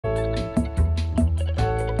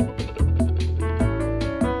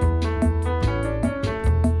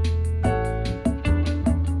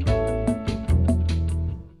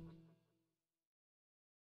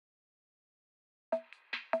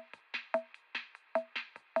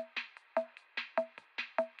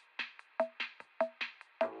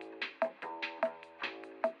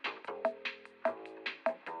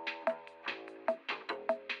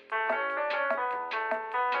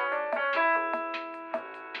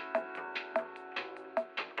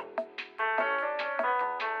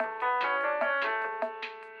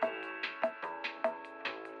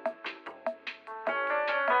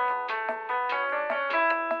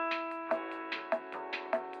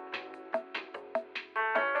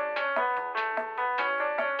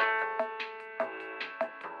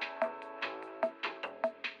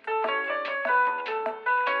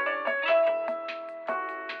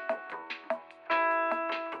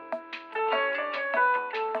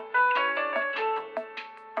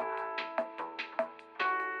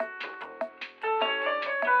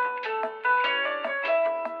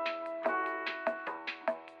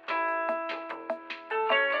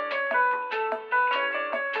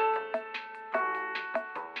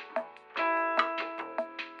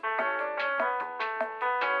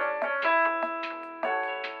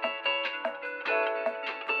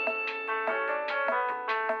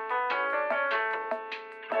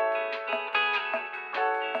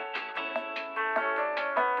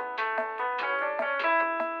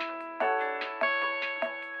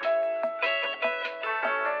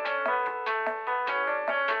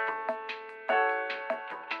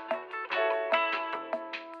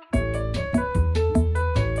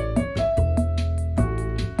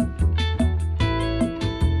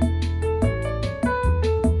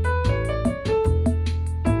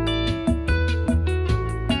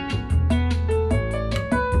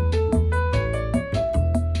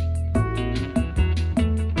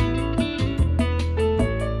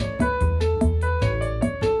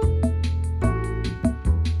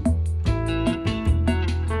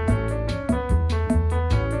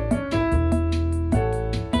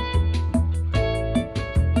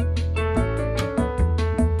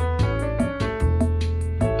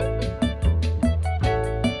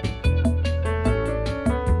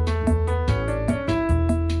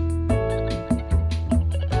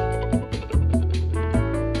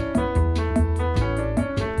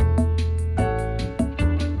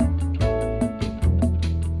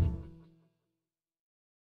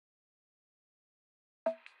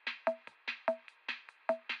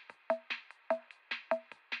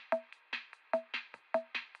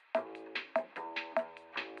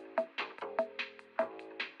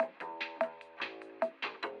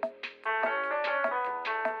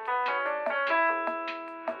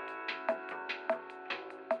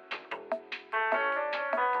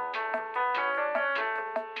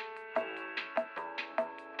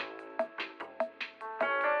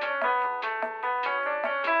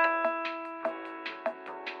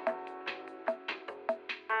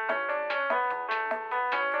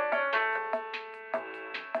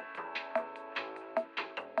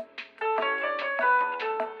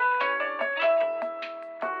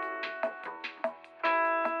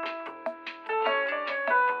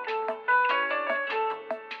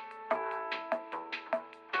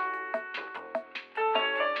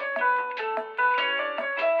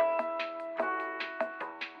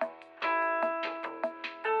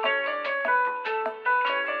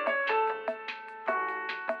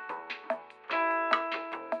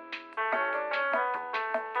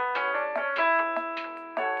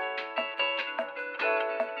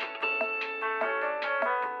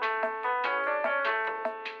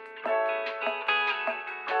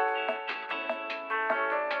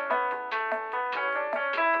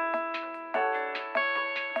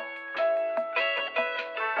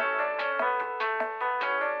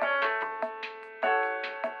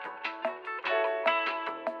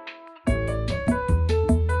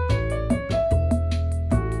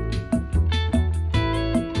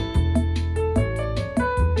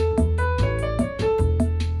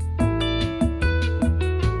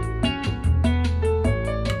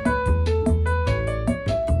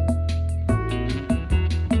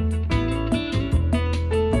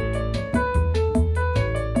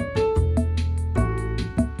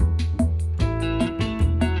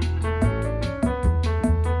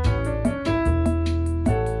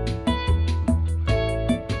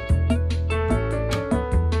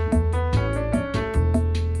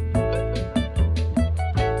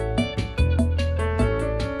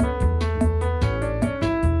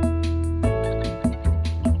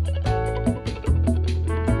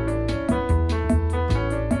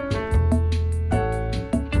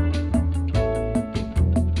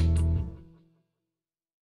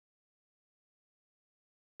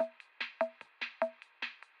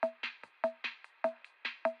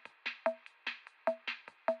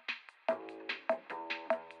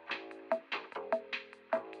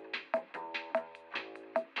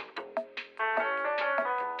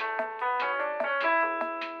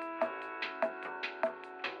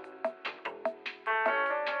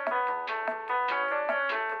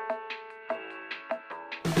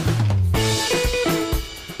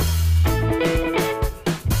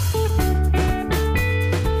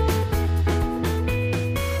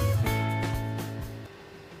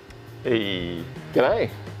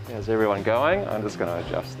G'day. How's everyone going? I'm just going to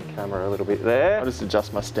adjust the camera a little bit there. I'll just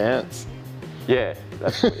adjust my stance. Yeah,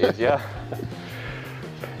 that's easier.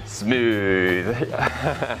 Smooth.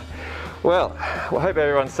 Well, I hope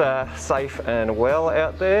everyone's safe and well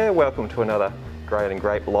out there. Welcome to another Grain and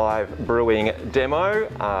Grape live brewing demo.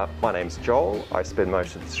 My name's Joel. I spend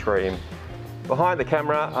most of the stream behind the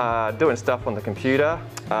camera doing stuff on the computer.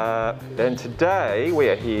 And today we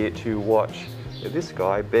are here to watch this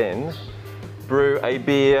guy, Ben, brew a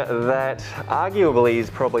beer that arguably is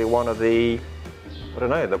probably one of the, I don't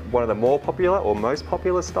know, one of the more popular or most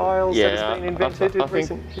popular styles that has been invented in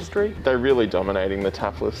recent history. They're really dominating the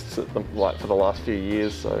tap lists at for the last few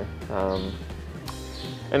years. So,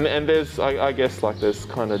 and there's, I guess, like there's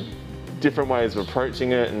kind of different ways of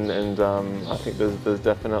approaching it, and I think there's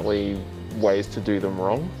definitely ways to do them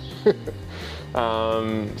wrong.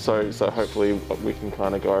 So hopefully we can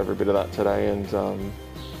kind of go over a bit of that today, and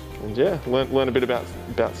yeah, learn a bit about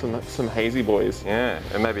some hazy boys. Yeah,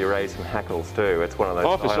 and maybe raise some hackles too. It's one of those.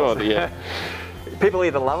 Oh, for sure, yeah. People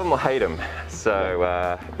either love them or hate them.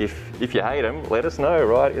 So if you hate them, let us know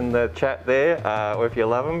right in the chat there. Or if you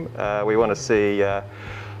love them, we want to see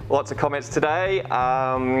lots of comments today.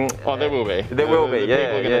 Oh, there will be. There will be. Yeah,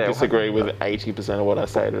 people are going to disagree with 80% of what I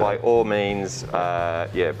say today. By all means, by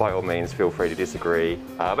all means, feel free to disagree,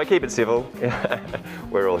 but keep it civil.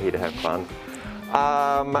 We're all here to have fun.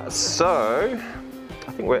 So,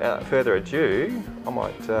 I think without further ado, I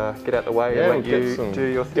might get out the way and let you do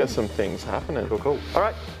your thing. Get some things happening. Cool. All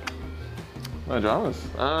right. No dramas.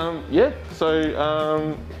 Yeah,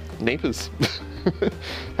 so NEIPAs,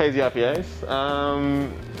 hazy IPAs.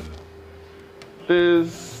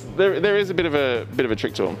 There is a bit of a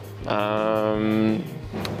trick to them.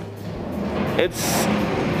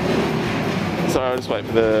 Sorry, I'll just wait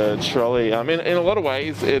for the trolley. In a lot of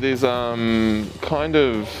ways, it is kind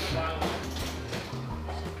of,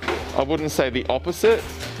 I wouldn't say the opposite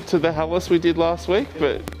to the Helles we did last week,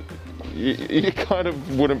 but you kind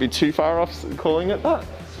of wouldn't be too far off calling it that.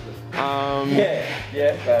 I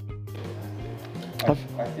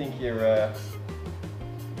think you're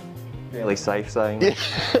fairly safe saying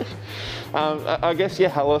that. Yeah. I guess, yeah,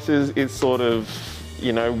 Helles is sort of,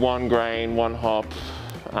 you know, one grain, one hop,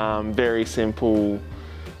 very simple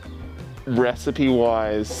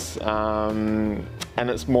recipe-wise, and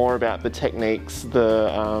it's more about the techniques,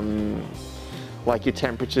 like your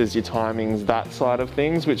temperatures, your timings, that side of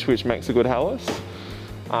things, which makes a good Helles.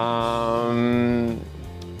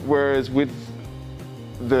 Whereas with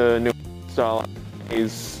the new style,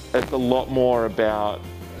 it's a lot more about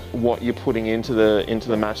what you're putting into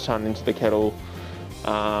the mash tun, into the kettle,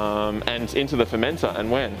 and into the fermenter, and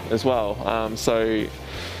when as well. So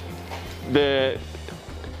the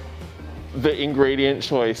ingredient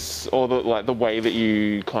choice, or the way that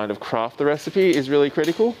you kind of craft the recipe, is really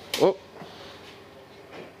critical. Oh.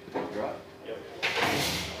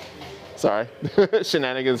 Sorry,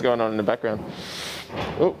 shenanigans going on in the background.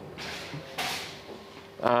 Oh.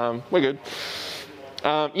 We're good.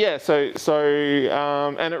 Yeah, so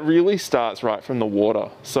and it really starts right from the water.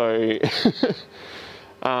 So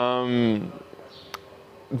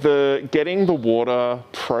getting the water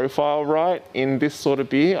profile right in this sort of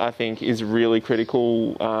beer, I think, is really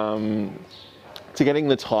critical to getting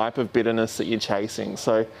the type of bitterness that you're chasing.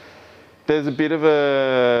 So there's a bit of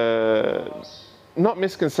a, not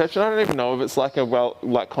misconception, I don't even know if it's like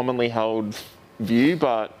a commonly held view,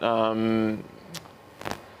 but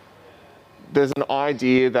there's an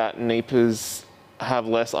idea that NEIPAs have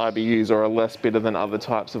less IBUs or are less bitter than other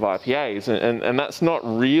types of IPAs, and that's not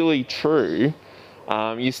really true.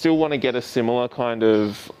 You still want to get a similar kind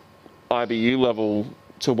of IBU level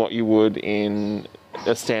to what you would in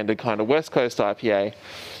a standard kind of West Coast IPA.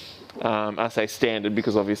 I say standard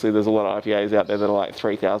because obviously there's a lot of IPAs out there that are like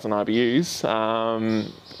 3,000 IBUs,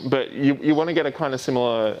 but you want to get a kind of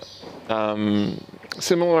similar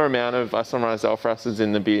amount of isomerized alpha acids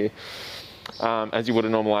in the beer as you would a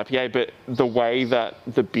normal IPA, but the way that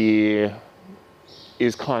the beer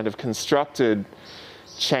is kind of constructed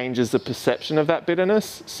changes the perception of that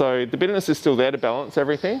bitterness. So the bitterness is still there to balance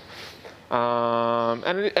everything, and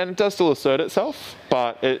it does still assert itself,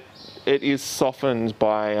 but it is softened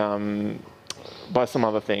by some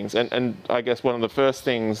other things. And I guess one of the first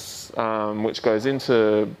things which goes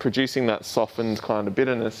into producing that softened kind of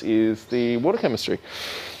bitterness is the water chemistry.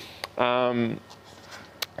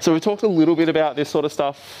 So we talked a little bit about this sort of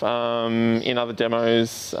stuff in other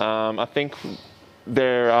demos. I think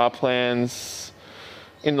there are plans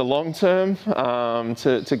in the long term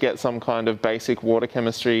to get some kind of basic water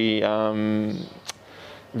chemistry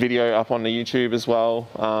video up on the YouTube as well.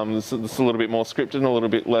 This is a little bit more scripted and a little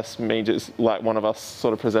bit less me just like one of us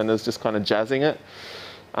sort of presenters just kind of jazzing it.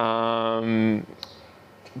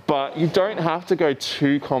 But you don't have to go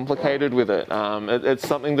too complicated with it. It's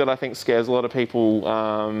something that I think scares a lot of people,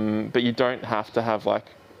 but you don't have to have like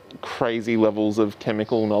crazy levels of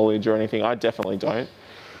chemical knowledge or anything. I definitely don't.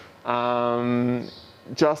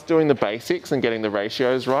 Just doing the basics and getting the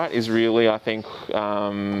ratios right is really, I think,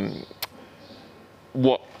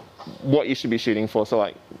 what you should be shooting for. So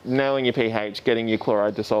like nailing your pH, getting your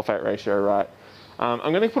chloride to sulfate ratio right. I'm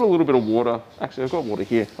going to put a little bit of water. Actually, I've got water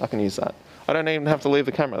here. I can use that. I don't even have to leave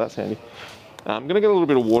the camera. That's handy. I'm going to get a little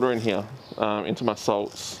bit of water in here into my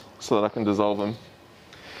salts so that I can dissolve them,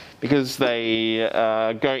 because they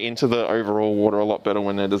go into the overall water a lot better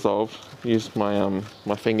when they're dissolved. Use my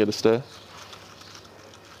my finger to stir.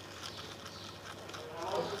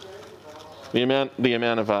 The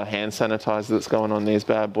amount of hand sanitizer that's going on these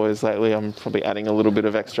bad boys lately, I'm probably adding a little bit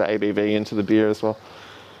of extra ABV into the beer as well.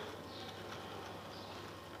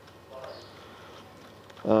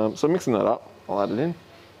 So mixing that up, I'll add it in.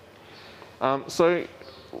 So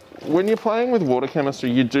when you're playing with water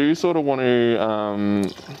chemistry, you do sort of want to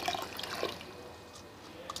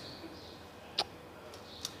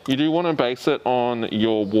base it on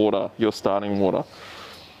your water, your starting water.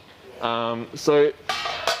 So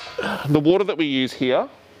the water that we use here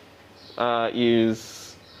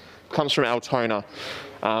comes from Altona.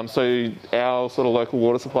 So our sort of local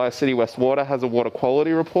water supplier, City West Water, has a water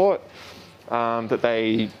quality report that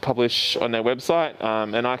they publish on their website,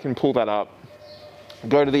 and I can pull that up,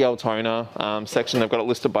 go to the Altona section. They've got it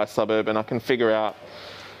listed by suburb, and I can figure out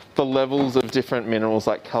the levels of different minerals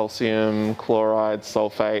like calcium, chloride,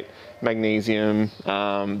 sulfate, magnesium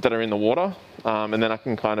that are in the water, and then I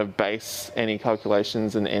can kind of base any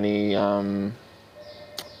calculations and any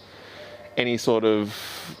sort of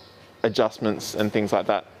adjustments and things like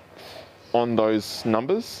that on those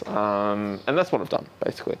numbers, and that's what I've done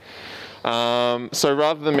basically. So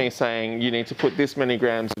rather than me saying you need to put this many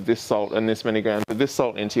grams of this salt and this many grams of this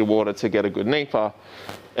salt into your water to get a good NEIPA,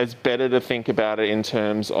 it's better to think about it in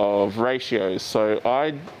terms of ratios. So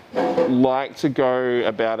I like to go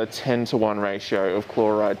about a 10-to-1 ratio of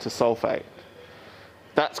chloride to sulfate.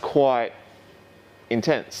 That's quite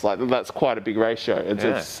intense. Like that's quite a big ratio.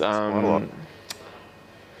 It's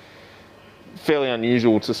fairly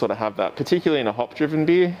unusual to sort of have that, particularly in a hop-driven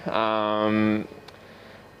beer.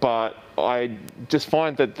 But I just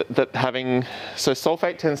find that having, so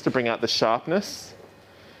sulfate tends to bring out the sharpness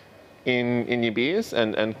in your beers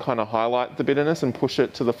and kind of highlight the bitterness and push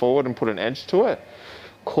it to the forward and put an edge to it.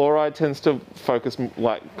 Chloride tends to focus,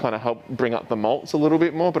 like kind of help bring up the malts a little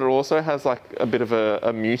bit more, but it also has like a bit of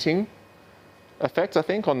a muting effect, I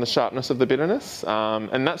think, on the sharpness of the bitterness.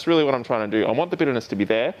 And that's really what I'm trying to do. I want the bitterness to be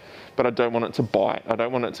there, but I don't want it to bite. I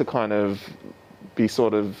don't want it to kind of be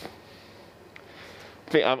sort of,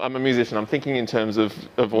 I'm a musician. I'm thinking in terms of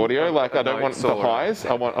audio. Like I don't want the highs.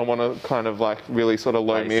 I want to kind of like really sort of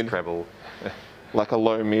low mid, treble, like a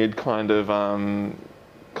low mid kind of hum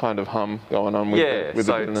going on with the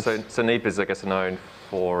bitterness. So NEIPAs, I guess, are known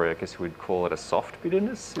for, I guess we'd call it a soft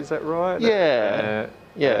bitterness. Is that right? Yeah.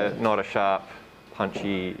 Not a sharp,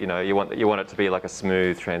 punchy. You know, you want it to be like a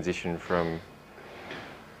smooth transition from.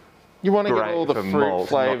 You want to get all the fruit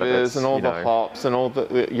flavors and all the hops and all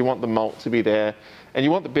the. You want the malt to be there. And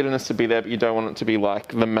you want the bitterness to be there, but you don't want it to be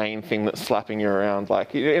like the main thing that's slapping you around.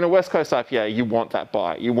 Like in a West Coast IPA, you want that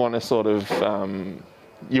bite. You want to sort of,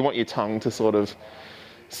 you want your tongue to sort of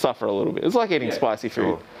suffer a little bit. It's like eating spicy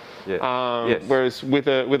food. Sure. Whereas with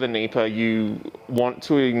a NEIPA, you want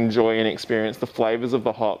to enjoy and experience the flavors of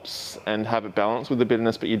the hops and have it balanced with the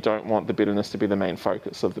bitterness, but you don't want the bitterness to be the main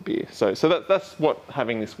focus of the beer. So that's what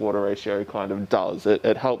having this water ratio kind of does.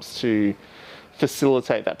 It helps to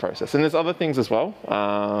facilitate that process. And there's other things as well,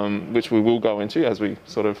 which we will go into as we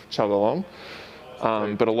sort of chug along.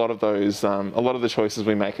 But a lot of those, a lot of the choices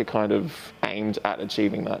we make are kind of aimed at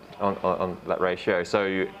achieving that. On that ratio.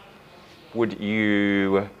 So would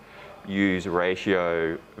you use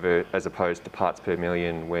ratio as opposed to parts per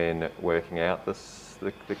million when working out the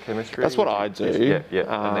chemistry? That's what I do.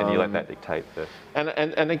 Yeah. And then you let that dictate the...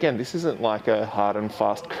 And again, this isn't like a hard and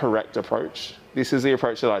fast correct approach. This is the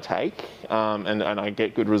approach that I take, and I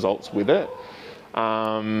get good results with it.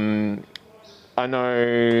 I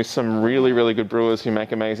know some really, really good brewers who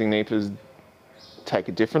make amazing NEIPAs take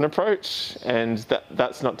a different approach, and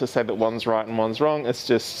that's not to say that one's right and one's wrong. It's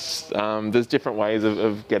just there's different ways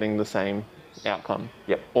of getting the same outcome,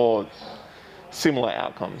 or similar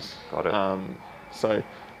outcomes. Got it. So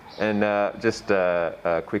And just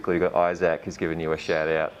quickly, got Isaac has given you a shout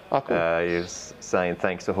out. Oh, cool. He was saying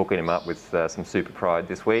thanks for hooking him up with some Super Pride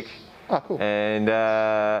this week. Oh, cool. And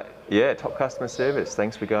yeah, top customer service.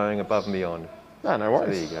 Thanks for going above and beyond. No, no worries.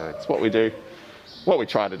 So there you go. It's what we do. What we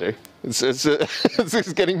try to do.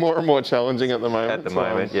 It's getting more and more challenging at the moment. At the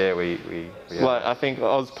moment, yeah, we like, I think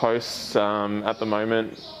Ozpost at the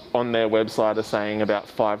moment on their website are saying about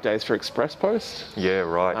 5 days for express post. Yeah,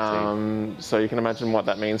 right. So you can imagine what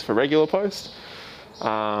that means for regular post.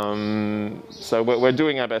 So we're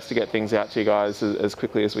doing our best to get things out to you guys as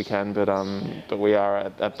quickly as we can, but we are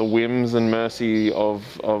at the whims and mercy of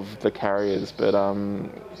the carriers. But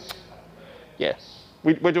yeah,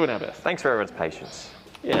 we're doing our best. Thanks for everyone's patience.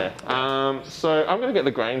 Yeah. So I'm going to get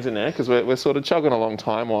the grains in there because we're sort of chugging along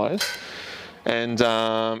time-wise, and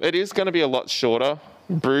it is going to be a lot shorter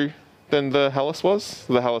brew than the 𝐿𝐴𝐻 was.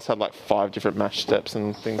 The 𝐿𝐴𝐻 had like 5 different mash steps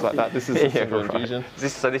and things like that. This is a single infusion.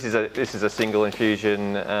 So this is a single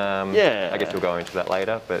infusion. Yeah. I guess we'll go into that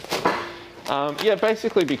later, but yeah,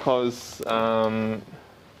 basically because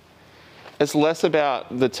it's less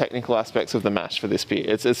about the technical aspects of the mash for this beer.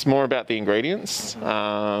 It's more about the ingredients.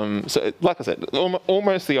 So like I said,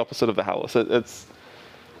 almost the opposite of the 𝐿𝐴𝐻. It's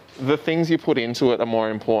the things you put into it are more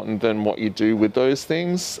important than what you do with those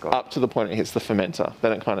things up to the point it hits the fermenter.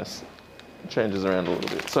 Then it kind of changes around a little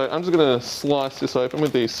bit. So I'm just going to slice this open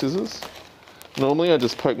with these scissors. Normally I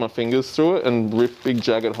just poke my fingers through it and rip big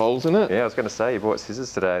jagged holes in it. yeah, I was going to say you bought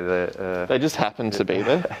scissors today. They just happen to be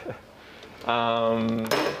there.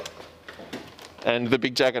 And the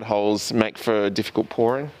big jagged holes make for difficult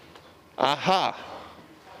pouring. Aha!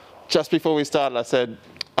 Just before we started I said,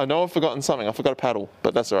 I know I've forgotten something. I forgot a paddle,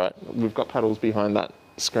 but that's all right. We've got paddles behind that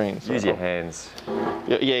screen. So Use your hands.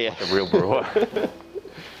 Yeah. Like a real brewer.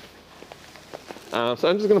 So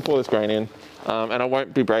I'm just going to pour this grain in, and I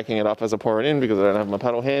won't be breaking it up as I pour it in because I don't have my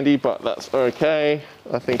paddle handy, but that's okay.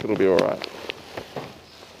 I think it'll be all right.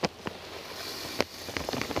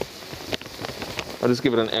 I'll just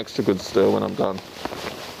give it an extra good stir when I'm done.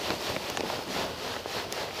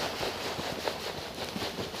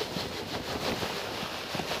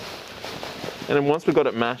 And then once we've got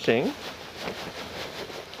it mashing,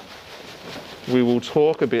 we will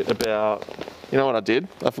talk a bit about, you know what I did?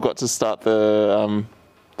 I forgot to start the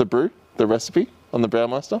brew, the recipe on the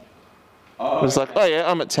Braumeister. Oh, I was like, oh yeah,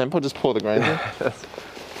 I'm at temp, I'll just pour the grains in.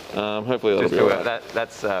 Hopefully that'll be all right.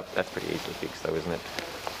 That's pretty easy to fix though, isn't it?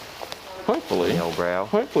 Hopefully. The old brow.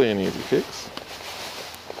 Hopefully an easy fix.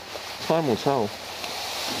 Time will tell.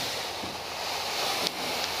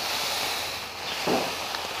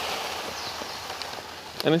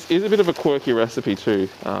 And it is a bit of a quirky recipe too.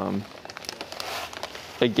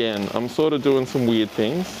 Again, I'm sort of doing some weird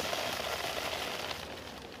things.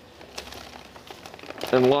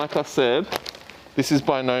 And like I said, this is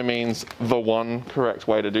by no means the one correct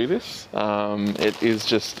way to do this. It is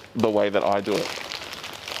just the way that I do it.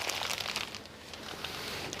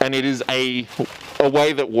 And it is a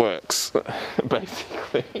way that works,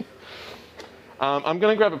 basically. I'm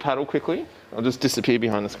going to grab a paddle quickly. I'll just disappear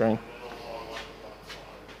behind the screen.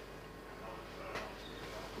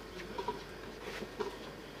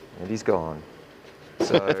 And he's gone.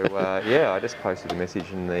 So yeah, I just posted a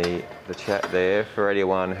message in the chat there for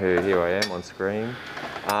anyone who, here I am on screen.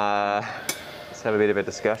 Let's have a bit of a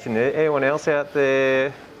discussion. Anyone else out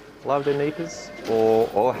there love the NEIPAs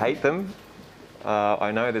or hate them?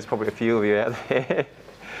 I know there's probably a few of you out there.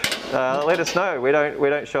 Let us know. We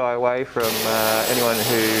don't shy away from anyone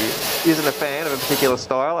who isn't a fan of a particular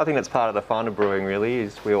style. I think that's part of the fun of brewing, really,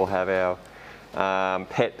 is we all have our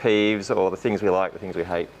pet peeves or the things we like, the things we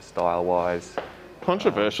hate, style-wise.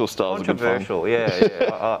 Controversial styles are good fun. Controversial, yeah.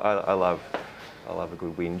 I love a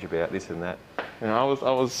good whinge about this and that. You know,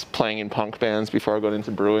 I was playing in punk bands before I got into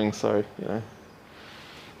brewing, so you know,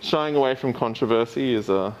 shying away from controversy is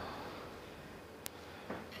not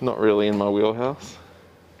really in my wheelhouse.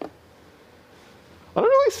 I don't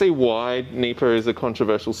really see why NEIPA is a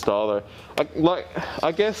controversial style though.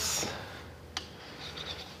 I guess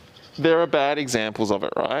there are bad examples of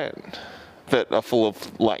it, right? That are full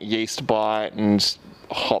of like yeast bite and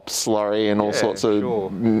hop slurry and all sorts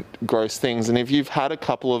of gross things. And if you've had a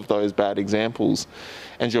couple of those bad examples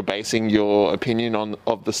and you're basing your opinion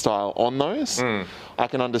of the style on those, I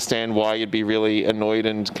can understand why you'd be really annoyed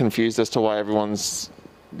and confused as to why everyone's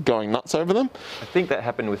going nuts over them. I think that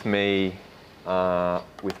happened with me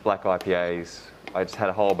with black IPAs. I just had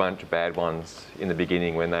a whole bunch of bad ones in the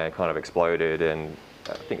beginning when they kind of exploded, and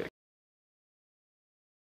I think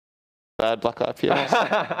bad black IPAs.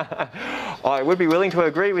 I would be willing to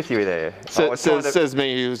agree with you there. Says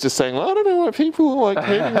me, who was just saying, well, I don't know why people are like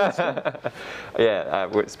hating this.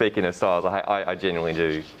 Yeah, speaking of styles, I genuinely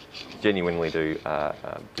do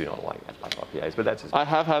not like black IPAs, but that's just... I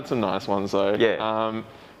have had some nice ones though. Yeah.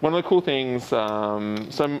 One of the cool things, a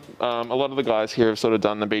lot of the guys here have sort of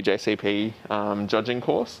done the BJCP judging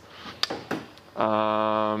course,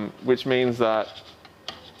 which means that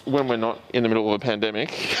when we're not in the middle of a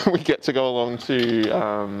pandemic, we get to go along to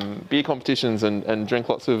beer competitions and drink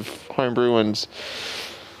lots of homebrew and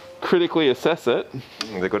critically assess it.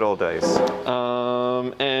 The good old days.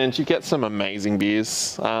 And you get some amazing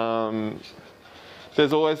beers.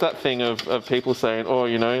 There's always that thing of people saying, oh,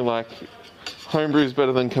 you know, like, homebrew's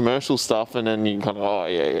better than commercial stuff, and then you kind of, oh,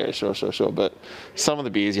 yeah, sure. But some of the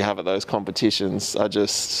beers you have at those competitions are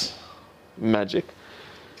just magic.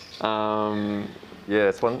 Yeah,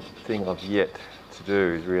 it's one thing I've yet to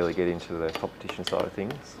do is really get into the competition side of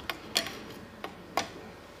things.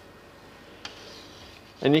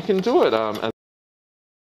 And you can do it as a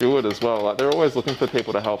steward as well. Like, they're always looking for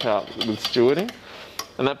people to help out with stewarding,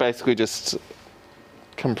 and that basically just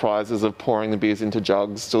comprises of pouring the beers into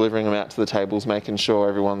jugs, delivering them out to the tables, making sure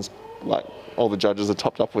everyone's, like, all the judges are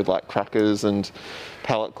topped up with like crackers and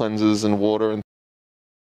palate cleansers and water and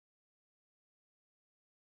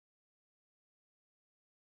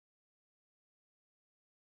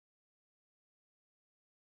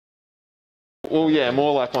well, yeah,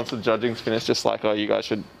 more like once the judging's finished, just like, oh, you guys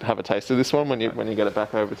should have a taste of this one when you get it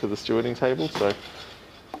back over to the stewarding table. So,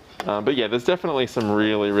 but yeah, there's definitely some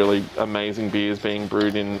really amazing beers being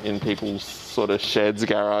brewed in people's sort of sheds,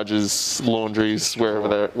 garages, laundries,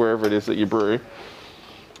 wherever it is that you brew.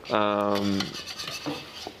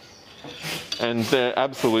 And they're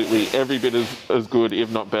absolutely every bit as good, if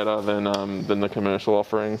not better, than the commercial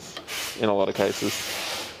offerings in a lot of cases.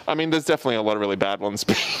 I mean, there's definitely a lot of really bad ones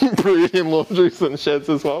being brewed in laundries and sheds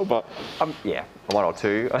as well, but... yeah, one or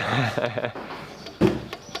two.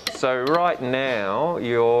 So right now,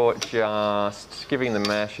 you're just giving the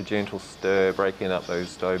mash a gentle stir, breaking up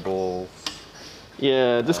those dough balls.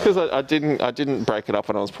 Yeah, just because I didn't break it up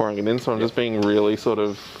when I was pouring it in, so I'm just being really sort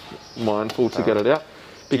of mindful to get it out.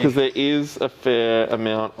 Because there is a fair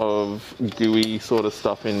amount of gooey sort of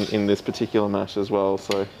stuff in this particular mash as well,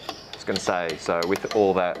 so... I was going to say, so with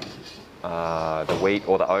all that, the wheat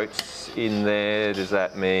or the oats in there, does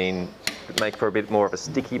that mean make for a bit more of a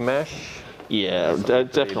sticky mash? Yeah,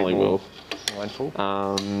 definitely will. Mindful.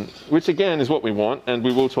 Which again is what we want, and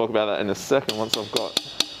we will talk about that in a second once I've got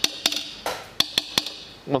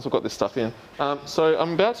this stuff in. So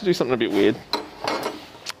I'm about to do something a bit weird.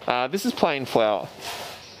 This is plain flour.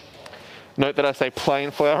 Note that I say plain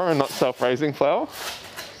flour and not self-raising flour.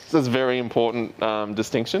 So that's a very important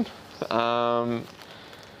distinction. So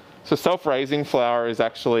self-raising flour is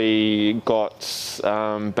actually got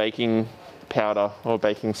baking powder or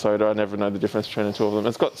baking soda. I never know the difference between the two of them.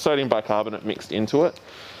 It's got sodium bicarbonate mixed into it.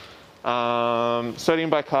 Sodium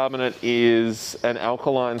bicarbonate is an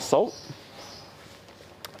alkaline salt,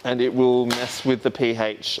 and it will mess with the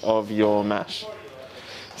pH of your mash.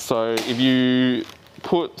 So if you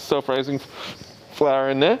put self-raising flour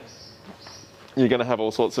in there, you're going to have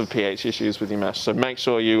all sorts of pH issues with your mash. So make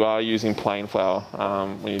sure you are using plain flour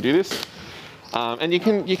when you do this. And you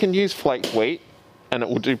can use flaked wheat, and it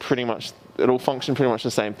will do it'll function pretty much the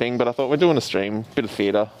same thing. But I thought we're doing a stream, bit of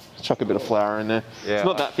theatre, chuck a bit of flour in there. Yeah, it's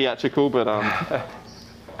not that theatrical, but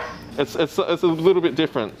it's a little bit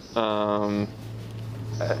different. And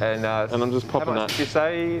I'm just popping that. Did you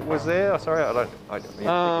say was there? Oh, sorry, I think you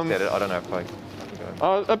said it. I don't know if I.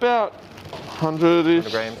 About 100-ish.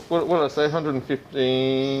 100 grams. What did I say?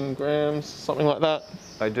 115 grams, something like that.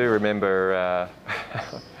 I do remember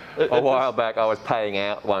a while back I was paying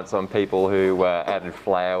out once on people who added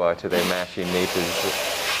flour to their mash in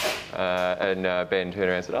NEIPAS, and Ben turned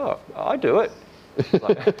around and said, "Oh, I do it."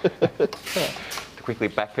 Like, to quickly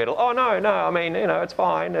backpedal. Oh no, I mean, you know, it's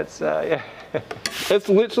fine. It's yeah. It's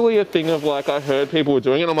literally a thing of like, I heard people were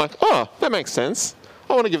doing it, and I'm like, oh, that makes sense.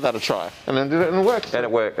 I want to give that a try, and then did it, and it worked. And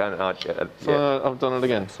it worked, and so I've done it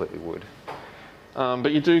again. Absolutely would.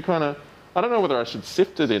 But you do kind of, I don't know whether I should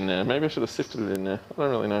sift it in there. Maybe I should have sifted it in there. I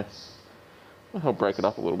don't really know. I'll break it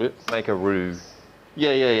up a little bit. Make a roux.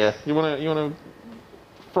 Yeah. You wanna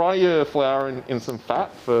fry your flour in some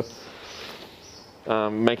fat for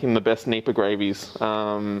making the best NEIPA gravies.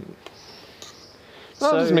 I'm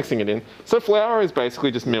just mixing it in. So flour is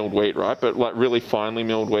basically just milled wheat, right? But like really finely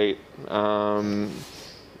milled wheat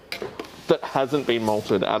that hasn't been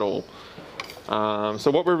malted at all.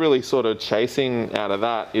 So what we're really sort of chasing out of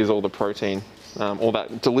that is all the protein, all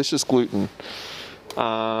that delicious gluten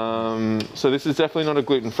So this is definitely not a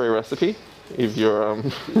gluten-free recipe. If you're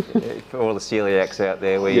for all the celiacs out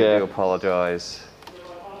there, we do apologise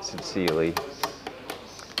sincerely.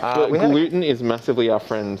 Gluten is massively our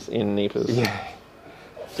friends in NEIPAS. Yeah.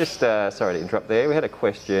 Just sorry to interrupt there. We had a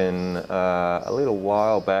question a little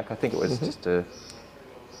while back. I think it was just a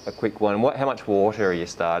quick one. How much water are you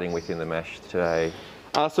starting with in the mash today?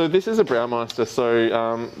 So this is a Braumeister,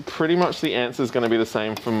 so pretty much the answer is going to be the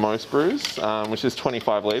same for most brews, which is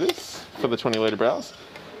 25 litres for the 20 litre browse.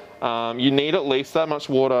 You need at least that much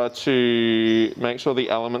water to make sure the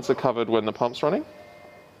elements are covered when the pump's running.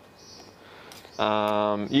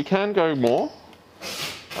 You can go more,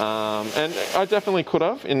 and I definitely could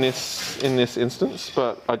have in this instance,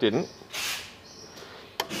 but I didn't,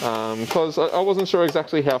 because I wasn't sure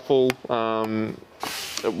exactly how full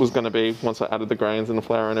it was going to be once I added the grains and the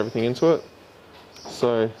flour and everything into it.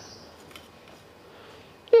 So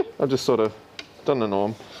yeah, I've just sort of done the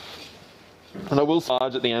norm. And I will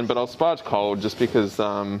sparge at the end, but I'll sparge cold just because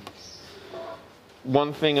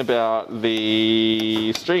one thing about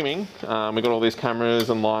the streaming, we've got all these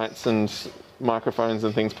cameras and lights and microphones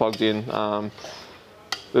and things plugged in.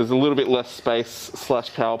 There's a little bit less space /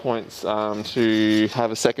 PowerPoints to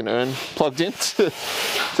have a second urn plugged in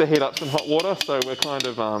to heat up some hot water. So we're kind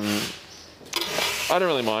of, I don't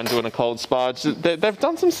really mind doing a cold sparge. They've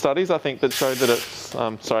done some studies, I think, that showed that it's,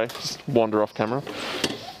 sorry, just wander off camera.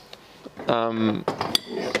 I'm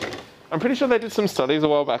pretty sure they did some studies a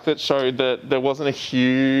while back that showed that there wasn't a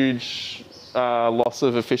huge loss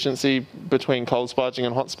of efficiency between cold sparging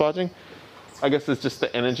and hot sparging. I guess there's just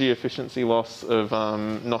the energy efficiency loss of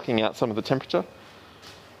knocking out some of the temperature.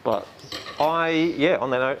 But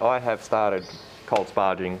on that note, I have started cold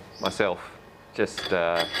sparging myself. Just,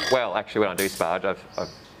 well, actually when I do sparge, I've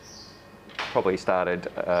probably started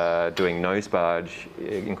doing no sparge,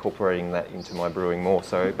 incorporating that into my brewing more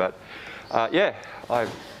so. But yeah, I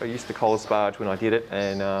used to cold sparge when I did it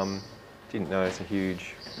and didn't notice a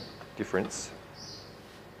huge difference.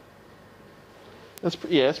 It's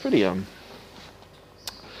pretty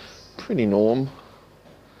norm.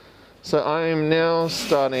 So I'm now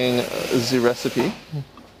starting the recipe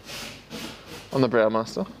on the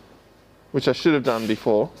Braumeister, which I should have done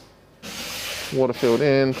before. Water filled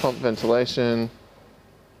in, pump ventilation.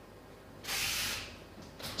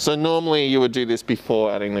 So normally you would do this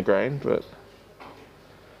before adding the grain, but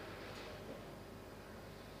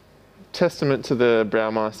testament to the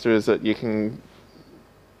Braumeister is that you can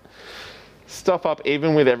stuff up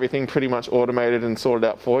even with everything pretty much automated and sorted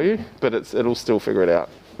out for you, but it'll still figure it out.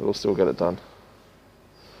 It'll still get it done.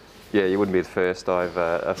 Yeah, you wouldn't be the first. I've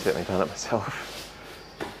certainly done it myself.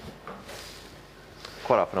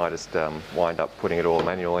 Quite often I just wind up putting it all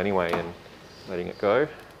manual anyway and letting it go.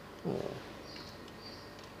 Yeah.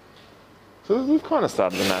 So we've kind of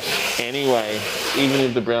started the mash anyway, even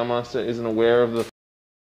if the Braumeister isn't aware of the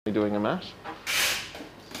doing a mash.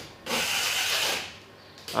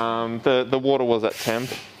 The water was at temp.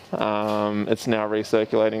 It's now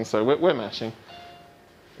recirculating, so we're mashing.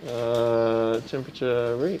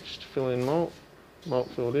 Temperature reached, fill in malt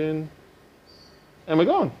filled in, and we're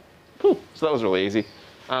gone. Cool, so that was really easy.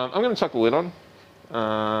 I'm going to chuck the lid on,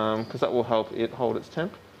 because that will help it hold its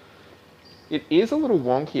temp. It is a little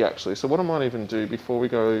wonky actually, so what I might even do before we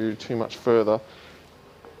go too much further,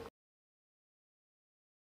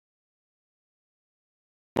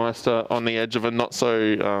 on the edge of a not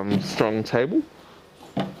so strong table.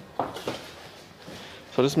 So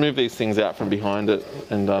I'll just move these things out from behind it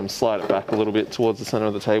and slide it back a little bit towards the center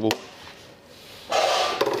of the table.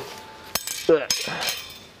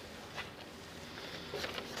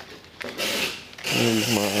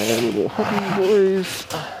 Here's my little hobby boys.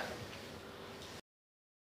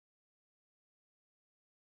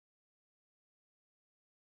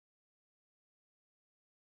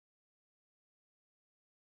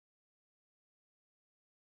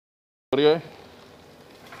 Audio.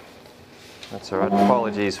 That's all right.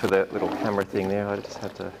 Apologies for the little camera thing there. I just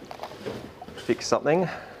had to fix something.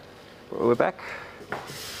 But we're back.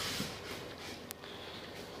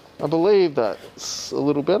 I believe that's a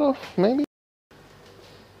little better, maybe.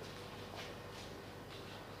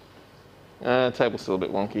 Table's still a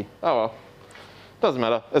bit wonky. Oh well, doesn't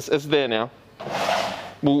matter. It's there now.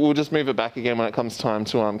 We'll just move it back again when it comes time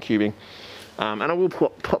to cubing, and I will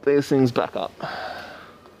pop these things back up.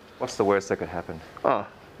 What's the worst that could happen? Oh,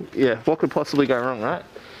 yeah, what could possibly go wrong, right?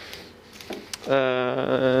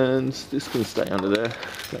 And this can stay under there,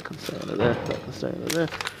 that can stay under there, that can stay under there.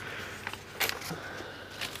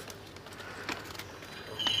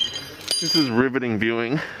 This is riveting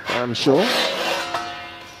viewing, I'm sure.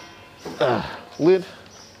 Lid.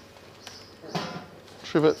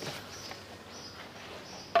 trivet,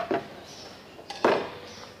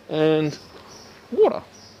 and water.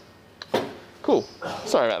 Cool.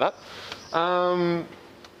 Sorry about that.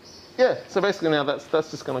 Yeah, so basically now that's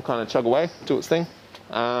just going to kind of chug away, do its thing.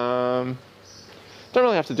 Don't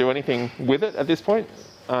really have to do anything with it at this point.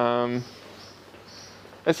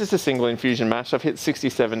 It's just a single infusion mash. I've hit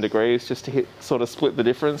 67 degrees just to sort of split the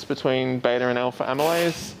difference between beta and alpha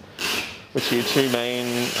amylase, which are your two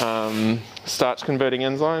main starch converting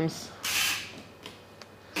enzymes.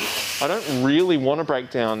 I don't really want to break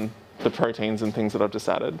down the proteins and things that I've just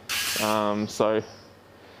added. So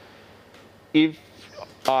if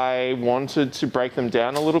I wanted to break them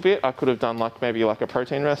down a little bit, I could have done maybe a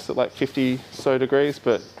protein rest at 50 so degrees,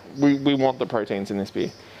 but we want the proteins in this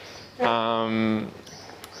beer.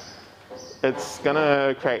 It's going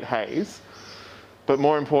to create haze, but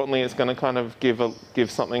more importantly, it's going to kind of give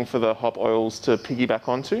something for the hop oils to piggyback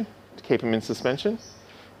onto to keep them in suspension,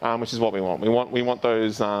 which is what we want. We want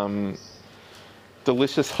those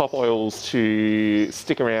delicious hop oils to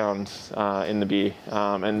stick around in the beer,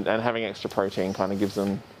 and having extra protein kind of gives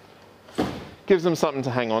them something to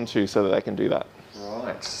hang on to so that they can do that.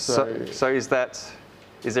 Right. So is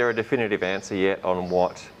there a definitive answer yet on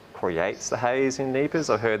what creates the haze in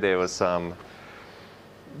NEIPAs? I heard there was some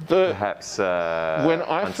perhaps when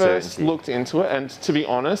I first looked into it, and to be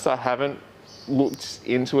honest, I haven't looked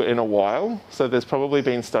into it in a while, so there's probably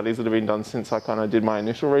been studies that have been done since I kind of did my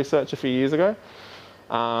initial research a few years ago.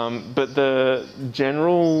 But the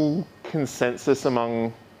general consensus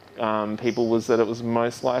among people was that it was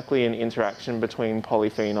most likely an interaction between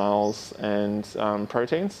polyphenols and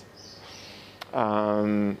proteins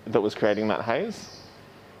that was creating that haze.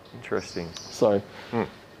 Interesting. So,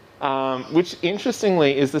 which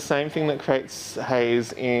interestingly is the same thing that creates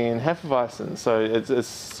haze in Hefeweizen. So it's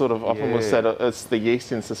sort of often was said it's the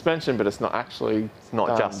yeast in suspension, but it's not actually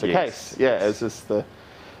just the yeast. case. Yeah, it's just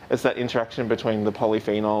it's that interaction between the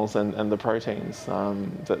polyphenols and the proteins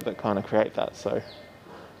that kind of create that. So,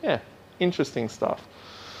 yeah, interesting stuff.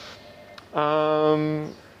 So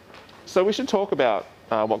we should talk about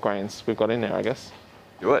what grains we've got in there, I guess.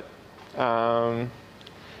 Do it.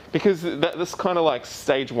 Because that's kind of like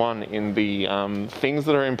stage one in the things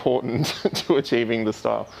that are important to achieving the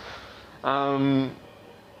style.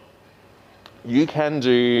 You can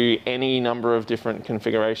do any number of different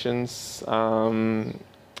configurations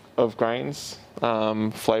of grains,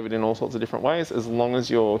 flavoured in all sorts of different ways, as long as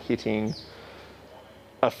you're hitting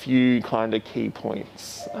a few kind of key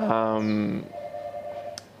points. So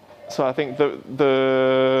I think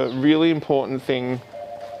the really important thing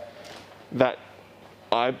that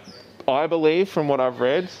I believe from what I've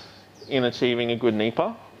read in achieving a good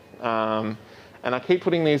NEIPA, and I keep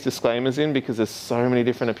putting these disclaimers in because there's so many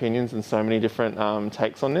different opinions and so many different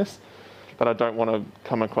takes on this, that I don't want to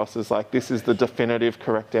come across as like this is the definitive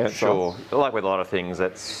correct answer. Sure, like with a lot of things,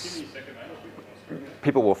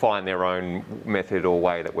 people will find their own method or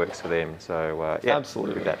way that works for them. So yeah,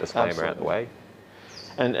 absolutely, with that disclaimer out the way.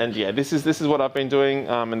 And yeah, this is what I've been doing,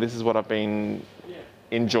 and this is what I've been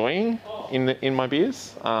enjoying in my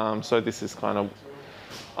beers. So this is kind of,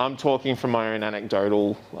 I'm talking from my own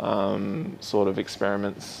anecdotal sort of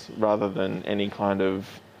experiments rather than any kind of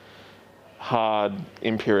hard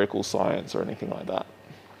empirical science or anything like that.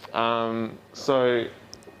 So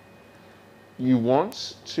you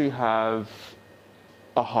want to have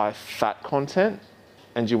a high fat content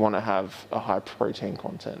and you want to have a high protein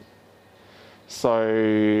content.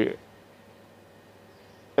 So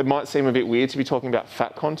it might seem a bit weird to be talking about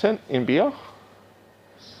fat content in beer,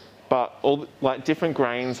 but different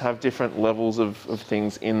grains have different levels of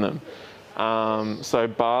things in them. So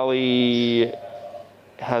barley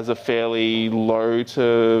has a fairly low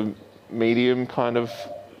to medium kind of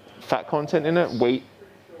fat content in it. Wheat,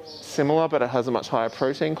 similar, but it has a much higher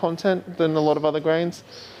protein content than a lot of other grains.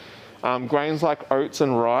 Grains like oats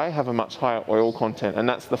and rye have a much higher oil content, and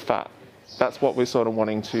that's the fat. That's what we're sort of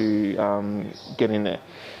wanting to get in there.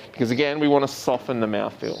 Because again, we want to soften the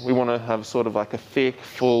mouthfeel. We want to have sort of like a thick,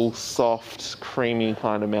 full, soft, creamy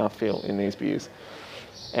kind of mouthfeel in these beers.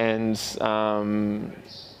 And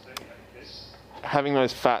having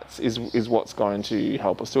those fats is what's going to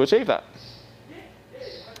help us to achieve that.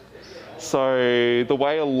 So the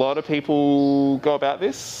way a lot of people go about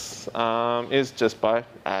this is just by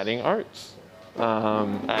adding oats.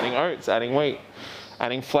 Adding wheat.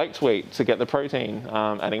 Adding flaked wheat to get the protein,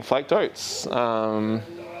 adding flaked oats.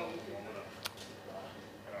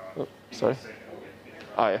 Sorry?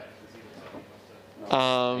 Oh yeah.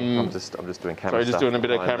 I'm just doing camera Sorry, just stuff doing a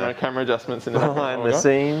bit of behind camera adjustments in the background. behind the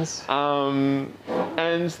scenes.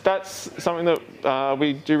 And that's something that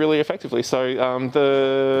we do really effectively. So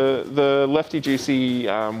the Lefty Juicy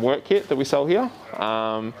work kit that we sell here,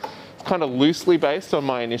 it's kind of loosely based on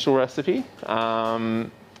my initial recipe,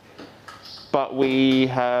 but we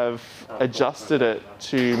have adjusted it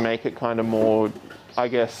to make it kind of more, I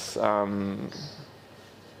guess,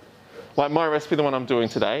 like my recipe, the one I'm doing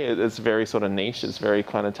today, it's very sort of niche. It's very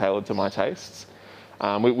kind of tailored to my tastes.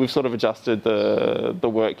 We've sort of adjusted the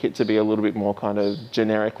work kit to be a little bit more kind of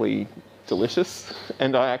generically delicious.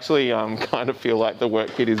 And I actually kind of feel like the work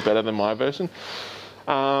kit is better than my version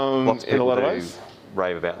in a lot of ways.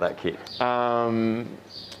 Rave about that kit.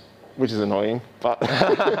 Which is annoying, but...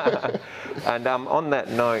 And on that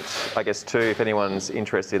note, I guess too, if anyone's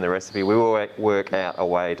interested in the recipe, we will work out a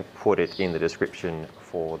way to put it in the description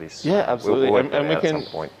for this. Yeah, absolutely. And we can,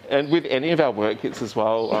 and with any of our work kits as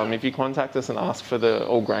well, if you contact us and ask for the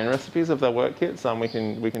all grain recipes of their work kits, we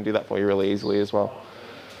can do that for you really easily as well.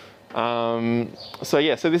 So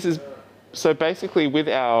yeah, so basically with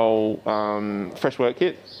our fresh work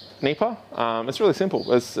kit, NEIPA, it's really simple.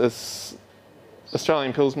 It's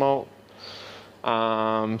Australian Pils malt,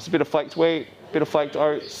 it's a bit of flaked wheat, a bit of flaked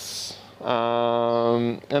oats,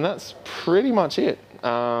 and that's pretty much it.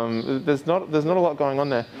 There's not a lot going on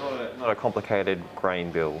there. Not a complicated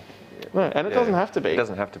grain bill. No, and it doesn't have to be. It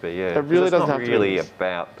doesn't have to be, yeah. It really doesn't have to be. It's not really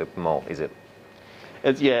about the malt, is it?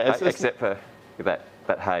 Except for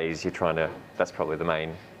that haze, that's probably the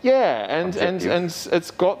main. Yeah, and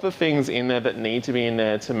it's got the things in there that need to be in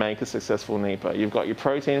there to make a successful NEIPA. You've got your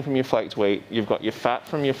protein from your flaked wheat, you've got your fat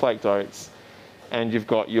from your flaked oats, and you've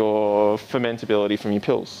got your fermentability from your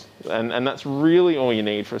pils. And that's really all you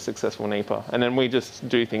need for a successful NEIPA. And then we just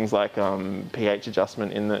do things like pH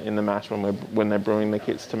adjustment in the mash when they're brewing the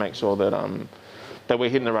kits to make sure that that we're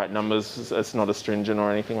hitting the right numbers. It's not astringent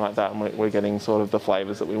or anything like that, and we're getting sort of the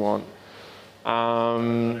flavours that we want.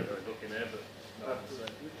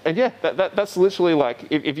 And yeah, that's literally like,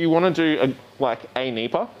 if you want to do a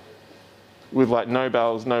NEIPA with like no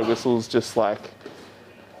bells, no whistles, just like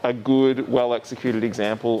a good, well-executed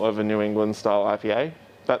example of a New England style IPA,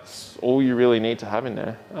 that's all you really need to have in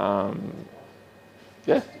there.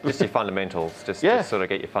 Yeah. Just your fundamentals, just sort of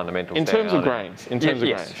get your fundamentals in terms of grains.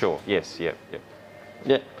 Yes, sure, yes, yep.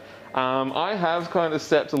 Yeah. I have kind of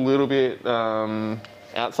stepped a little bit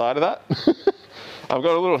outside of that. I've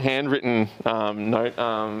got a little handwritten note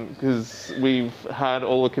because we've had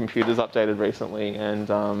all the computers updated recently, and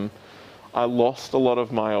I lost a lot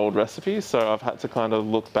of my old recipes, so I've had to kind of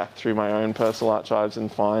look back through my own personal archives and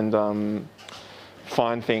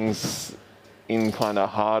find things in kind of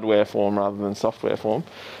hardware form rather than software form.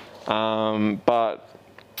 But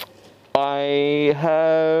I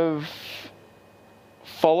have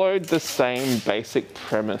followed the same basic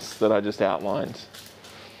premise that I just outlined,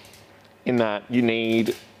 in that you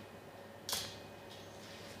need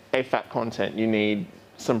a fat content, you need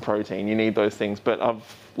some protein, you need those things. But I've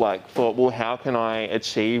like thought, well, how can I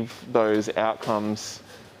achieve those outcomes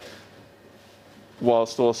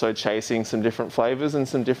whilst also chasing some different flavors and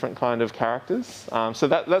some different kind of characters? So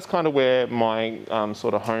that's kind of where my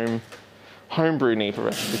sort of homebrew NEIPA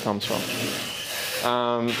recipe comes from.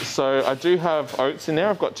 So I do have oats in there.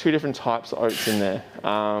 I've got two different types of oats in there.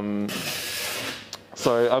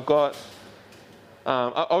 So I've got,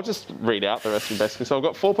 I'll just read out the recipe basically. So I've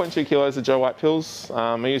got 4.2 kilos of Joe White Pils.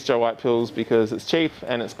 I use Joe White Pils because it's cheap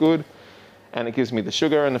and it's good, and it gives me the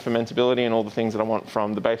sugar and the fermentability and all the things that I want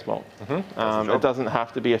from the base malt. It doesn't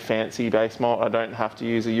have to be a fancy base malt. I don't have to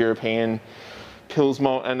use a European Pils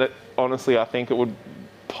malt, and honestly, I think it would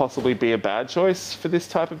possibly be a bad choice for this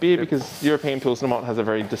type of beer because European Pilsner malt has a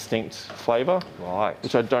very distinct flavour,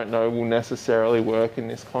 which I don't know will necessarily work in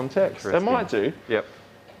this context. It might do. Yep.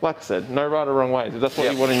 Like I said, no right or wrong ways. If that's what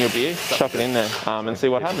you want in your beer, chuck it in there and see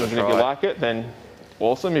what happens. And if you like it, then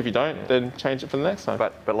awesome. If you don't, then change it for the next time.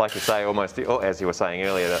 But like you say, almost as you were saying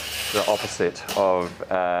earlier, the opposite of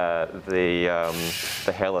the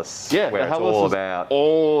Helles, where it's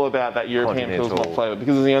all about that European Pils malt flavour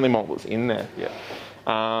because it's the only malt that's in there. Yeah.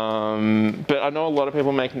 But I know a lot of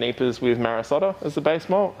people make NEIPAs with Marisota as the base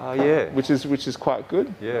malt. Oh yeah. Which is quite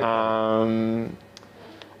good. Yeah.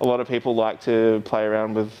 A lot of people like to play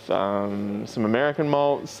around with some American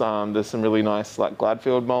malts. There's some really nice like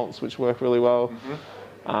Gladfield malts which work really well.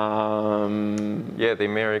 Yeah, the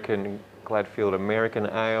American Gladfield American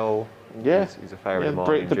Ale is a favourite of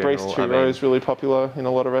mine. The Breeze Churro is really popular in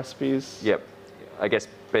a lot of recipes. Yep. I guess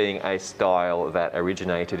being a style that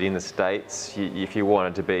originated in the States, if you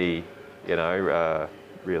wanted to be, you know,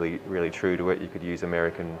 really true to it, you could use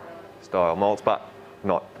American style malts. But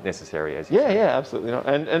not necessary, as you say. Yeah, absolutely not.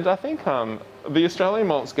 And I think the Australian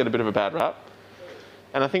malts get a bit of a bad rap,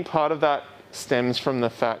 and I think part of that stems from the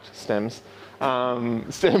fact that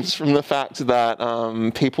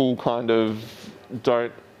people kind of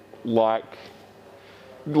don't like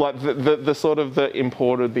the sort of the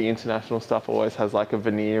imported, the international stuff always has like a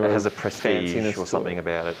veneer of It has a prestige fanciness or something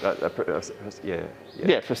about it.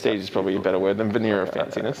 Yeah, prestige is probably a better word than veneer of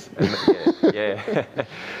fanciness.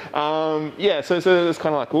 So it's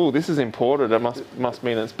kind of like, oh, this is imported. It must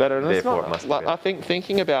mean it's better. And Therefore, it's not. it must be Like, better. I think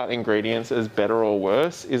thinking about ingredients as better or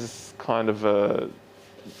worse is kind of a.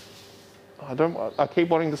 I keep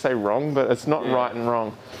wanting to say wrong, but it's not right and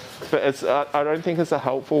wrong. But it's. I don't think it's a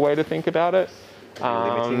helpful way to think about it.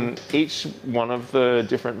 Each one of the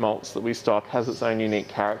different malts that we stock has its own unique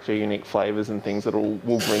character, unique flavours and things that will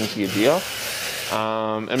bring to your beer.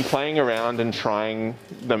 And playing around and trying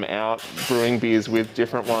them out, brewing beers with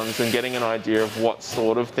different ones and getting an idea of what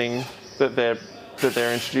sort of thing that they're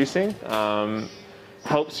introducing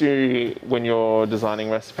helps you when you're designing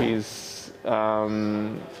recipes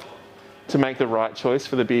to make the right choice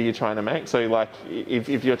for the beer you're trying to make. So like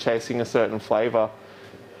if you're chasing a certain flavour,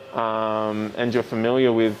 and you're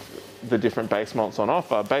familiar with the different base malts on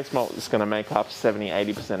offer, base malt is going to make up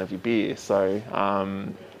 70-80% of your beer. So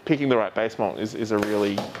picking the right base malt is a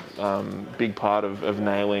really big part of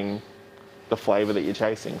nailing the flavour that you're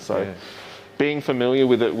chasing. So being familiar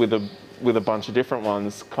with it with a bunch of different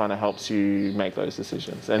ones kind of helps you make those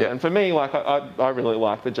decisions. And for me, like I really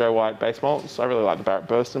like the Joe White base malts. I really like the Barrett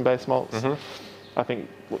Burston base malts. I think,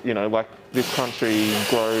 you know, like this country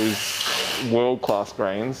grows world-class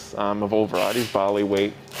grains of all varieties, barley,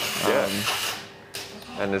 wheat.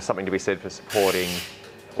 And there's something to be said for supporting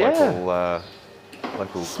local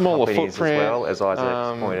smaller companies footprint, as well, as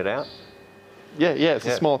Isaac pointed out. It's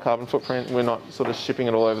a smaller carbon footprint. We're not sort of shipping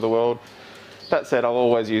it all over the world. That said, I'll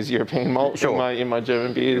always use European malts in my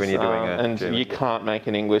German beers. When you're doing and German you can't make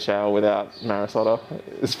an English ale without Marisota,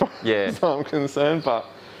 as far as I'm concerned. But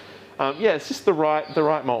it's just the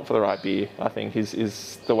right malt for the right beer, I think,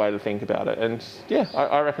 is the way to think about it. And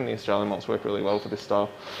I reckon the Australian malts work really well for this style.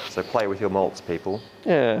 So play with your malts, people.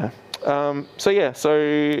 So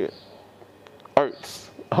oats.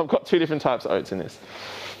 I've got two different types of oats in this.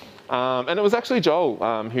 And it was actually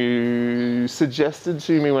Joel who suggested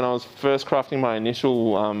to me when I was first crafting my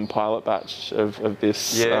initial pilot batch of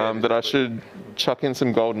this that I should chuck in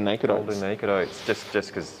some golden naked oats. Golden naked oats, just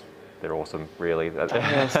because they're awesome, really.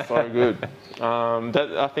 They're so good.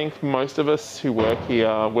 I think most of us who work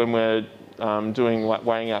here, when we're doing like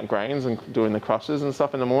weighing out grains and doing the crushes and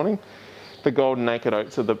stuff in the morning, the golden naked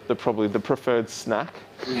oats are probably the preferred snack.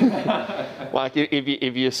 Like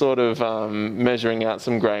if you're sort of measuring out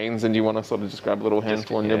some grains and you want to sort of just grab a little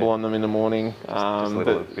handful and nibble on them in the morning,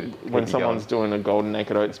 when someone's doing a golden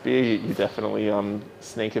naked oats beer, you definitely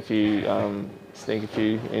sneak a few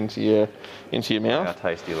into your mouth. Our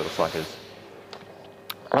tasty little suckers.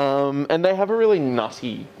 And they have a really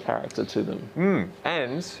nutty character to them.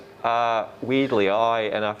 And weirdly,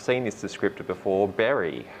 and I've seen this descriptor before,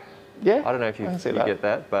 berry. Yeah, I don't know if you get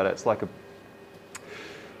that, but it's like a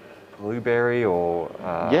blueberry or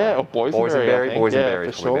or boysenberry. Boysenberry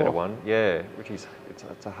is for probably a better sure. one. Yeah, which is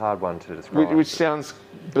it's a hard one to describe. Which sounds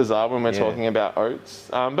bizarre when we're talking about oats,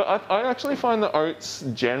 but I actually find that oats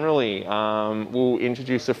generally will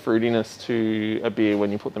introduce a fruitiness to a beer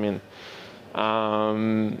when you put them in.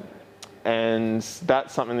 And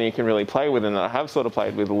that's something that you can really play with, and I have sort of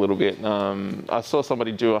played with a little bit. I saw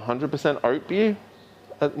somebody do 100% oat beer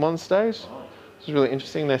at one stage. It was really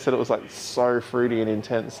interesting. They said it was like so fruity and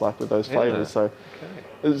intense, like with those flavours. So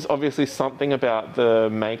there's obviously something about the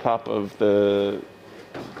makeup of the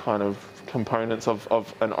kind of components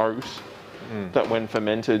of an oat that when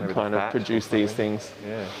fermented kind of produce these things.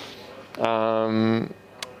 And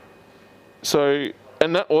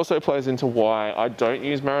that also plays into why I don't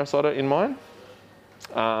use Marisota in mine,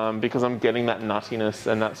 because I'm getting that nuttiness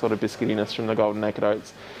and that sort of biscuitiness from the golden naked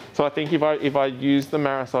oats. So I think if I use the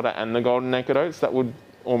Marisota and the golden naked oats, that would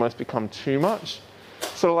almost become too much.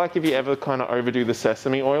 Sort of like if you ever kind of overdo the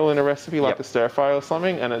sesame oil in a recipe, like a stir fry or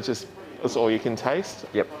something, and it's all you can taste.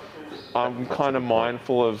 I'm kind of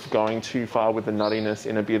mindful of going too far with the nuttiness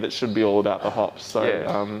in a beer that should be all about the hops. So,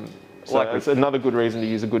 it's another good reason to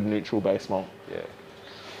use a good neutral base malt.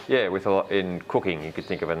 With in cooking, you could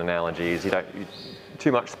think of an analogy is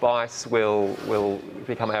too much spice will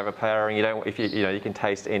become overpowering. If you can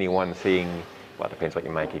taste any one thing. Well, it depends what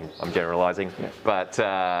you're making. I'm generalising, but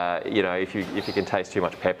if you can taste too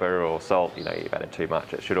much pepper or salt, you've added too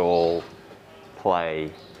much. It should all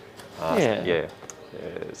play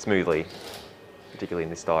smoothly particularly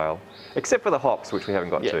in this style, except for the hops, which we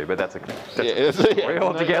haven't got to, but that's a story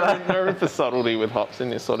altogether. No room for subtlety with hops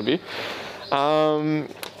in this sort of beer. And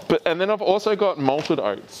then I've also got malted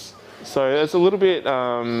oats. So it's a little bit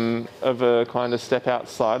of a kind of step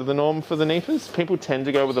outside of the norm for the NEIPAs. People tend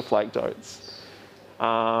to go with the flaked oats.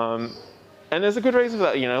 And there's a good reason for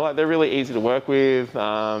that, you know, like they're really easy to work with.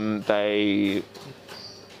 They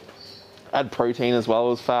add protein as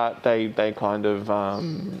well as fat. They kind of,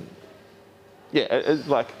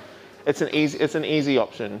 it's an easy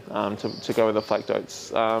option to go with the flaked oats.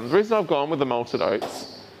 The reason I've gone with the malted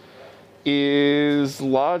oats is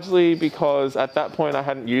largely because at that point I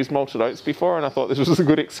hadn't used malted oats before, and I thought this was a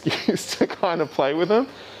good excuse to kind of play with them.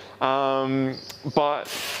 But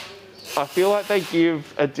I feel like they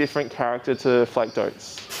give a different character to flaked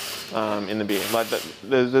oats in the beer. Like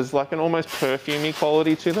there's like an almost perfumey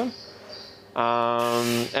quality to them.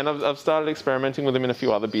 And I've started experimenting with them in a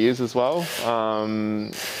few other beers as well.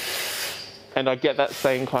 And I get that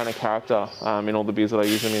same kind of character in all the beers that I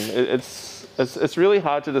use them in. It's really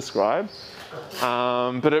hard to describe,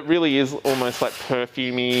 but it really is almost like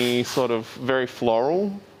perfumey, sort of very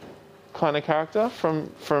floral kind of character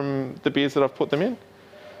from the beers that I've put them in.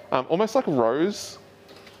 Almost like a rose,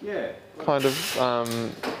 kind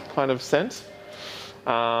of scent.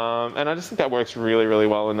 And I just think that works really, really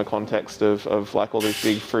well in the context of like all these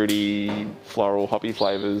big fruity, floral, hoppy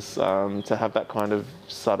flavors, to have that kind of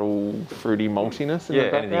subtle fruity maltiness in the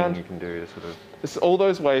background. Anything you can do to sort of... It's all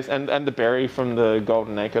those ways, and the berry from the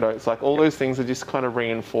golden naked oats, like all those things are just kind of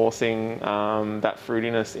reinforcing that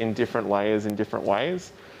fruitiness in different layers in different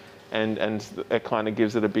ways. And it kind of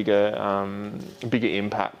gives it a bigger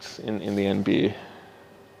impact in the end beer.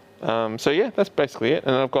 So yeah, that's basically it.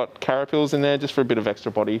 And I've got carapils in there just for a bit of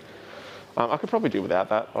extra body. I could probably do without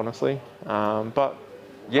that, honestly. But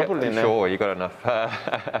yeah, I'll put it in there. Sure, you got enough.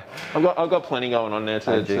 I've got plenty going on there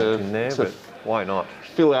to why not?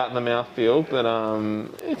 Fill out the mouthfeel, but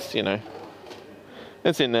it's, you know,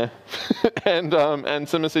 it's in there. and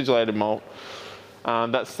some acidulated malt.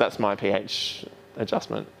 That's my pH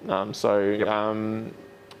adjustment.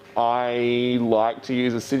 I like to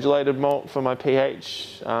use acidulated malt for my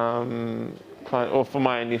pH, or for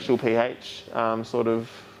my initial pH, sort of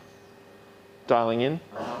dialing in.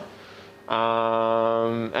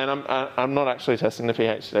 And I'm not actually testing the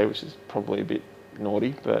pH today, which is probably a bit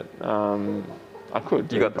naughty, but I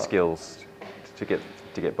could. You got the skills to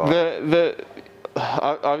get by.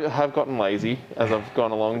 I have gotten lazy as I've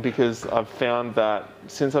gone along, because I've found that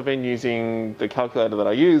since I've been using the calculator that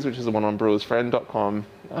I use, which is the one on brewersfriend.com,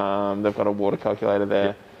 they've got a water calculator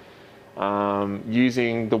there.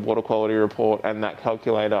 Using the water quality report and that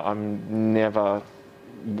calculator, I'm never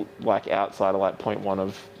like outside of like 0.1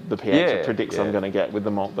 of the pH it predicts I'm going to get with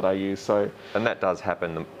the malt that I use. So, and that does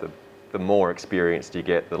happen. The more experienced you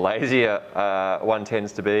get, the lazier one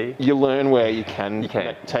tends to be. You learn where you can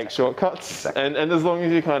take shortcuts. Exactly. And as long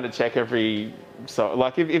as you kind of check so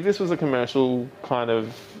like if this was a commercial kind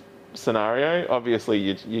of scenario, obviously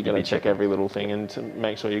you're going to check every little thing and to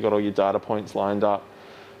make sure you got all your data points lined up.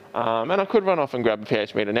 And I could run off and grab a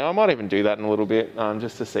pH meter now. I might even do that in a little bit,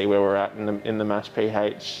 just to see where we're at in the mash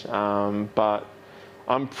pH. But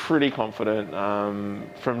I'm pretty confident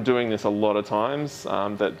from doing this a lot of times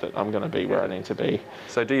that I'm going to be where I need to be.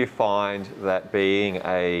 So do you find that being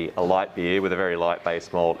a light beer with a very light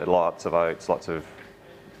base malt, lots of oats, lots of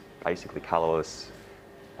basically colourless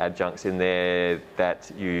adjuncts in there,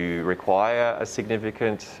 that you require a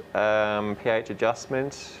significant pH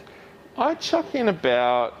adjustment? I chuck in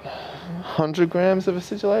about 100 grams of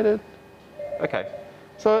acidulated. Okay.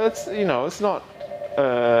 So it's, you know, it's not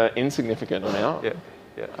insignificant amount. Yeah.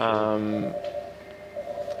 Yeah.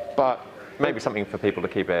 But maybe something for people to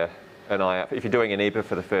keep an eye out. If you're doing an NEIPA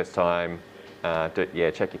for the first time, check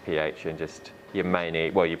your pH and just, you may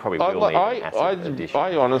need, well, you probably will need an acid addition.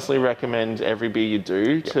 I honestly recommend every beer you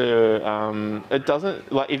do to, it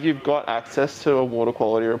doesn't, like if you've got access to a water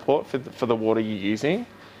quality report for the water you're using,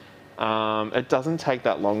 it doesn't take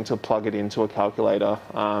that long to plug it into a calculator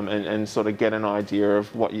and sort of get an idea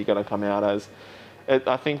of what you're going to come out as.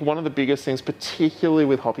 I think one of the biggest things, particularly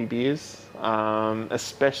with hoppy beers,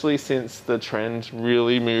 especially since the trend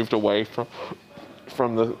really moved away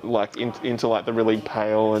from the into like the really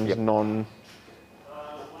pale and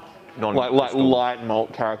light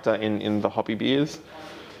malt character in the hoppy beers.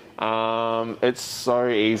 It's so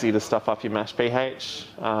easy to stuff up your mash pH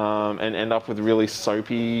and end up with really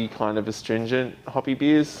soapy, kind of astringent hoppy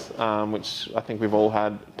beers, which I think we've all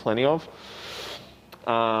had plenty of.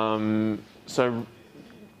 So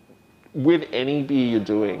with any beer you're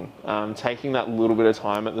doing, taking that little bit of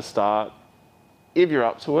time at the start if you're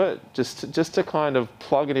up to it, just to kind of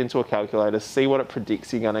plug it into a calculator, see what it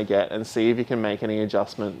predicts you're going to get, and see if you can make any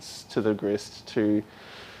adjustments to the grist. To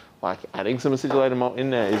like adding some acidulated malt in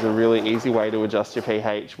there is a really easy way to adjust your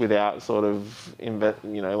pH without sort of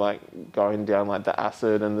like going down like the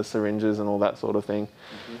acid and the syringes and all that sort of thing.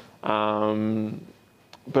 But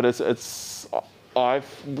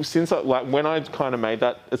when I kind of made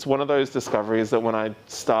that, it's one of those discoveries that when I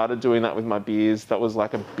started doing that with my beers, that was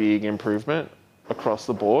like a big improvement across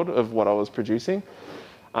the board of what I was producing.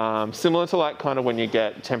 Similar to like kind of when you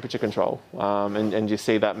get temperature control and you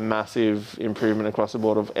see that massive improvement across the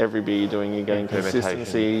board of every beer you're doing, you're getting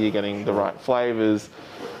consistency, you're getting the right flavors.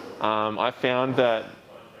 I found that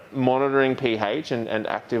monitoring pH and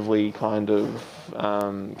actively kind of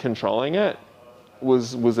controlling it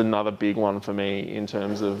was another big one for me in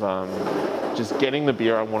terms of just getting the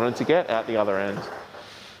beer I wanted to get out the other end.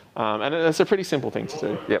 And it's a pretty simple thing to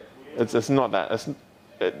do. Yep. It's not that.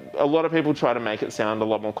 A lot of people try to make it sound a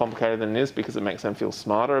lot more complicated than it is because it makes them feel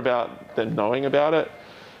smarter about them knowing about it.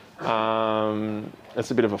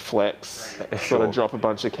 It's a bit of a flex, sort of drop a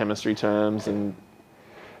bunch of chemistry terms, and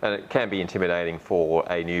it can be intimidating for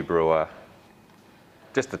a new brewer.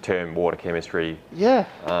 Just the term water chemistry,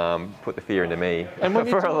 put the fear into me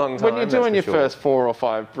for a long time. When you're doing your first 4 or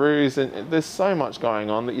 5 brews, and there's so much going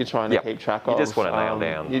on that you're trying to keep track of. You just want to nail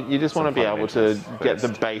down. You just want to be able to get the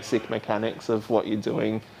basic mechanics of what you're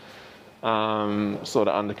doing sort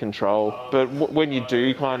of under control. But when you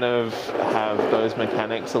do kind of have those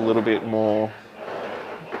mechanics a little bit more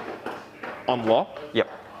on lock,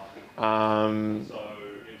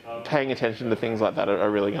 paying attention to things like that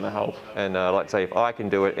are really going to help. And like I say, if I can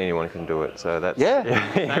do it, anyone can do it. So that's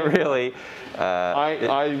really.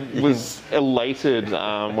 I was elated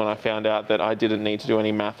when I found out that I didn't need to do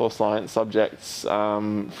any math or science subjects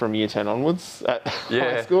from year 10 onwards at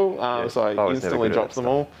high school. So I instantly dropped them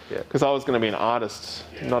all because I was going to be an artist,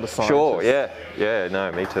 not a scientist. Sure,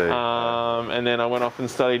 no, me too. And then I went off and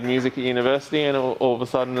studied music at university, and all of a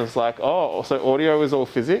sudden it's like, oh, so audio is all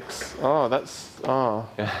physics?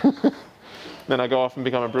 Then I go off and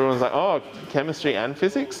become a brewer and it's like, oh, chemistry and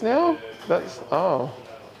physics now?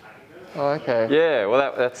 Okay. Yeah,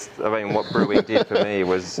 well, that's what brewing did for me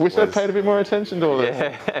was... Wish I'd paid a bit more attention to all this.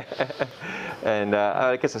 Yeah. And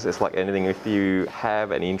I guess it's like anything, if you have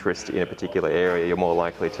an interest in a particular area, you're more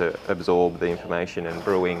likely to absorb the information, and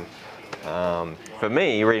brewing, for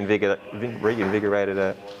me, reinvigorated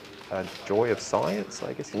a joy of science,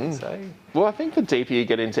 I guess you could say. Well, I think the deeper you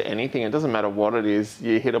get into anything, it doesn't matter what it is,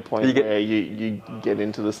 you hit a point where you get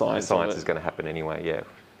into the science. The science is going to happen anyway,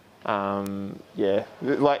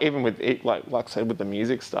 like even with it, like I said, with the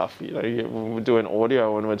music stuff, when we're doing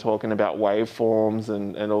audio and we're talking about waveforms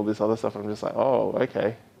and all this other stuff, I'm just like, oh,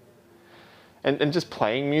 okay. And just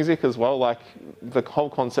playing music as well, like the whole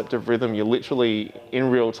concept of rhythm, you're literally in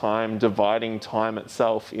real time dividing time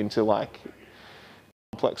itself into like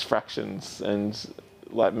complex fractions and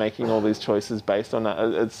like making all these choices based on that.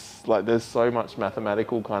 It's like there's so much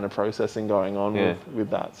mathematical kind of processing going on with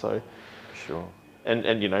that. So sure. And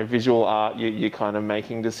visual art, you're kind of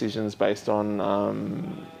making decisions based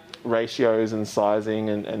on ratios and sizing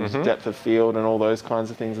and depth of field and all those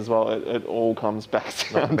kinds of things as well. It all comes back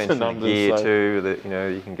down to numbers. Gear too, that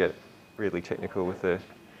you can get really technical with the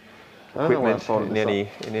equipment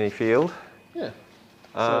in any field. Yeah.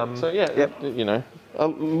 A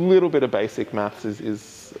little bit of basic maths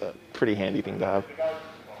is a pretty handy thing to have.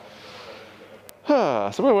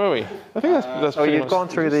 So where were we? I think that's pretty you've gone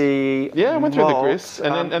through the... Yeah, I went through the grist,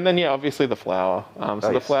 and then obviously the flour.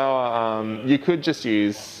 The flour, you could just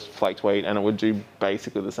use flaked wheat and it would do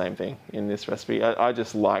basically the same thing in this recipe. I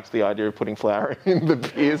just liked the idea of putting flour in the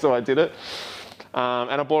beer, so I did it.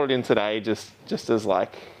 And I brought it in today just as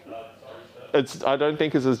like... I don't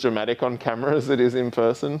think it's as dramatic on camera as it is in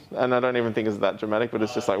person, and I don't even think it's that dramatic, but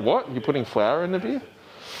it's just like, what? You're putting flour in the beer?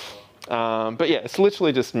 But yeah, it's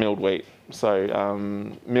literally just milled wheat. So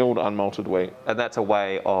milled unmalted wheat. And that's a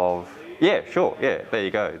way of, there you go,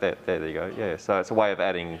 there you go, yeah. So it's a way of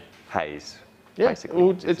adding haze, basically.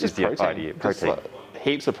 Well, it's just protein. Just like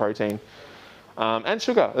heaps of protein. And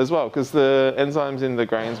sugar as well, because the enzymes in the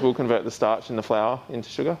grains will convert the starch in the flour into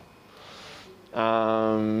sugar.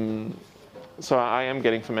 So I am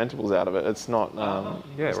getting fermentables out of it. It's not,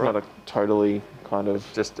 not a totally kind of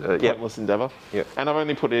just pointless endeavour. Yep. And I've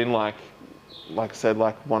only put in like I said,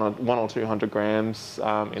 like one or 200 grams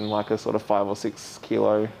in like a sort of 5 or 6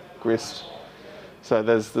 kilo grist. So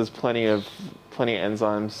there's plenty of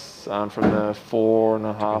enzymes from the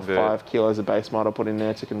 4.5, 5 kilos of base malt I put in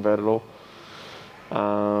there to convert it all.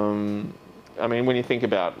 I mean, when you think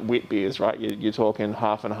about wheat beers, right, you're talking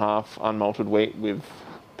half and half unmalted wheat with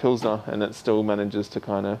Pilsner, and it still manages to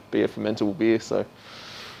kind of be a fermentable beer. So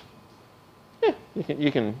yeah,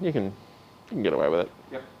 you can get away with it.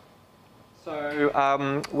 Yep.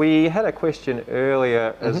 So we had a question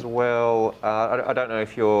earlier as well. I don't know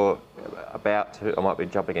if you're about to, I might be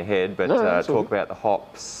jumping ahead, but talk about the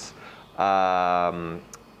hops.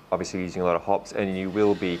 Obviously using a lot of hops, and you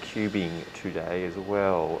will be cubing today as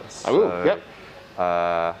well. So, I will, yep.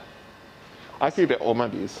 I cube all my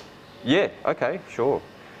beers. Yeah, okay, sure.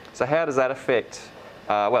 So how does that affect,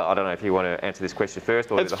 well, I don't know if you want to answer this question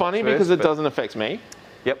first or It's funny because it doesn't affect me.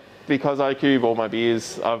 Yep. Because I cube all my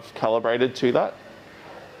beers, I've calibrated to that.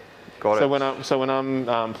 Got it. So when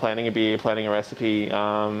I'm planning a beer, planning a recipe,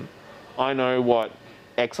 I know what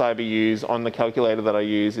𝐒𝐿/IBUs on the calculator that I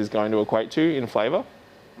use is going to equate to in flavour.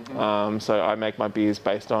 So I make my beers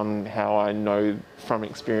based on how I know from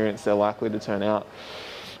experience they're likely to turn out.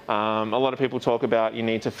 A lot of people talk about you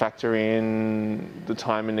need to factor in the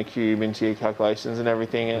time in the cube into your calculations and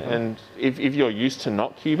everything. And if you're used to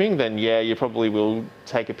not cubing, then yeah, you probably will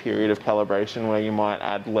take a period of calibration where you might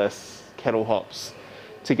add less kettle hops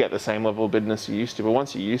to get the same level of bitterness you used to. But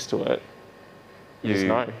once you're used to it, you just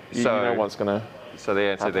know. You know what's going to So the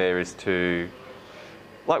answer there is to,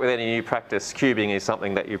 like with any new practice, cubing is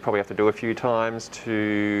something that you probably have to do a few times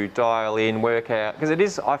to dial in, work out, because it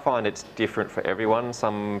is, I find it's different for everyone.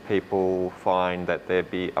 Some people find that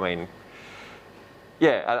I mean,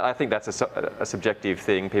 yeah, I think that's a subjective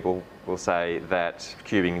thing. People will say that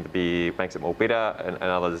cubing the beer makes it more bitter, and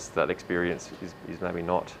others that experience is maybe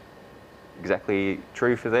not exactly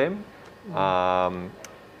true for them.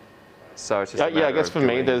 So it's just yeah, I guess for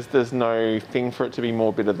me, there's no thing for it to be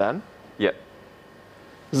more bitter than. Yep.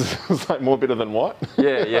 It's like more bitter than what?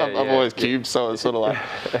 Yeah, I've always cubed, so it's sort of like.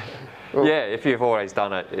 Well, yeah, if you've always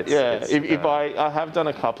done it, if I have done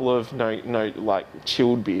a couple of like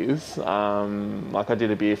chilled beers. Like I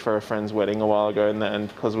did a beer for a friend's wedding a while ago, and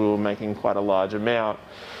because we were making quite a large amount,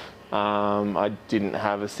 I didn't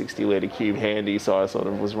have a 60 litre cube handy, so I sort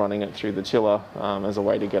of was running it through the chiller as a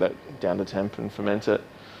way to get it down to temp and ferment it.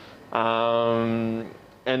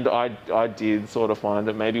 And I did sort of find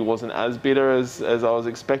it maybe wasn't as bitter as I was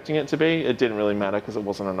expecting it to be. It didn't really matter because it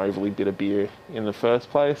wasn't an overly bitter beer in the first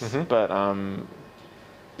place. But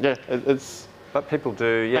yeah, it's. But people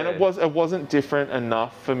do, yeah. And it wasn't different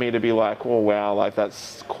enough for me to be like, oh wow, like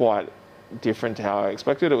that's quite different to how I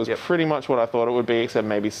expected. It was pretty much what I thought it would be, except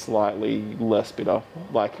maybe slightly less bitter,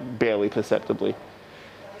 like barely perceptibly.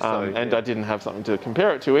 And I didn't have something to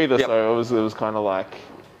compare it to either, so it was kind of like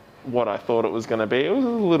what I thought it was going to be. It was a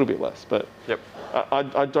little bit less, but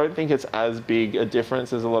I don't think it's as big a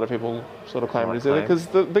difference as a lot of people sort of claim it is either, because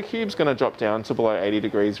the cube's going to drop down to below 80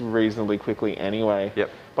 degrees reasonably quickly anyway.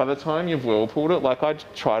 By the time you've whirlpooled it, like I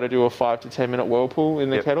try to do a 5 to 10 minute whirlpool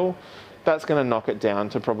in the kettle, that's going to knock it down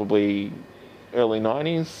to probably early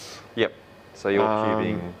 90s. So you're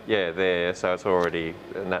cubing, there, so it's already,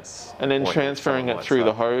 and that's... And then transferring it through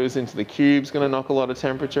the hose into the cube's going to knock a lot of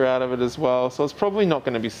temperature out of it as well. So it's probably not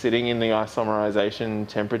going to be sitting in the isomerization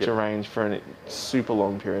temperature range for a super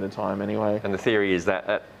long period of time anyway. And the theory is that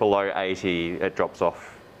at below 80, it drops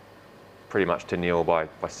off pretty much to nil by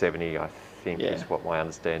 70, I think is what my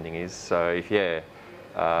understanding is. So if,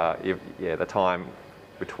 the time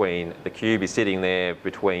between the cube is sitting there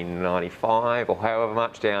between 95 or however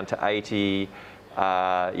much down to 80,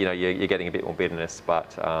 you're getting a bit more bitterness,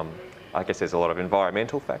 but I guess there's a lot of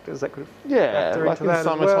environmental factors that could factor like into that in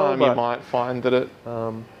summertime, as well, you might find that it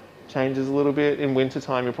changes a little bit. In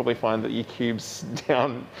wintertime, you'll probably find that your cube's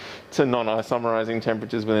down to non-isomerizing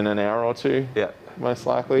temperatures within an hour or two, most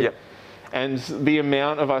likely. And the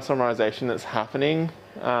amount of isomerization that's happening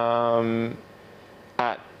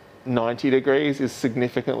at 90 degrees is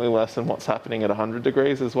significantly less than what's happening at 100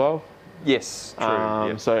 degrees as well. Yes,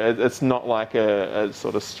 true. So it's not like a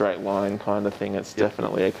sort of straight line kind of thing. It's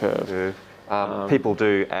definitely a curve. People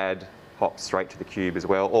do add hops straight to the cube as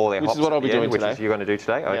well, or their hops, which is what I'll be doing today. Which is you're going to do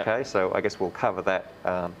today. Okay, so I guess we'll cover that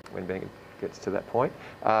when Ben gets to that point.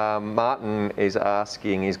 Martin is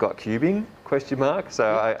asking, he's got cubing? ? So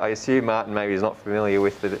I assume Martin maybe is not familiar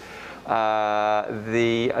with the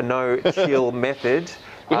no-chill method.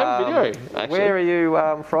 We have a video, actually. Where are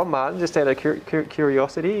you from, Martin? Just out of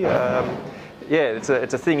curiosity. It's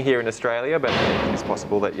a thing here in Australia, but it's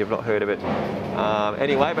possible that you've not heard of it.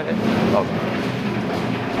 Anyway, but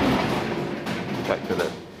back to the.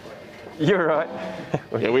 You're right.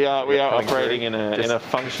 We are operating in a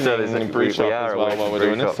functioning brew shop as well while we're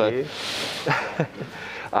doing this.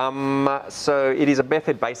 So it is a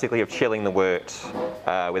method basically of chilling the wort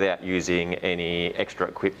without using any extra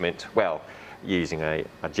equipment. Well, using a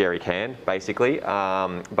jerry can, basically,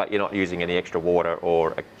 but you're not using any extra water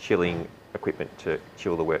or a chilling equipment to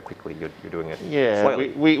chill the wort quickly. You're doing it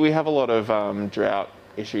slowly. We have a lot of drought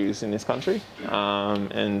issues in this country,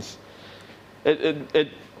 and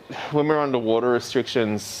when we're under water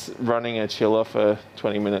restrictions, running a chiller for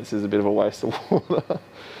 20 minutes is a bit of a waste of water.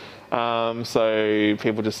 So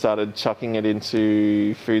people just started chucking it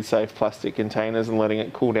into food-safe plastic containers and letting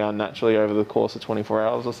it cool down naturally over the course of 24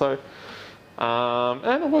 hours or so.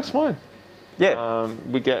 And it works fine. Yeah.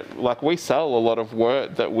 We sell a lot of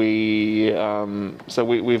wort that we've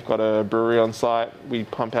got a brewery on site. We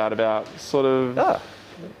pump out about sort of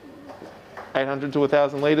 800 to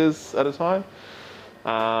 1,000 litres at a time.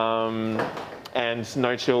 And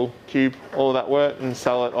no chill cube, all of that wort, and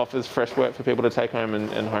sell it off as fresh wort for people to take home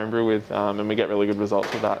and homebrew with, and we get really good results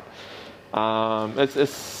with that.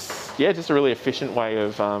 It's just a really efficient way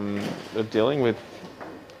of dealing with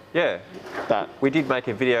that. We did make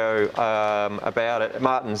a video about it.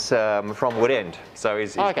 Martin's from Woodend, so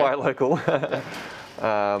he's quite local.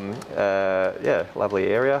 Lovely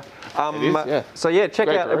area. So check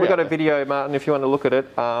Great out. We've got a video, Martin, if you want to look at it,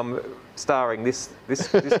 starring this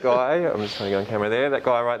guy. I'm just trying to go on camera there. That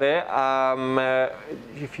guy right there.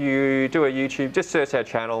 If you do a YouTube, just search our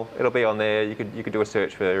channel. It'll be on there. You could do a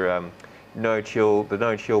search for the no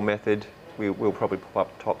chill method. We'll probably pop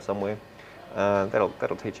up top somewhere.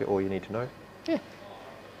 That'll teach you all you need to know.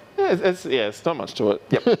 It's not much to it.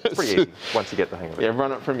 Yep, it's pretty easy once you get the hang of it. Yeah,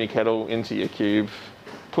 run it from your kettle into your cube,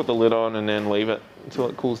 put the lid on, and then leave it until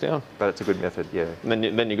it cools down. But it's a good method, yeah. And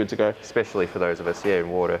then you're good to go. Especially for those of us, in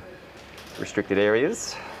water-restricted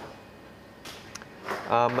areres.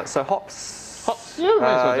 So hops. Hops.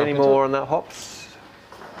 Yeah. Any more on that hops?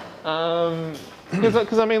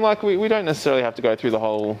 Because I mean, like we don't necessarily have to go through the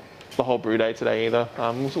whole brew day today either.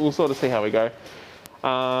 We'll sort of see how we go.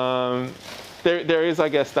 There is, I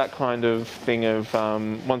guess, that kind of thing of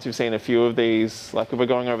once you've seen a few of these, like if we're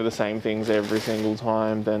going over the same things every single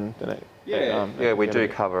time, then we do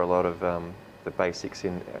cover a lot of the basics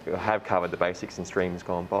have covered the basics in streams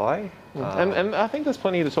gone by. And I think there's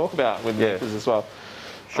plenty to talk about with NEIPAs as well.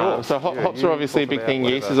 Sure. So hops are obviously a big thing,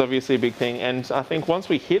 yeast is obviously a big thing, and I think once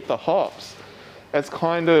we hit the hops, it's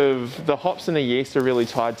kind of, the hops and the yeast are really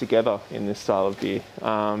tied together in this style of beer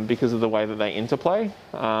because of the way that they interplay,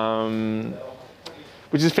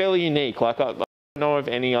 which is fairly unique. Like I don't know of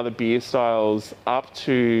any other beer styles up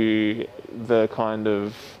to the kind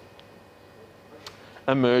of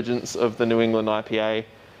emergence of the New England IPA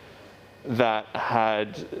that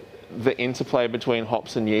had the interplay between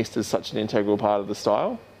hops and yeast as such an integral part of the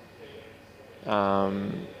style. Like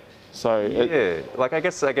I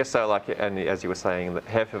guess so. Like, and as you were saying, that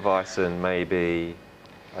Hefeweizen may be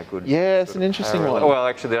a good. Yeah, it's an interesting one. Well,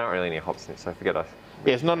 actually, there aren't really any hops in it, so forget it.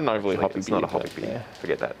 Yeah, it's not an overly hoppy beer. It's not a hoppy beer. Yeah.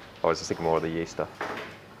 Forget that. I was just thinking more of the yeast stuff.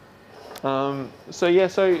 So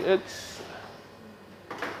it's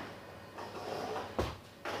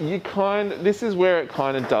this is where it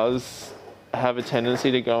kind of does have a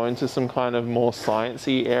tendency to go into some kind of more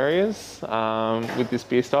sciencey areas with this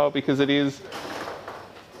beer style, because it is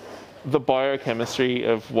the biochemistry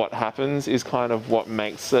of what happens is kind of what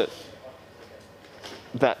makes it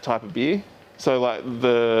that type of beer. So like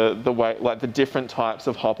the way, like the different types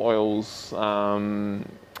of hop oils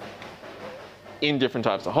in different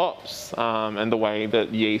types of hops, and the way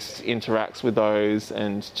that yeast interacts with those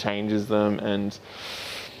and changes them, and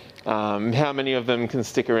how many of them can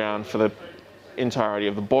stick around for the entirety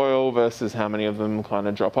of the boil versus how many of them kind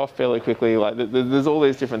of drop off fairly quickly. Like there's all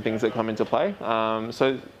these different things that come into play.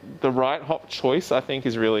 So the right hop choice, I think,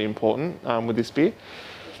 is really important with this beer.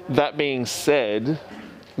 That being said,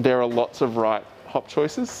 there are lots of right hop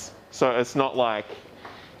choices. So it's not like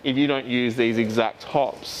if you don't use these exact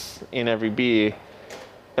hops in every beer,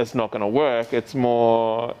 it's not going to work. It's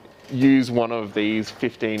more use one of these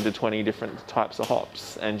 15 to 20 different types of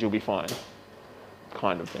hops and you'll be fine,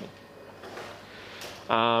 kind of thing.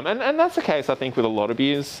 And that's the case, I think, with a lot of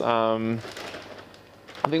beers. I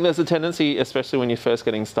think there's a tendency, especially when you're first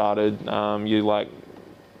getting started, you like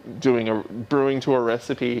brewing to a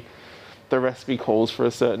recipe, the recipe calls for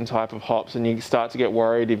a certain type of hops, and you start to get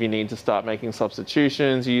worried if you need to start making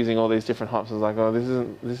substitutions, you're using all these different hops. It's like, oh,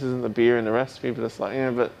 this isn't the beer in the recipe, but it's like,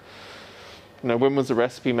 yeah, but you know, when was the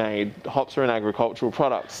recipe made? Hops are an agricultural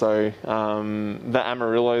product, so the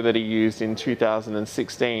Amarillo that he used in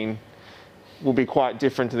 2016 will be quite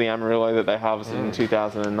different to the Amarillo that they harvested in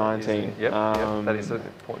 2019. Yep, that is an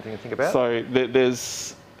important thing to think about. So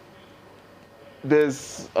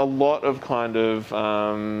there's a lot of kind of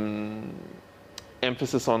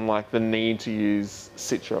emphasis on like the need to use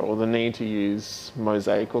Citra or the need to use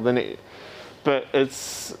Mosaic or but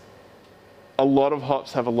it's a lot of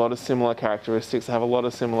hops have a lot of similar characteristics, have a lot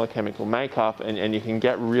of similar chemical makeup, and you can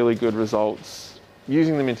get really good results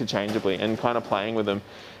using them interchangeably and kind of playing with them.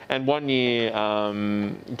 And one year,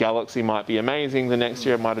 Galaxy might be amazing. The next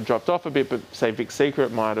year, it might have dropped off a bit, but say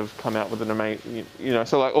𝐕𝒽 might have come out with an amazing,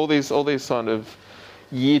 so like all these sort of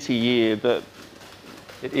year to year that.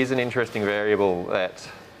 It is an interesting variable that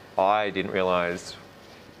I didn't realise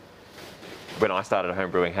when I started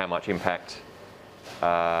home brewing how much impact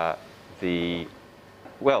I guess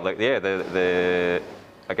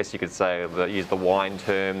you could say, use the wine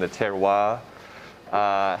term, the terroir,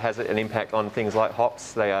 has an impact on things like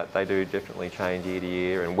hops. They do definitely change year to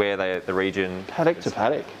year, and where the region. Paddock to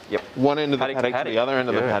paddock. Yep. One end of the paddock to the other end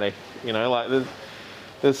of the paddock. Like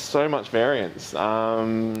there's so much variance.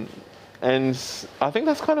 And I think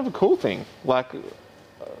that's kind of a cool thing. Like,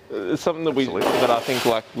 it's something that I think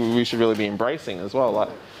like we should really be embracing as well. Like,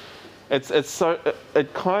 I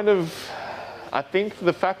think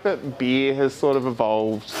the fact that beer has sort of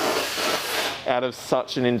evolved out of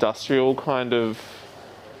such an industrial kind of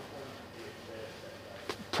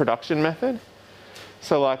production method.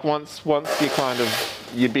 So like once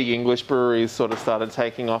your big English breweries sort of started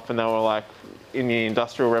taking off, and they were like, in the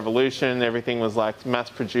Industrial Revolution, everything was like mass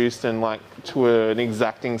produced and like to an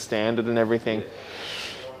exacting standard and everything.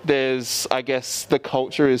 I guess the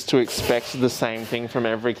culture is to expect the same thing from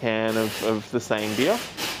every can of the same beer.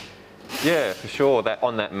 Yeah, for sure. That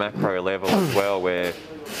on that macro level as well, where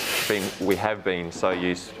we have been so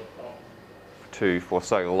used to for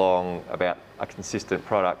so long about a consistent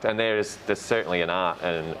product, and there's certainly an art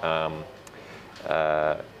and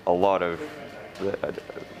a lot of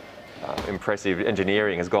impressive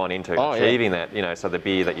engineering has gone into achieving that. So the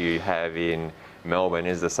beer that you have in Melbourne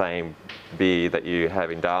is the same beer that you have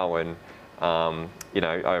in Darwin. Over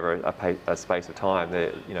a space of time,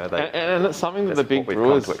 and it's something that the big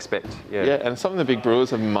brewers come to expect. Yeah, and something the big brewers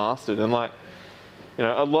have mastered, and like,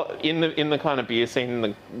 a lot in the kind of beer scene, in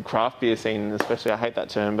the craft beer scene, especially. I hate that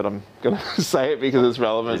term, but I'm going to say it because it's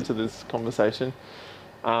relevant to this conversation.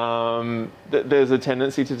 There's a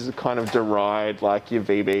tendency to just kind of deride like your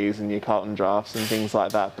VBs and your Carlton drafts and things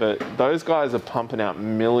like that, but those guys are pumping out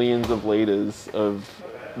millions of litres of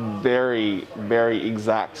very, very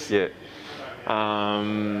exact,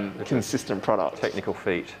 consistent product. Technical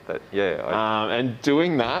feat. And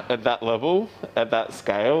doing that at that level, at that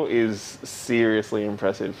scale, is seriously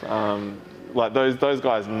impressive. Like those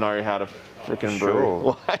guys know how to freaking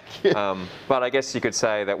brew. But I guess you could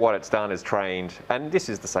say that what it's done is trained, and this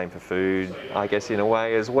is the same for food, I guess, in a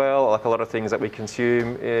way as well. Like a lot of things that we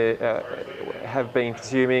consume, have been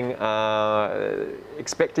consuming,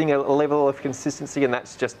 expecting a level of consistency, and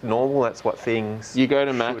that's just normal. That's what things. You go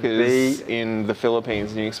to Macca's in the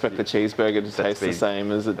Philippines, and you expect the cheeseburger to taste the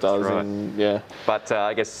same as it does in But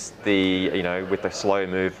I guess with the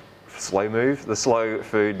the slow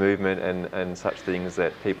food movement and such things,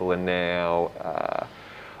 that people are now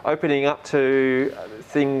opening up to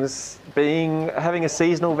things having a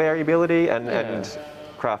seasonal variability, and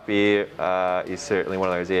craft beer is certainly one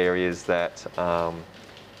of those areas that,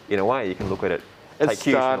 in a way, you can look at it. It's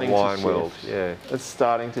starting the wine world. Yeah, it's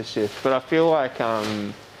starting to shift, but I feel like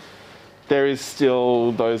there is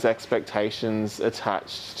still those expectations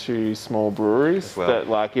attached to small breweries that,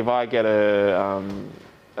 like, if I get a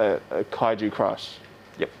kaiju crush,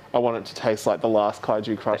 I want it to taste like the last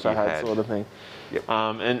kaiju crush I had, sort of thing.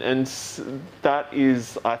 And that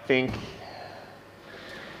is, I think,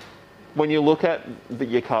 when you look at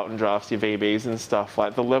your Carlton drafts, your VBs and stuff,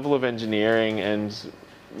 like the level of engineering and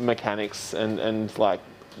mechanics and like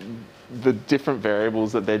the different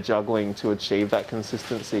variables that they're juggling to achieve that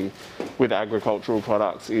consistency with agricultural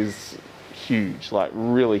products is huge, like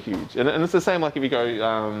really huge. And it's the same like if you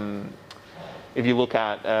go, if you look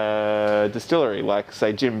at a distillery, like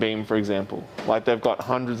say Jim Beam, for example, like they've got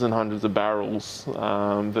hundreds and hundreds of barrels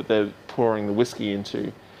that they're pouring the whiskey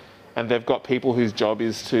into. And they've got people whose job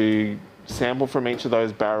is to sample from each of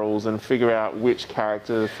those barrels and figure out which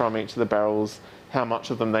character from each of the barrels, how much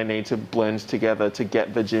of them they need to blend together to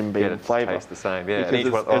get the Jim Beam flavour. Taste the same, and each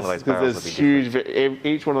one of those barrels will be different.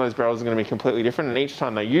 Each one of those barrels is going to be completely different, and each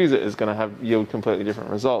time they use it is going to yield completely different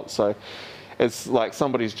results. So it's like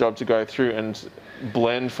somebody's job to go through and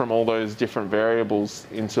blend from all those different variables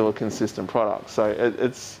into a consistent product. So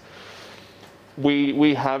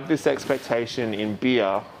we have this expectation in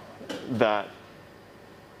beer that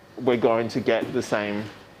we're going to get the same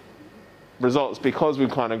results because we've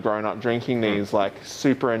kind of grown up drinking these like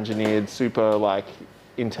super engineered, super like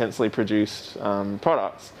intensely produced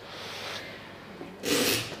products.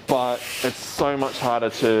 but it's so much harder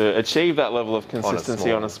to achieve that level of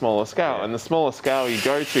consistency on a smaller scale. Yeah. And the smaller scale you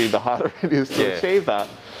go to, the harder it is to achieve that.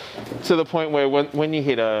 To the point where when you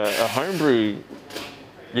hit a homebrew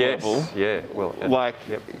level, like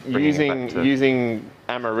using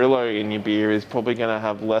Amarillo in your beer is probably going to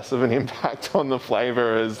have less of an impact on the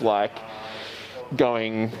flavour as like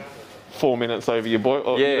going 4 minutes over your boil.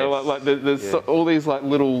 Or, you know, there's all these like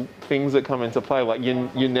little things that come into play. Like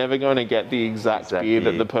you're never going to get the exact beer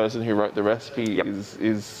that the person who wrote the recipe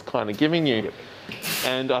is kind of giving you.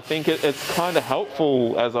 And I think it's kind of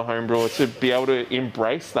helpful as a home brewer to be able to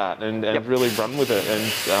embrace that and really run with it.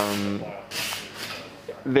 And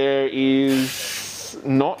there is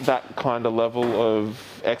not that kind of level of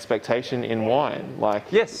expectation in wine.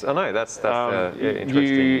 Like yes, I know that's interesting.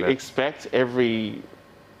 You expect every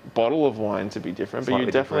bottle of wine to be different, but you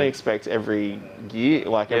definitely expect every year,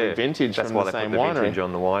 like every vintage from the same winery. That's why they put the vintage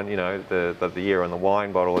on the wine. You know, the year on the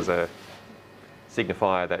wine bottle is a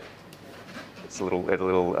signifier that it's a little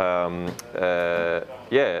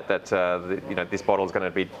you know, this bottle is going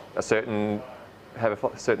to be have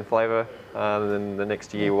a certain flavour, then the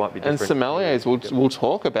next year might be different. And sommeliers will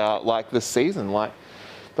talk about like the season, like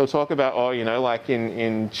they'll talk about, oh, you know, like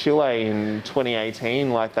in Chile in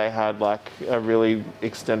 2018, like they had like a really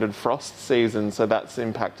extended frost season, so that's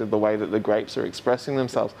impacted the way that the grapes are expressing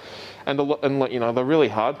themselves. And you know, the really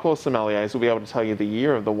hardcore sommeliers will be able to tell you the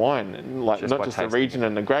year of the wine, and like not just the region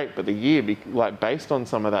and the grape, but the year, like based on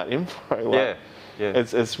some of that info. Like,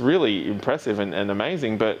 it's really impressive and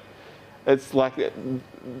amazing. But it's like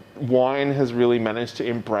wine has really managed to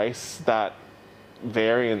embrace that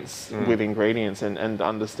variance with ingredients and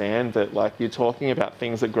understand that like you're talking about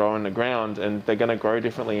things that grow in the ground and they're going to grow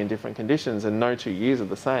differently in different conditions, and no 2 years are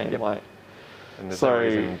the same. Like, and there's no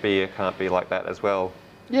reason beer can't be like that as well.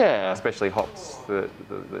 Yeah, especially hops, the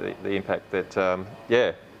impact that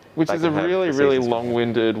which is a really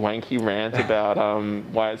long-winded, wanky rant about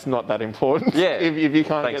why it's not that important. If you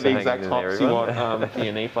can't get the exact hops you want for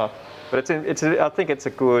your NEIPA. But I think it's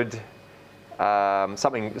a good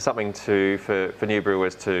something for new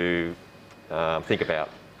brewers to think about,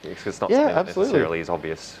 because it's not something that necessarily is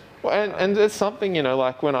obvious. Well, and it's something, you know,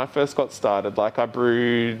 like when I first got started, like I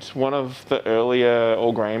brewed, one of the earlier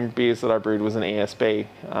all grain beers that I brewed was an ESB,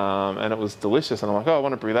 and it was delicious, and I'm like, oh, I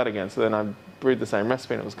want to brew that again. So then I brewed the same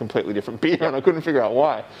recipe and it was a completely different beer, and I couldn't figure out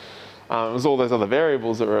why. It was all those other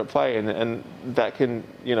variables that were at play, and that can,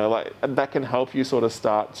 you know, like that can help you sort of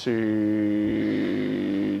start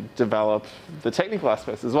to develop the technical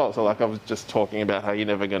aspects as well. So like I was just talking about how you're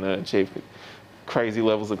never going to achieve crazy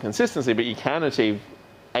levels of consistency, but you can achieve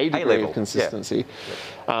a degree of consistency.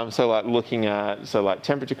 So like looking at, so like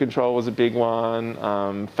temperature control was a big one,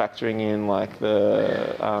 factoring in like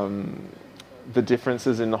the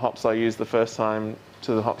differences in the hops I used the first time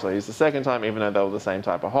to the hops I used the second time, even though they were the same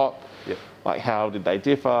type of hop. Like how did they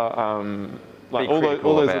differ? Like all those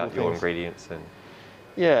little things. Your ingredients and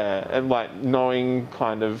and like knowing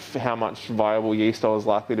kind of how much viable yeast I was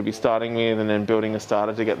likely to be starting with, and then building a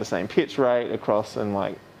starter to get the same pitch rate across, and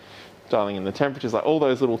like dialing in the temperatures, like all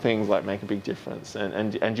those little things like make a big difference,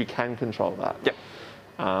 and you can control that.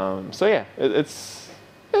 So yeah, it's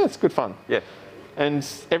good fun. And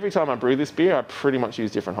every time I brew this beer, I pretty much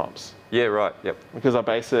use different hops. Because I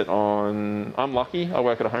base it on, I'm lucky, I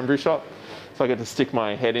work at a homebrew shop, so I get to stick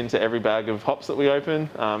my head into every bag of hops that we open,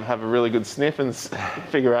 have a really good sniff and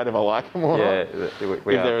figure out if I like them or not, if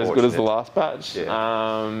they're as good as the last batch.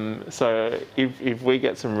 So if we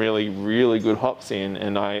get some really, really good hops in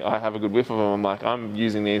and I have a good whiff of them, I'm like, I'm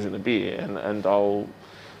using these in the beer, and I'll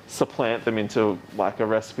supplant them into like a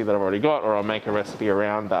recipe that I've already got, or I'll make a recipe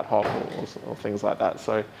around that hop or things like that.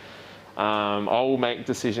 So I'll make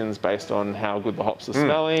decisions based on how good the hops are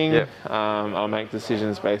smelling. I'll make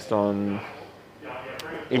decisions based on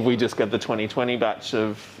if we just get the 2020 batch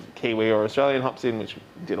of Kiwi or Australian hops in, which we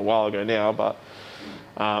did a while ago now, but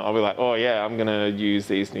I'll be like, oh yeah, I'm gonna use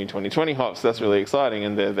these new 2020 hops. That's really exciting,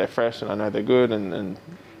 and they're fresh, and I know they're good, and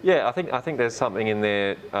yeah, I think there's something in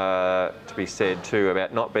there to be said too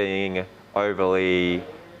about not being overly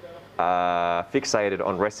fixated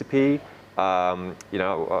on recipe. You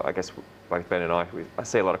know, I guess like Ben and I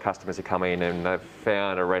see a lot of customers who come in and they've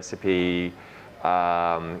found a recipe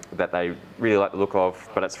that they really like the look of,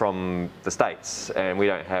 but it's from the States, and we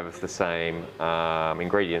don't have the same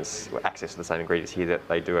ingredients, access to the same ingredients here that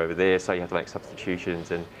they do over there, so you have to make substitutions,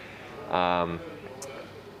 and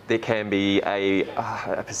there can be a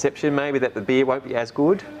perception maybe that the beer won't be as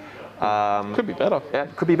good. Could be better. Yeah,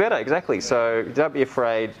 could be better, exactly. So don't be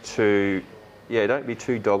afraid to, don't be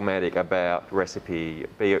too dogmatic about recipe.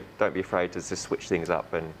 Don't be afraid to just switch things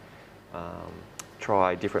up and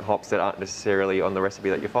try different hops that aren't necessarily on the recipe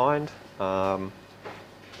that you find.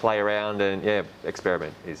 Play around and yeah,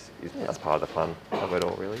 experiment that's part of the fun of it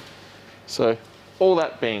all, really. So, all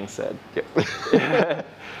that being said, yep.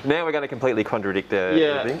 Now we're going to completely contradict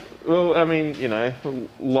everything. Well, I mean, you know,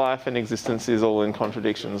 life and existence is all in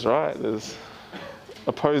contradictions, right? There's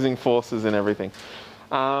opposing forces in everything.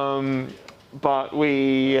 But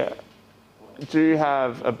we do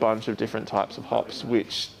have a bunch of different types of hops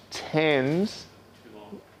which tend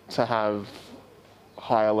to have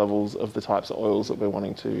higher levels of the types of oils that we're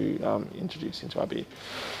wanting to introduce into our beer.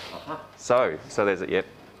 So there's it. Yep,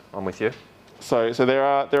 I'm with you. So there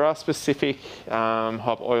are specific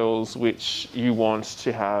hop oils which you want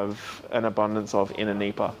to have an abundance of in a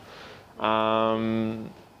NEIPA.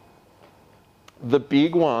 The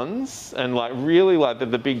big ones, and like really like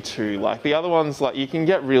the big two, like the other ones, like you can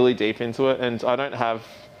get really deep into it, and I don't have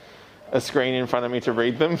a screen in front of me to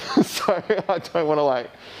read them, so I don't want to like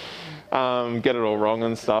get it all wrong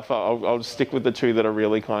and stuff. I'll just stick with the two that are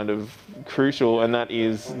really kind of crucial, and that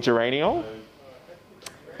is geraniol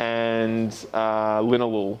and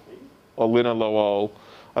linalool, or linalool.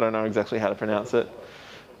 I don't know exactly how to pronounce it.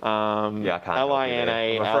 Yeah, I can't.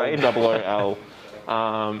 Linalool.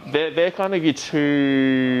 They're kind of your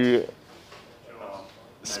two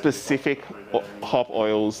specific hop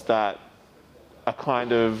oils that are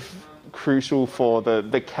kind of crucial for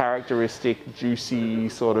the characteristic juicy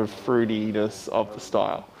sort of fruitiness of the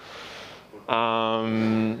style.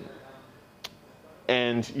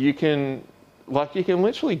 And you can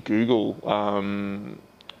literally Google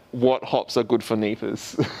what hops are good for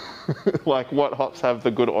NEIPAs. Like what hops have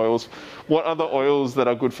the good oils, what are the oils that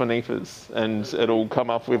are good for NEIPAs, and it'll come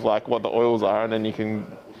up with like what the oils are, and then you can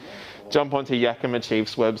jump onto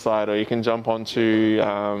𝐒𝐿𝐼𝐍𝐄𝐃's website, or you can jump onto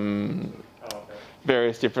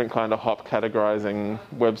various different kind of hop categorizing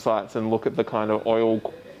websites and look at the kind of oil,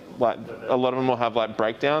 like a lot of them will have like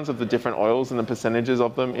breakdowns of the different oils and the percentages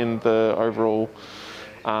of them in the overall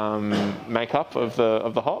makeup of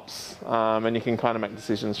the hops, and you can kind of make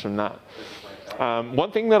decisions from that.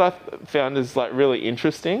 One thing that I found is like really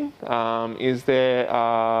interesting is there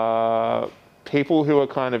are people who are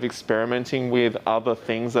kind of experimenting with other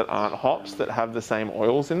things that aren't hops that have the same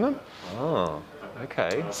oils in them. Oh,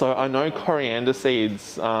 okay. So I know coriander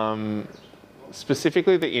seeds,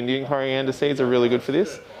 specifically the Indian coriander seeds, are really good for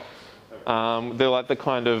this. They're like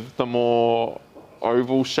the more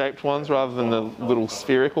oval shaped ones rather than the little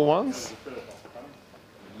spherical ones.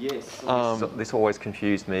 Yes. This always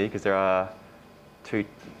confused me because there are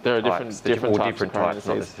different types,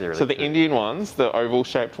 not necessarily. So the Indian ones, the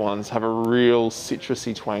oval-shaped ones, have a real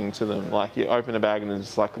citrusy twang to them. Like you open a bag and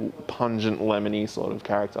it's like pungent, lemony sort of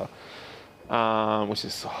character, which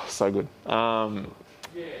is so good.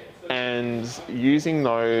 And using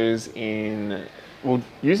those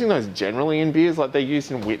generally in beers, like they're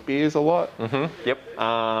used in wit beers a lot. Mm-hmm. Yep.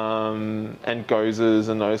 And gozes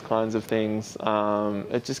and those kinds of things.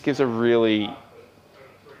 It just gives a really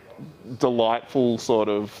delightful sort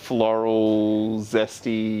of floral,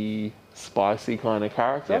 zesty, spicy kind of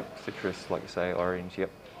character. Yep, citrus, like you say, orange,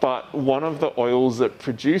 yep. But one of the oils that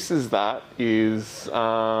produces that is,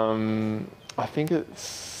 I think it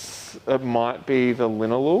might be the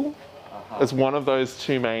linalool. It's one of those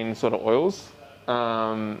two main sort of oils.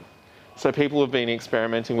 So people have been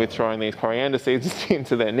experimenting with throwing these coriander seeds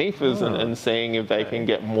into their NEIPAs and seeing if they can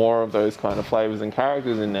get more of those kind of flavours and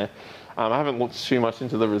characters in there. I haven't looked too much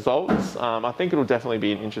into the results. I think it'll definitely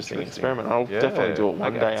be an interesting experiment. I'll definitely do it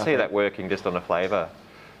one day. I can see that working just on a flavour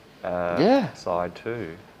side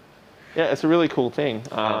too. Yeah, it's a really cool thing.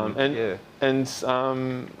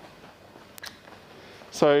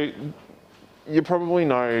 So you probably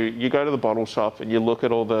know, you go to the bottle shop and you look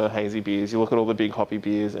at all the hazy beers, you look at all the big hoppy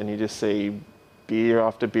beers, and you just see beer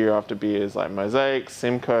after beer after beers like Mosaic,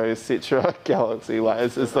 Simcoe, Citra, Galaxy. Like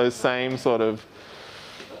it's those same sort of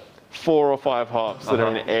 4 or 5 hops that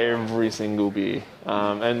are in every single beer.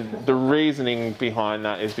 And the reasoning behind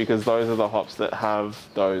that is because those are the hops that have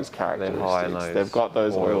those characteristics. They've got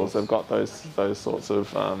those oils, they've got those sorts of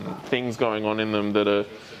things going on in them that are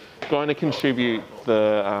going to contribute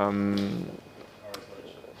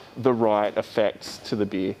the right effects to the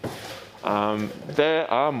beer. There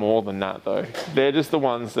are more than that though. They're just the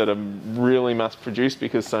ones that are really mass produced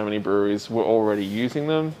because so many breweries were already using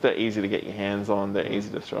them. They're easy to get your hands on, they're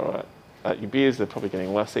easy to throw at your beers. They're probably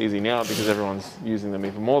getting less easy now because everyone's using them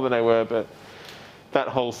even more than they were, but that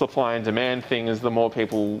whole supply and demand thing is the more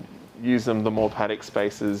people use them, the more paddock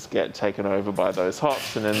spaces get taken over by those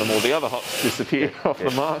hops, and then the more the other hops disappear off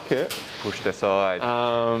the market. Pushed aside.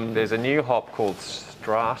 There's a new hop called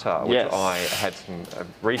Strata, which I had some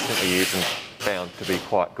recently used, and found to be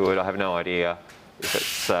quite good. I have no idea if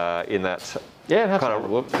it's in that Yeah, it kind of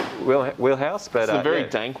wheelhouse, but it's a very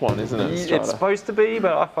dank one, isn't it? It's supposed to be,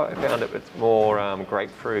 but I found it's more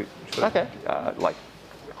grapefruit, sort of, like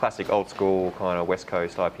classic old school kind of West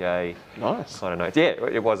Coast IPA. Nice. Kind of notes. Yeah,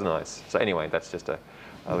 it was nice. So anyway, that's just a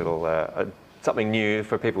little something new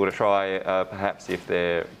for people to try, perhaps if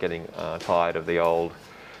they're getting tired of the old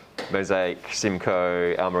Mosaic,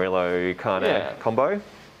 Simcoe, Amarillo kind of combo.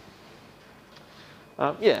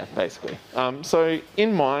 Yeah, basically. So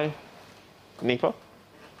in my NEIPA,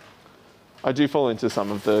 I do fall into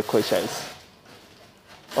some of the cliches.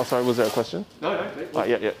 Oh, sorry, was there a question? No.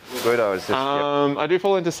 Yeah. Good, I was just, I do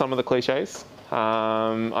fall into some of the cliches.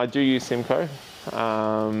 I do use Simcoe.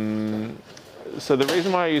 So the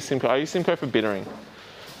reason why I use Simcoe for bittering.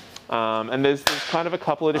 And there's kind of a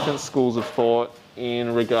couple of different schools of thought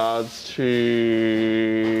in regards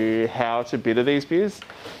to how to bitter these beers.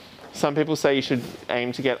 Some people say you should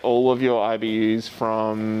aim to get all of your IBUs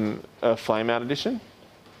from a flame out edition,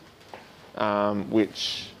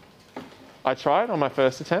 which I tried on my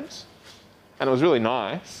first attempt, and it was really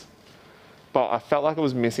nice, but I felt like it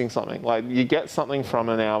was missing something. Like, you get something from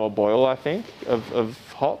an hour boil, I think, of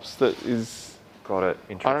hops that is... Got it.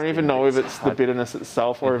 I don't even know if it's the bitterness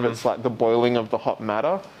itself or if it's like the boiling of the hop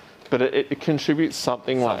matter, but it contributes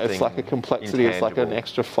something like, it's like a complexity, it's like an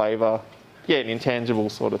extra flavour. Yeah, an intangible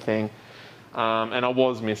sort of thing. And I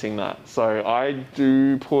was missing that. So I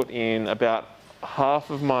do put in about half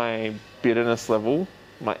of my bitterness level,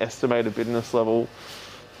 my estimated bitterness level,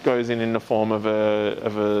 goes in the form of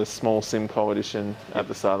a small Simcoe edition at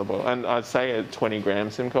the start of the boil. And I'd say a 20-gram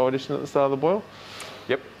Simcoe edition at the start of the boil.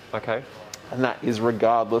 Yep, okay. And that is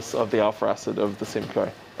regardless of the alpha acid of the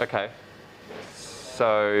Simcoe. Okay.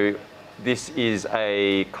 So this is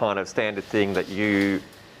a kind of standard thing that you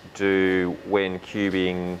do when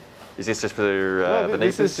cubing. Is this just for the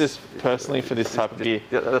This is just personally for this type of beer.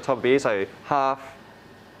 The type of beer, so half,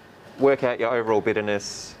 work out your overall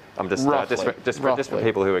bitterness. I'm just for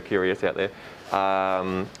people who are curious out there.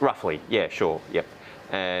 Roughly, yeah, sure, yep.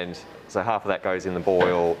 And so half of that goes in the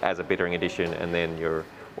boil as a bittering addition, and then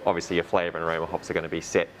obviously your flavour and aroma hops are going to be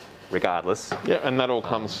set regardless. Yeah, and that all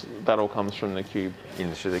comes from the cube.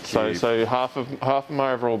 Into the cube. So half of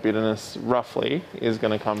my overall bitterness roughly is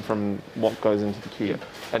going to come from what goes into the cube. Yeah.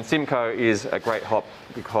 And Simcoe is a great hop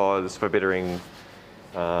because for bittering.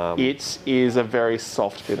 It is a very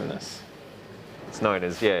soft bitterness. It's known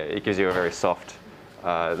as, yeah, it gives you a very soft.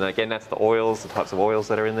 And again, that's the oils, the types of oils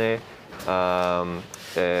that are in there.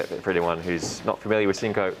 For anyone who's not familiar with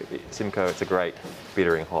Simcoe, it's a great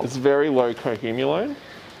bittering hop. It's very low 𝐂𝐴,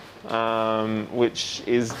 which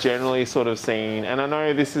is generally sort of seen, and I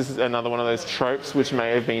know this is another one of those tropes which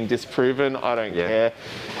may have been disproven, I don't care.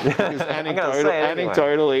 Because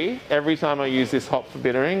anecdotally, every time I use this hop for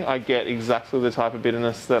bittering, I get exactly the type of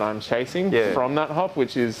bitterness that I'm chasing from that hop,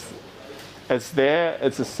 which is, it's there,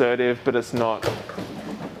 it's assertive, but it's not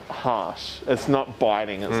harsh. It's not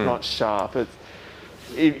biting, it's not sharp.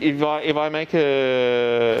 If I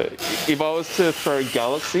was to throw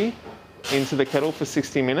𝐿𝐴 into the kettle for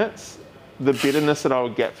 60 minutes, the bitterness that I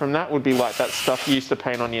would get from that would be like that stuff you used to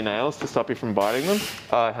paint on your nails to stop you from biting them.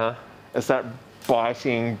 It's that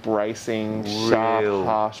biting, bracing, sharp,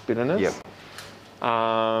 harsh bitterness. Yep.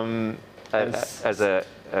 As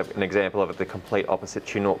an example of it, the complete opposite,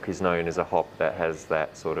 𝐿𝐴 is known as a hop that has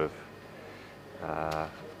that sort of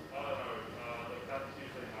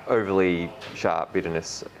overly sharp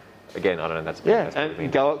bitterness. Again, I don't know, that's and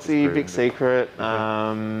𝐿𝐴, Big Secret,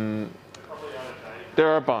 there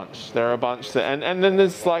are a bunch, and then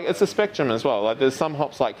there's like, it's a spectrum as well. Like there's some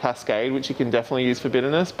hops like Cascade, which you can definitely use for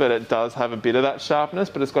bitterness, but it does have a bit of that sharpness,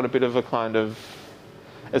 but it's got a bit of a kind of,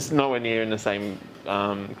 it's nowhere near in the same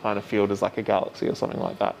kind of field as like a 𝐿𝐴 or something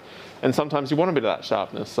like that. And sometimes you want a bit of that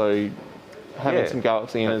sharpness, so having some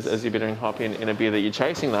𝐿𝐴 in as your bittering hop in a beer that you're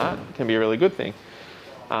chasing, that can be a really good thing.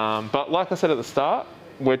 But like I said at the start,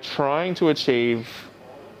 we're trying to achieve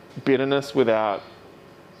bitterness without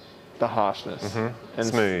the harshness. And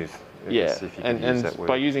smooth. Yeah, and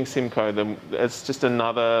by using Simcoe, it's just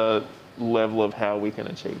another level of how we can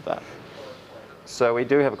achieve that. So we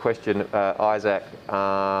do have a question, Isaac.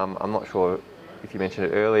 I'm not sure if you mentioned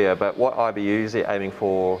it earlier, but what IBUs are you aiming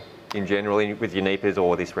for in general with your NEIPAs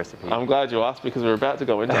or this recipe? I'm glad you asked because we're about to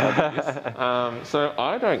go into IBUs. So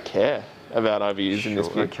I don't care about IBUs in this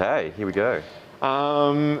beer. Okay, here we go.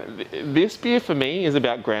 This beer for me is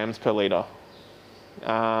about grams per litre.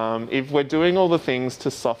 If we're doing all the things to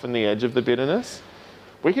soften the edge of the bitterness,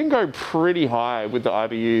 we can go pretty high with the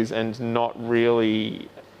IBUs and not really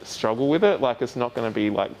struggle with it. Like, it's not going to be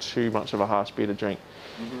like too much of a harsh beer to drink.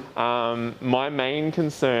 My main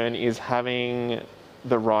concern is having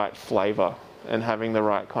the right flavour and having the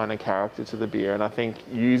right kind of character to the beer. And I think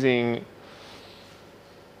using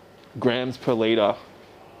grams per litre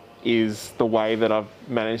is the way that I've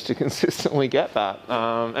managed to consistently get that.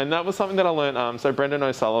 And that was something that I learned. So Brendan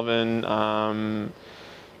O'Sullivan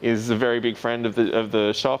is a very big friend of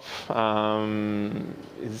the shop.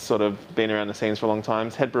 He's sort of been around the scenes for a long time.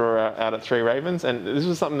 He's head brewer out at Three Ravens, and this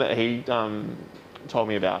was something that he told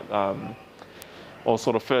me about, or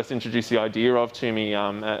sort of first introduced the idea of to me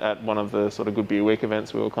at one of the sort of Good Beer Week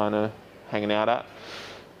events we were kind of hanging out at.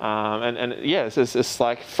 And yeah, it's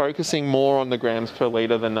like focusing more on the grams per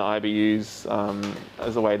litre than the IBUs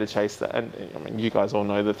as a way to chase that. And I mean, you guys all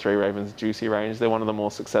know the Three Ravens Juicy range. They're one of the more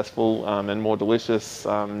successful and more delicious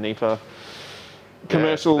NEIPA,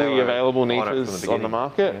 commercially available NEIPAs on the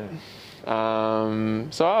market. Yeah.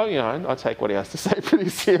 So I take what he has to say pretty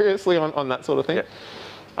seriously on that sort of thing. Yeah.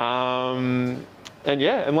 And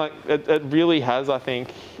yeah, and like it really has, I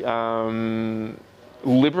think,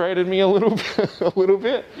 liberated me a little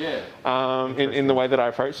bit, in the way that I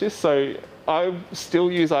approach this. So I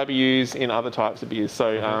still use IBUs in other types of beers.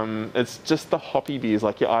 So it's just the hoppy beers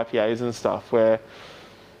like your IPAs and stuff, where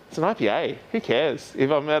it's an IPA. Who cares?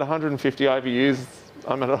 If I'm at 150 IBUs,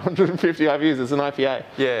 I'm at 150 IBUs. It's an IPA.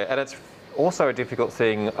 Yeah, and it's also a difficult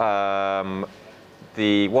thing.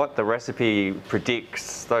 What the recipe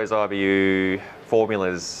predicts, those IBU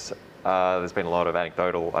formulas. There's been a lot of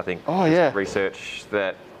anecdotal, I think, research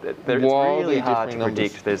that it's really hard to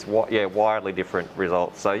predict. There's widely different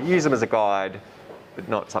results. So use them as a guide, but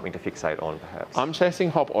not something to fixate on, perhaps. I'm chasing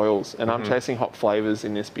hop oils and I'm chasing hop flavours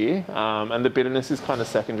in this beer, and the bitterness is kind of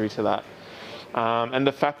secondary to that. And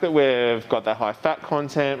the fact that we've got that high fat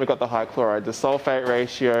content, we've got the high chloride to sulfate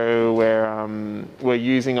ratio, where we're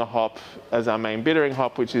using a hop as our main bittering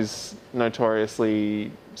hop, which is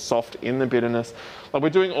notoriously soft in the bitterness. Like, we're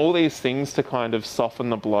doing all these things to kind of soften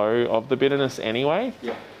the blow of the bitterness anyway.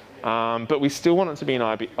 Yeah. But we still want it to be an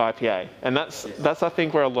IPA. And that's I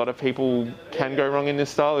think where a lot of people can go wrong in this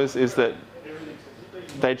style is that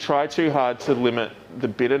they try too hard to limit the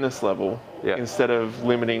bitterness level instead of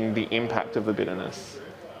limiting the impact of the bitterness.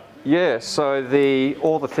 Yeah, so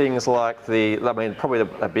all the things like probably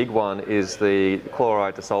a big one is the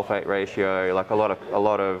chloride to sulfate ratio. Like a lot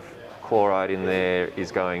of chloride in there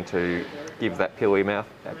is going to give that pillowy mouth,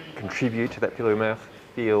 contribute to that pillowy mouth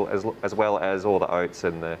feel, as well as all the oats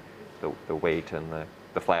and the wheat and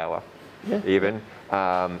the flour. Yeah. Even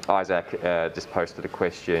Isaac just posted a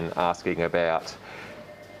question asking about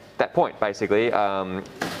that point, basically.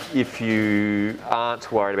 If you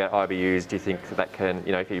aren't worried about IBUs, do you think that can,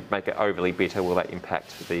 if you make it overly bitter, will that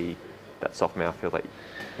impact that soft mouthfeel that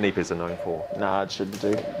NEIPAs are known for? Nah, it shouldn't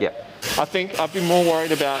do. Yeah. I think I'd be more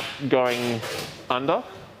worried about going under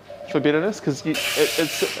for bitterness, because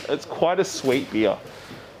it's quite a sweet beer.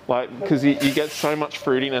 Like, because you get so much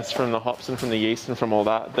fruitiness from the hops and from the yeast and from all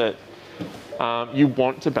that you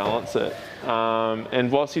want to balance it.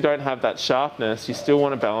 And whilst you don't have that sharpness, you still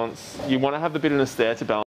want to balance. You want to have the bitterness there to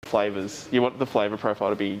balance the flavours. You want the flavour profile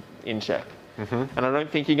to be in check. And I don't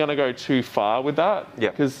think you're going to go too far with that,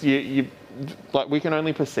 because you like, we can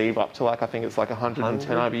only perceive up to, like, I think it's like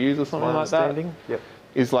 110 IBUs or something like that. Yep.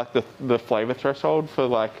 Is like the flavour threshold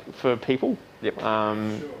for people. Yep.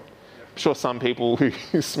 I'm sure some people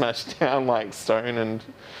who smash down like Stone and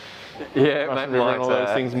all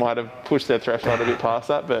those things might have pushed their threshold a bit past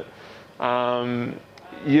that, but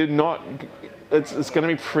you're not. It's going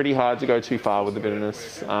to be pretty hard to go too far with the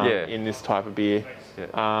bitterness in this type of beer.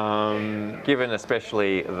 Yeah. Given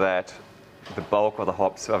especially that the bulk of the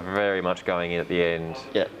hops are very much going in at the end,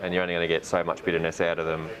 and you're only going to get so much bitterness out of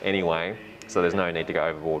them anyway. So there's no need to go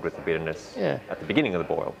overboard with the bitterness at the beginning of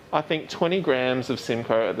the boil. I think 20 grams of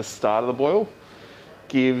Simcoe at the start of the boil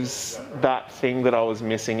gives that thing that I was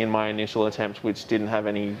missing in my initial attempt, which didn't have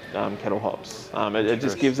any kettle hops. It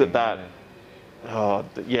just gives it that,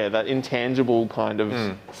 that intangible kind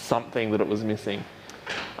of something that it was missing.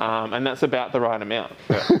 And that's about the right amount.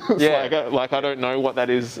 Like I don't know what that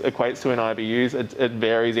equates to in IBUs. It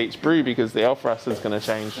varies each brew, because the alpha acid is going to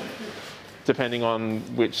change depending on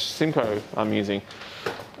which Simcoe I'm using.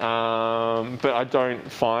 But I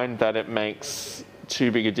don't find that it makes too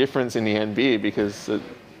big a difference in the end beer, because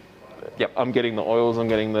I'm getting the oils, I'm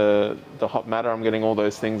getting the hop matter, I'm getting all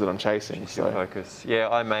those things that I'm chasing. So focus. Yeah,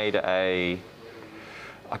 I made an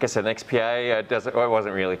XPA. It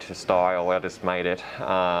wasn't really to style, I just made it.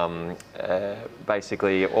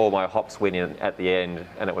 Basically, all my hops went in at the end,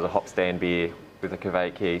 and it was a hop stand beer with a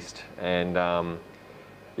𝐒𝐿 yeast. And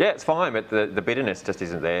it's fine, but the bitterness just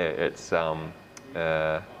isn't there. It's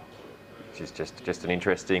which is just an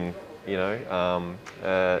interesting, you know,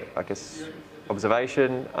 I guess,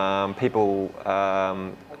 observation. People,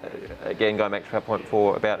 again, going back to our point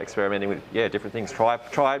before about experimenting with, different things.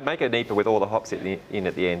 Try make a NEIPA with all the hops in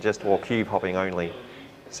at the end, just or cube hopping only,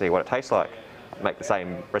 see what it tastes like. Make the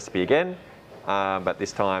same recipe again, but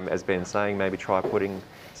this time, as Ben's saying, maybe try putting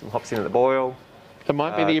some hops in at the boil. It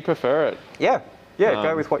might be that you prefer it. Yeah,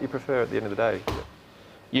 go with what you prefer at the end of the day.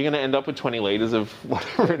 You're going to end up with 20 litres of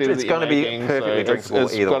whatever it is It's going to be perfectly drinkable either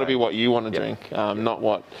way. It's got to be what you want to drink, not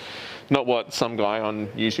what some guy on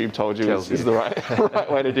YouTube told you is the right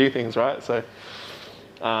way to do things, right? So,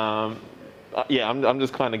 I'm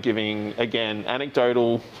just kind of giving, again,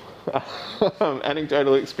 anecdotal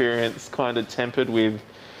experience, kind of tempered with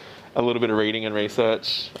a little bit of reading and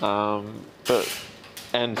research,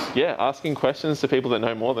 asking questions to people that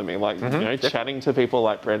know more than me, like chatting to people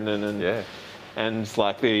like Brendan and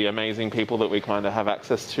like the amazing people that we kind of have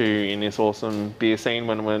access to in this awesome beer scene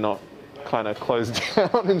when we're not kind of closed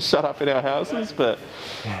down and shut up in our houses. But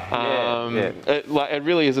it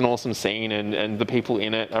really is an awesome scene, and the people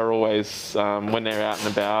in it are always, when they're out and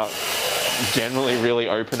about, generally really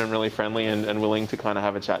open and really friendly and willing to kind of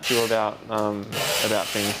have a chat to you about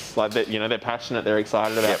things like that. You know, they're passionate, they're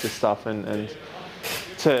excited about this stuff, and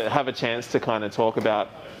to have a chance to kind of talk about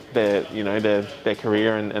their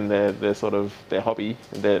career and their sort of their hobby,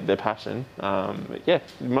 their passion.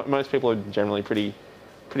 Most people are generally pretty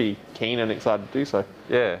keen and excited to do so.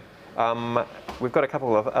 Yeah. We've got a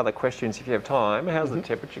couple of other questions if you have time. How's the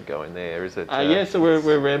temperature going there? Is it? So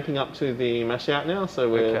we're ramping up to the mash out now. So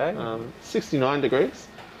we're 69 degrees.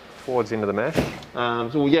 Towards into the mash.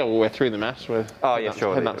 We're through the mash. We're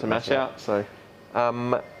heading up to mash out. So,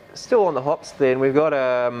 still on the hops. Then we've got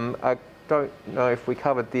I don't know if we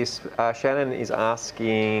covered this. Shannon is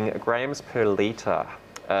asking grams per litre.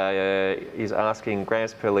 Is asking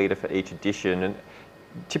grams per litre for each addition, and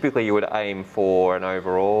typically you would aim for an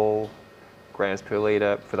overall grams per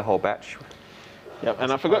litre for the whole batch. Yep,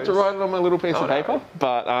 and I forgot to write it on my little piece of paper,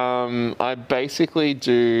 but I basically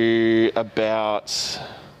do about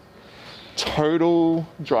total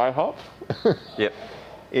dry hop.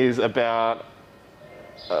 Is about,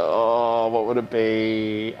 what would it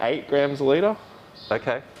be, 8 grams a litre.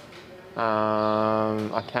 Okay.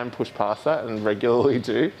 I can push past that and regularly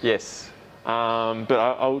do. Yes. But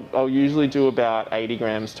I'll usually do about 80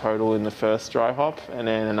 grams total in the first dry hop, and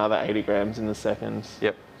then another 80 grams in the second.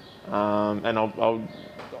 Yep. And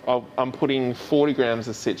I'm putting 40 grams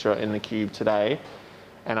of Citra in the cube today,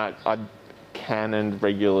 and I can and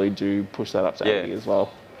regularly do push that up to 80 as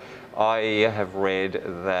well. I have read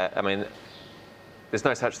that, I mean, there's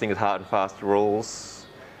no such thing as hard and fast rules.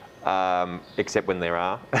 Except when there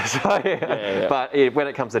are. But when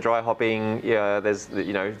it comes to dry hopping, there's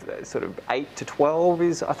sort of 8 to 12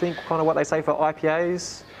 is, I think, kind of what they say for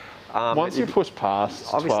IPAs. Once you push past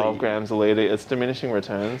 12 grams a litre, it's diminishing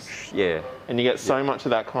returns. Yeah. And you get so much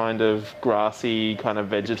of that kind of grassy, kind of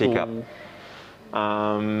vegetal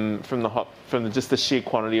from just the sheer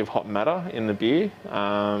quantity of hop matter in the beer.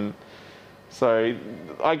 So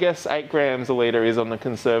I guess 8 grams a litre is on the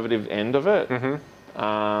conservative end of it.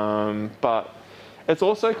 But it's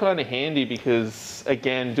also kind of handy because,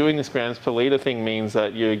 again, doing this grams per litre thing means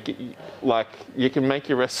that you can make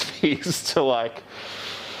your recipes to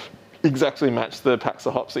exactly match the packs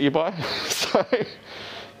of hops that you buy. So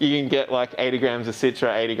you can get 80 grams of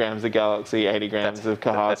Citra, 80 grams of 𝐿𝐿𝐿𝐶, 80 grams of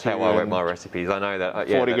𝐒𝐿𝐻𝐿. That's how I work my recipes. I know that.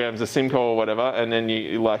 40 grams of 𝐶𝐄𝐃 or whatever, and then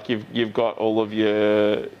you've got all of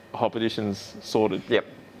your hop additions sorted. Yep,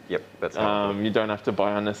 that's you don't have to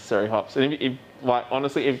buy unnecessary hops. And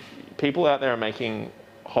honestly, if people out there are making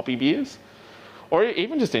hoppy beers, or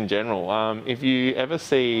even just in general, if you ever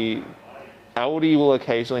see, Aldi will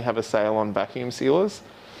occasionally have a sale on vacuum sealers.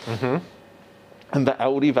 And the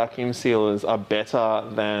Aldi vacuum sealers are better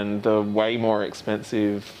than the way more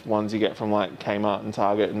expensive ones you get from Kmart and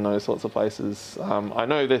Target and those sorts of places. I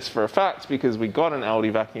know this for a fact because we got an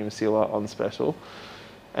Aldi vacuum sealer on special,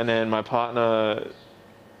 and then my partner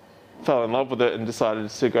fell in love with it and decided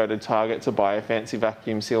to go to Target to buy a fancy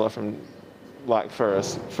vacuum sealer from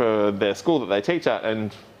for their school that they teach at,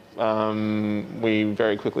 and we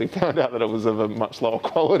very quickly found out that it was of a much lower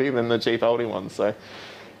quality than the cheap Aldi ones. So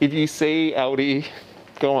if you see Aldi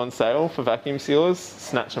go on sale for vacuum sealers,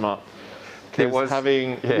 snatch them up. Finn's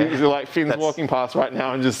walking past right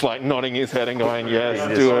now and just nodding his head and going,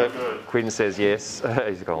 yes, do it. Quinn says yes,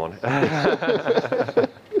 he's gone.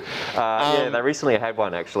 They recently had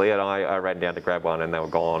one actually, and I ran down to grab one and they were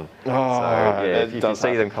gone. If you can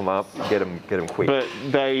see them come up, get them quick. But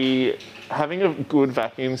having a good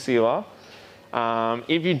vacuum sealer,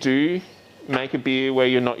 if you do make a beer where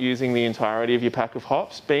you're not using the entirety of your pack of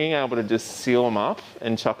hops, being able to just seal them up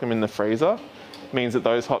and chuck them in the freezer means that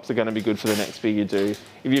those hops are going to be good for the next beer you do.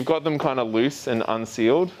 If you've got them kind of loose and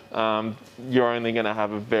unsealed, you're only going to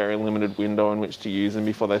have a very limited window in which to use them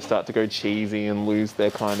before they start to go cheesy and lose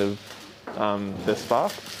their kind of their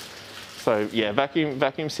spark. So yeah,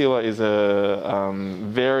 vacuum sealer is a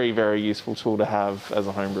very, very useful tool to have as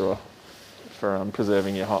a home brewer for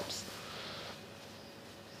preserving your hops.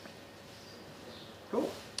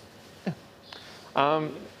 Cool.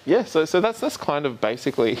 Yeah, so that's kind of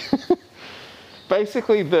basically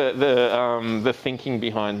basically the thinking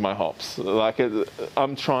behind my hops. Like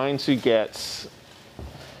I'm trying to get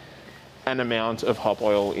an amount of hop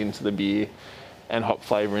oil into the beer and hop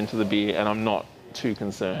flavour into the beer, and I'm not too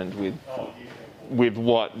concerned with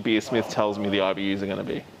what Beersmith tells me the IBUs are going to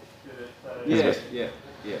be. Yeah.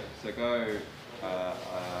 So go. I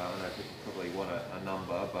don't know if you probably want a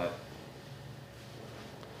number, but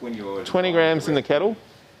when you're 20 grams in the kettle,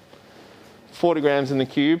 40 grams in the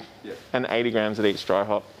cube, yep, and 80 grams at each dry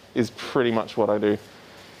hop is pretty much what I do.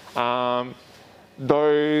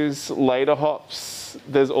 Those later hops,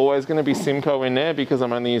 there's always going to be Simcoe in there because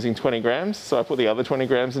I'm only using 20 grams. So I put the other 20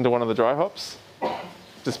 grams into one of the dry hops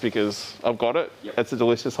just because I've got it. Yep. It's a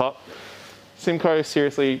delicious hop. Simcoe,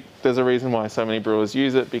 seriously, there's a reason why so many brewers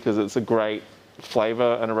use it, because it's a great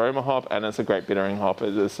flavour and aroma hop, and it's a great bittering hop.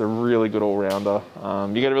 It's a really good all-rounder.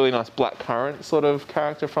 You get a really nice black currant sort of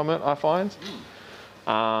character from it, I find.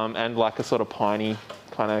 And like a sort of piney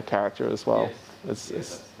kind of character as well. Yes.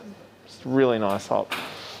 It's really nice hop.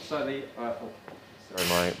 So the sorry,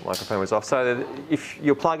 my microphone was off. So if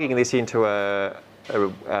you're plugging this into a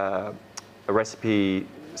recipe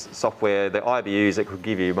software, the IBUs it could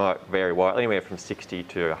give you might vary widely, anywhere from 60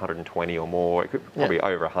 to 120 or more. It could probably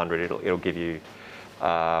over 100. It'll give you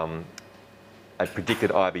a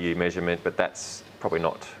predicted IBU measurement, but that's probably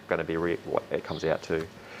not going to be what it comes out to.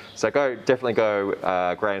 So definitely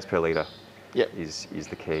go grams per litre. Yep. Is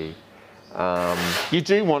the key. You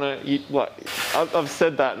do want to, like, I've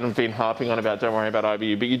said that and I've been harping on about don't worry about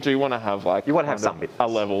IBU, but you do want to have like you want to have some a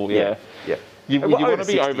level, yeah. You want to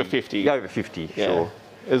be 60, over 50. Over 50, yeah. Sure.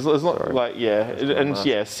 It's not like,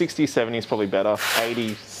 yeah, 60, 70 is probably better.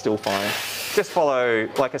 80 still fine. Just follow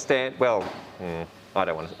like a stand. Well, I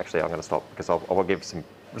don't want to. Actually, I'm going to stop because I'll give some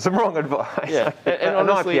wrong advice. Yeah, and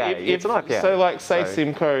honestly, it's an IPA. So like, say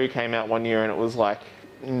Simcoe came out one year and it was like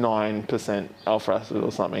 9% alpha acid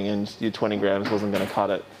or something, and your 20 grams wasn't going to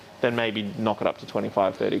cut it, then maybe knock it up to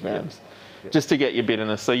 25, 30 grams, just to get your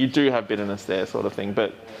bitterness. So you do have bitterness there, sort of thing,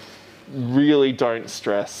 but really don't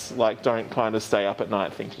stress. Like, don't kind of stay up at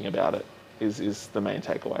night thinking about it. Is the main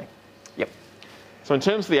takeaway. Yep. So in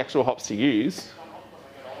terms of the actual hops to use,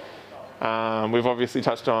 we've obviously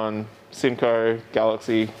touched on Simcoe,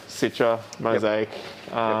 Galaxy, Citra, Mosaic.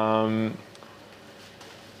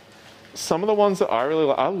 Some of the ones that I really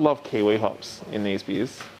like, I love kiwi hops in these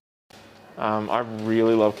beers. I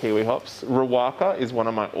really love kiwi hops. Rawaka is one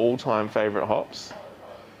of my all-time favourite hops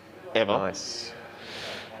ever. Nice.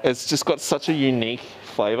 It's just got such a unique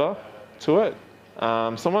flavour to it. I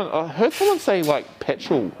heard someone say like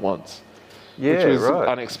petrol once, which was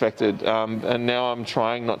unexpected. And now I'm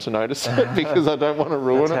trying not to notice it because I don't want to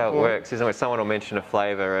ruin it. That's how it works, isn't it? Someone will mention a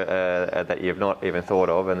flavour that you've not even thought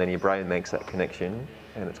of, and then your brain makes that connection.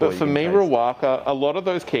 And it's but for me, Rawaka, a lot of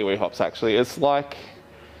those kiwi hops actually, it's like,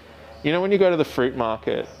 you know, when you go to the fruit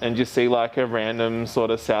market and you see like a random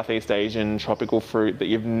sort of Southeast Asian tropical fruit that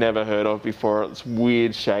you've never heard of before, it's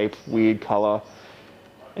weird shape, weird colour,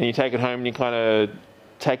 and you take it home and you kind of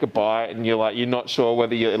take a bite and you're not sure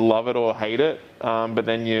whether you love it or hate it, but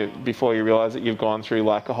then before you realise it, you've gone through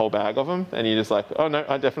like a whole bag of them and you're just like, oh no,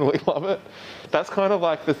 I definitely love it. That's kind of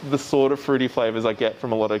like the sort of fruity flavours I get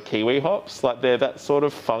from a lot of kiwi hops. Like they're that sort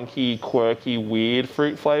of funky, quirky, weird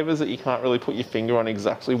fruit flavours that you can't really put your finger on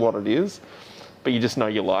exactly what it is, but you just know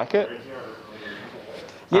you like it.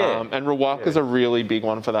 Yeah. And Rawaka's a really big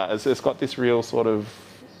one for that. It's got this real sort of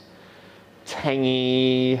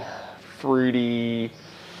tangy, fruity,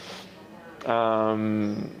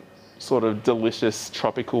 sort of delicious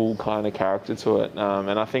tropical kind of character to it,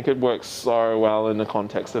 and I think it works so well in the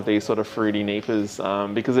context of these sort of fruity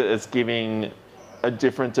NEIPAs, because it's giving a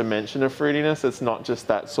different dimension of fruitiness. It's not just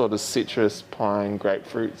that sort of citrus, pine,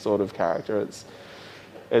 grapefruit sort of character.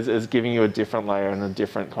 It's giving you a different layer and a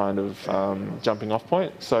different kind of jumping off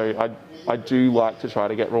point. So I do like to try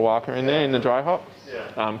to get Rawaka in there in the dry hop.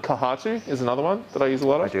 𝐏𝐿/𝐻𝐿 is another one that I use a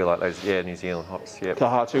lot of. I do like those, New Zealand hops. Yeah.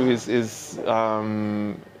 𝐏𝐿/𝐻𝐿 is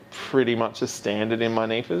pretty much a standard in my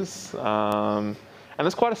NEIPAs. And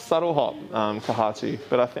it's quite a subtle hop, 𝐏𝐻𝐿,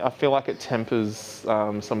 but I feel like it tempers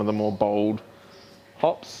some of the more bold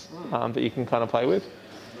hops that you can kind of play with.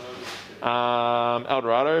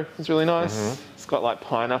 𝐿𝐷orado is really nice. It's got like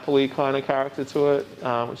pineapple-y kind of character to it,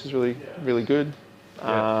 which is really, really good. What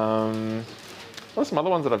are some other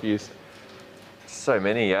ones that I've used? So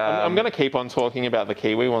many. I'm going to keep on talking about the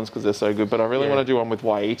Kiwi ones because they're so good, but I really want to do one with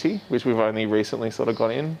𝐿𝐼𝐍𝐿𝐒, which we've only recently sort of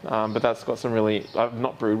got in. But that's got some really, I've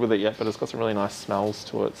not brewed with it yet, but it's got some really nice smells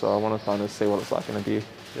to it. So I want to kind of see what it's like in a beer.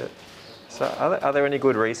 Yeah. So are there any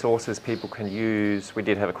good resources people can use? We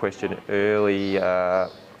did have a question early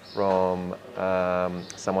from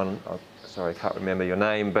someone, sorry, I can't remember your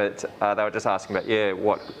name, but they were just asking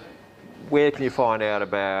about, where can you find out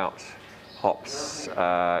about hops,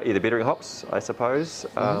 either bittering hops, I suppose,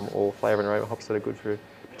 or flavour and aroma hops that are good for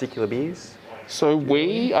particular beers? So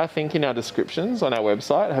we, I think in our descriptions on our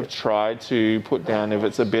website, have tried to put down if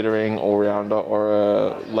it's a bittering all-rounder or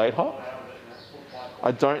a late hop.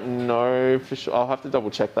 I don't know for sure. I'll have to double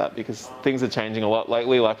check that because things are changing a lot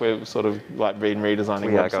lately. Like we're sort of like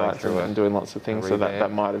redesigning websites and doing lots of things, so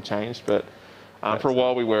that might have changed. But for a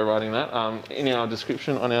while we were writing that. In our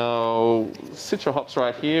description on our Citra hops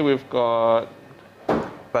right here, we've got.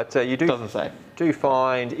 But you do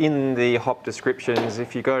find in the hop descriptions,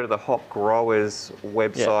 if you go to the hop growers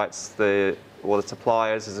websites, the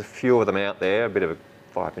suppliers, there's a few of them out there. A bit of a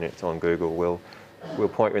 5 minutes on Google will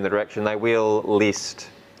point you in the direction. They will list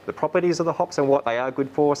the properties of the hops and what they are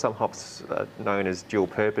good for. Some hops are known as dual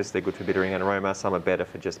purpose. They're good for bittering and aroma. Some are better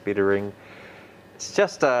for just bittering. It's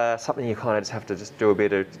just something you kind of just have to just do a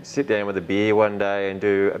bit of, sit down with a beer one day and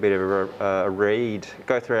do a bit of a read.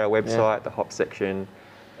 Go through our website, the hop section.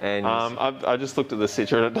 And I just looked at the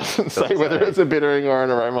Citra and it doesn't say whether it's a bittering or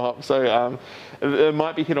an aroma hop. So it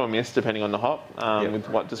might be hit or miss depending on the hop with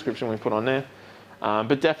what description we put on there.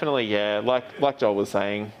 But definitely, like Joel was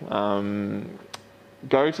saying,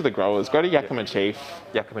 go to the growers. Go to 𝐿𝐼𝐍𝐿𝐒.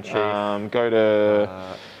 𝐿𝐿𝐼𝐍𝐿𝐒. Go to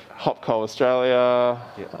HopCo Australia.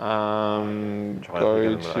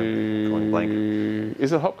 Go to...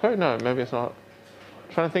 Is it HopCo? No, maybe it's not.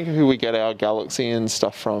 I'm trying to think of who we get our Galaxy and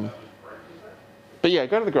stuff from. But yeah,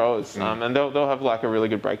 go to the growers, and they'll have like a really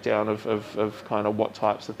good breakdown of kind of what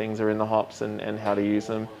types of things are in the hops and how to use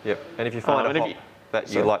them. Yep. And if you find a hop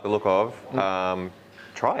that you like the look of,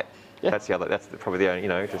 try it. Yeah. That's probably the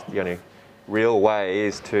only, just the only real way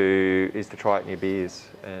is to try it in your beers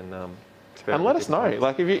and let us know.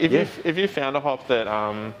 Like if you found a hop that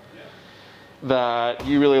that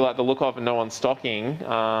you really like the look of and no one's stocking,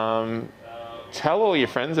 tell all your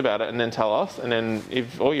friends about it and then tell us. And then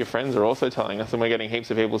if all your friends are also telling us and we're getting heaps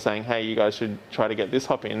of people saying, hey, you guys should try to get this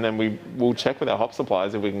hop in, then we'll check with our hop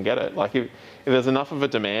suppliers if we can get it. Like if there's enough of a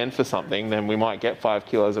demand for something, then we might get 5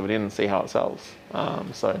 kilos of it in and see how it sells.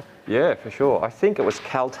 Yeah, for sure. I think it was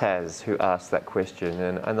Caltaz who asked that question,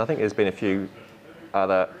 and I think there's been a few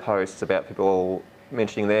other posts about people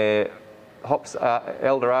mentioning their hops.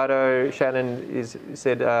 𝐿𝐷orado, Shannon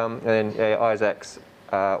said, and Isaac's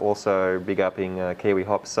also big upping Kiwi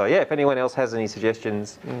hops. So yeah, if anyone else has any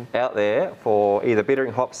suggestions out there for either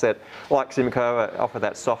bittering hops that, like 𝐶𝐶𝐶, offer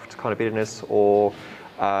that soft kind of bitterness, or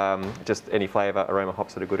just any flavour aroma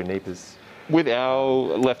hops that are good in NEIPAs. With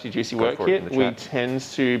our Lefty Juicy Work Kit, we tend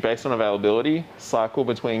to, based on availability, cycle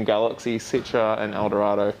between Galaxy, Citra and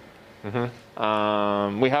𝐿𝐷orado.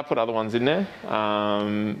 We have put other ones in there,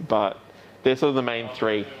 but they're sort of the main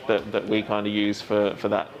three that we kind of use for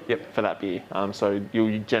that beer. So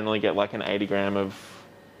you'll generally get like an 80 gram of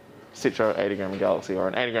Citra, 80 gram of Galaxy, or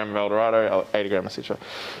an 80 gram of 𝐿𝐷orado, 80 gram of Citra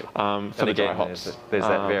for the dry hops. There's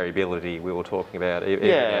that variability we were talking about.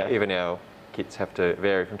 Even our kits have to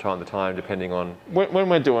vary from time to time depending on... When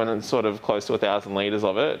we're doing sort of close to 1,000 litres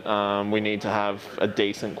of it, we need to have a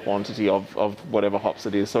decent quantity of whatever hops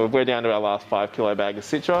it is. So if we're down to our last 5 kilo bag of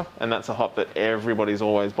Citra, and that's a hop that everybody's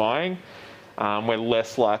always buying, we're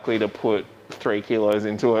less likely to put 3 kilos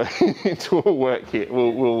into a work kit.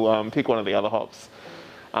 We'll pick one of the other hops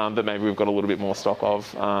that maybe we've got a little bit more stock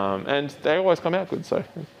of, and they always come out good. So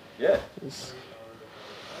yeah,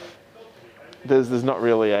 there's not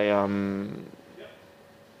really a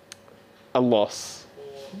loss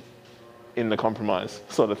in the compromise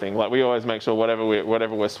sort of thing. Like we always make sure whatever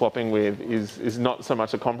we're swapping with is not so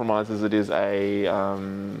much a compromise as it is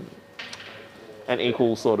an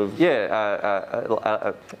equal sort of...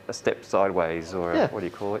 a step sideways, or what do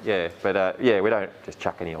you call it? Yeah, but we don't just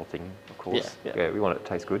chuck any old thing, of course. Yeah, we want it to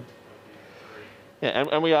taste good. Yeah,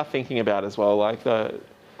 and we are thinking about as well, like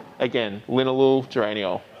again, linalool,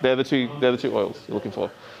 geraniol. They're the two oils you're looking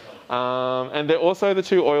for. And they're also the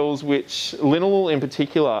two oils which, linalool in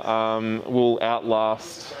particular, will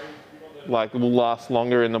outlast like will last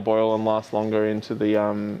longer in the boil and last longer into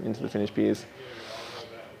the finished beers.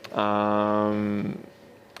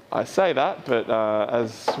 I say that, but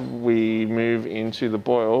as we move into the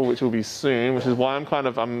boil, which will be soon, which is why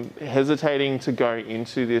I'm hesitating to go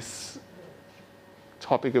into this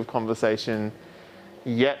topic of conversation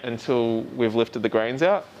yet until we've lifted the grains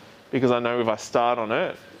out, because I know if I start on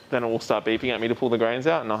it, then it will start beeping at me to pull the grains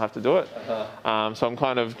out and I'll have to do it. So I'm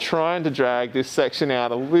kind of trying to drag this section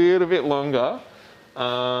out a little bit longer.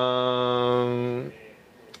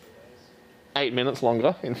 8 minutes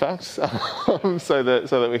longer, in fact, so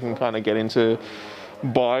that we can kind of get into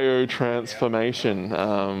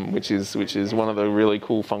biotransformation, which is one of the really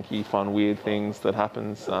cool, funky, fun, weird things that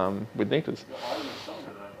happens with NEIPAs.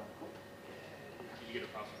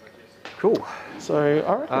 Cool. So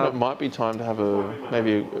I reckon it might be time to have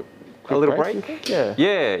maybe a quick little break. Yeah.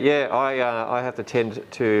 Yeah. I have to tend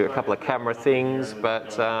to a couple of camera things,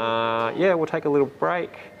 but yeah, we'll take a little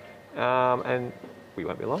break, and we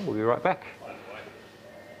won't be long. We'll be right back.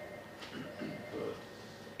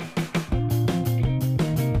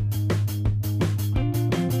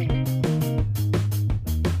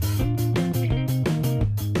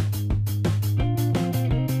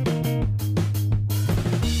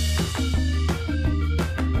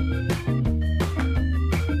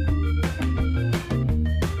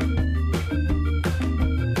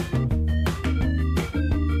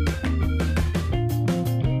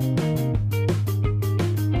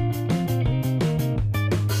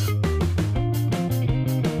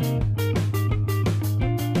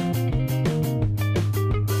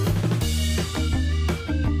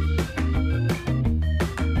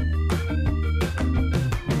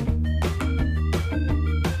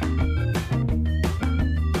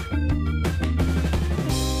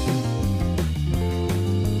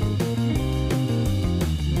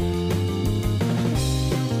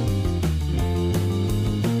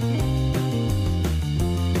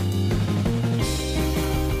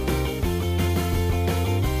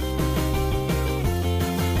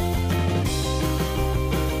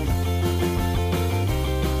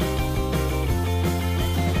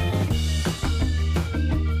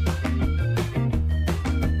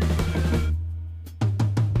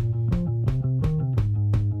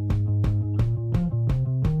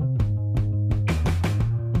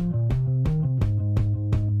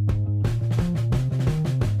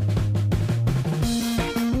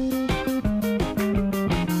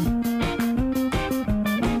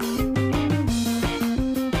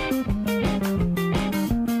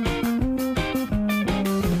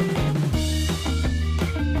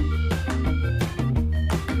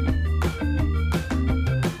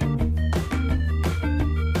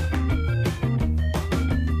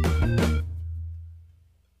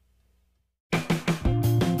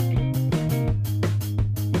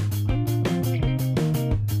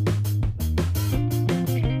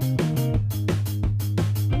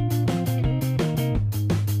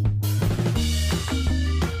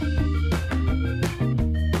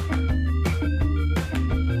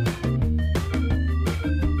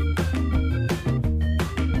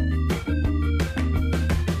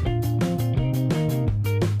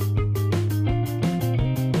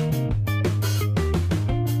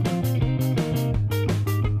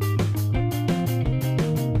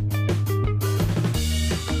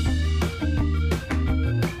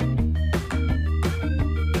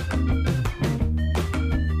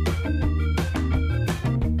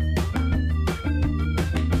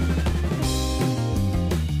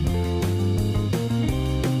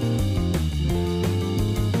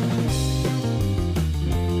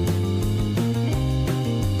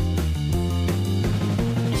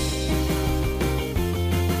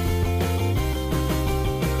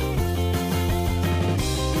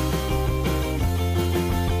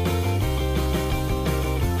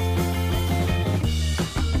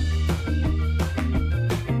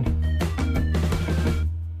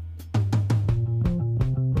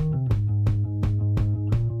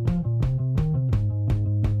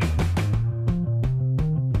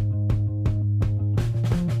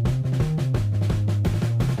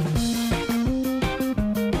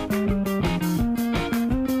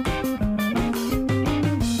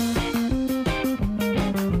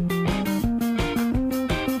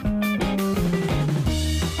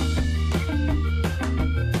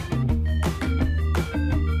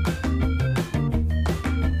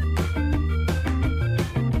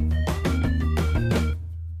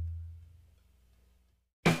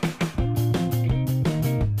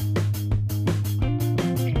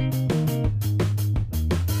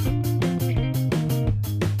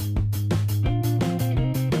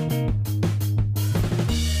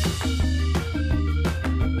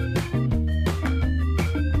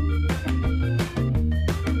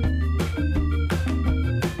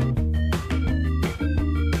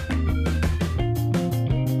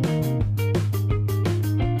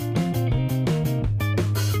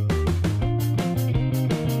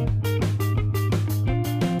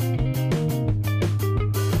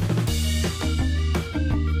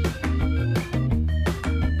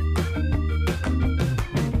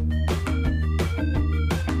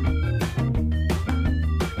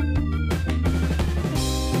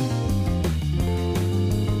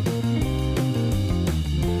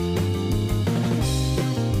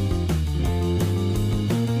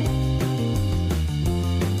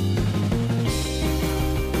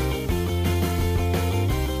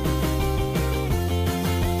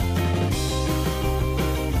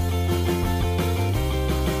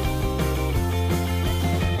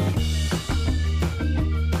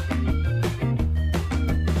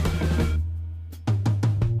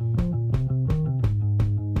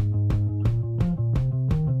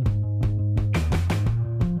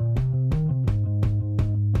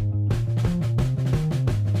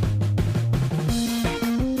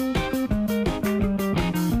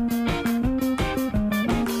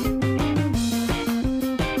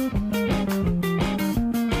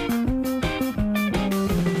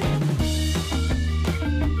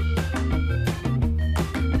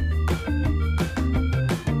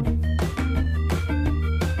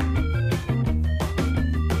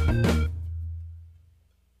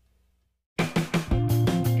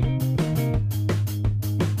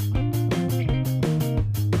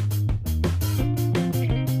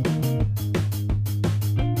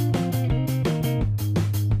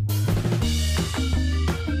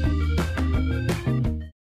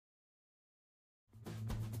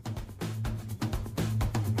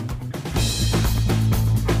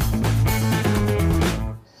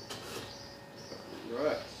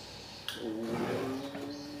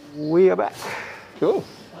 we are back. Cool.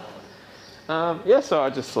 Yeah, so I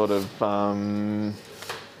just sort of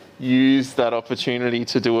used that opportunity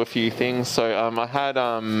to do a few things. So I had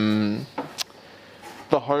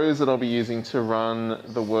the hose that I'll be using to run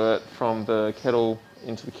the wort from the kettle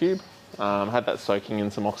into the cube. Had that soaking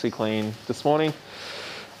in some OxyClean this morning.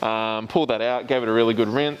 Pulled that out, gave it a really good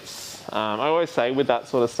rinse. I always say with that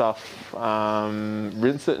sort of stuff,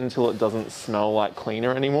 rinse it until it doesn't smell like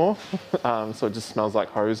cleaner anymore. So it just smells like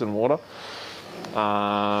hose and water.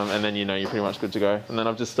 And then you know you're pretty much good to go. And then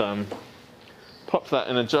I've just popped that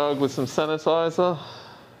in a jug with some sanitizer.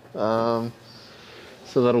 So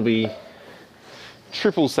that'll be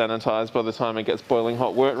triple sanitized by the time it gets boiling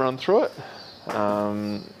hot wort run through it.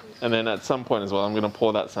 And then at some point as well, I'm going to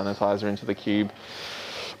pour that sanitizer into the cube,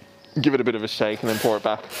 give it a bit of a shake, and then pour it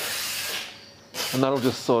back. And that'll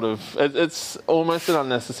just sort of, it's almost an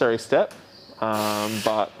unnecessary step,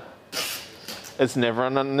 but it's never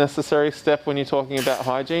an unnecessary step when you're talking about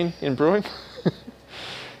hygiene in brewing.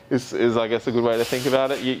 is I guess a good way to think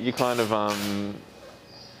about it. You kind of,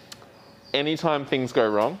 anytime things go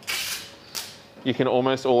wrong, you can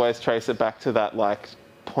almost always trace it back to that like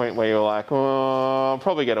point where you're like, oh, I'll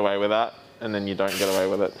probably get away with that, and then you don't get away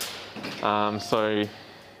with it. So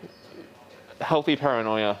healthy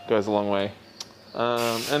paranoia goes a long way.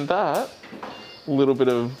 And that little bit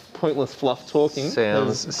of pointless fluff talking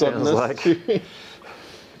sounds like to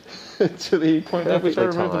the point at which I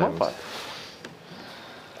remove the mop pipe.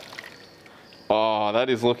 Oh, that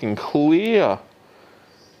is looking clear.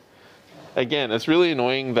 Again, it's really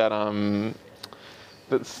annoying that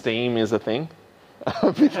that steam is a thing,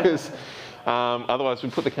 because otherwise we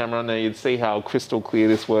put the camera on there, you'd see how crystal clear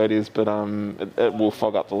this wort is, but it will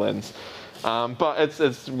fog up the lens. But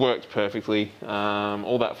it's worked perfectly.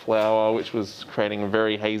 All that flour, which was creating a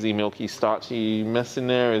very hazy, milky, starchy mess in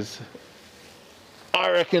there, is, I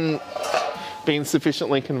reckon, been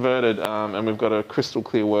sufficiently converted, and we've got a crystal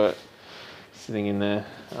clear wort sitting in there.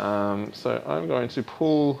 So I'm going to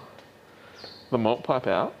pull the malt pipe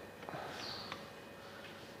out.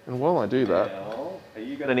 And while I do that... Are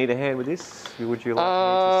you going to need a hand with this? Would you like me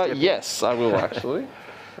to step in? Yes, I will actually.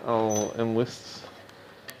 I'll enlist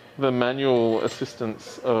the manual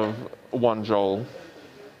assistance of one Joel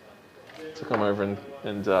to come over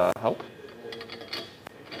and help.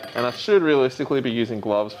 And I should realistically be using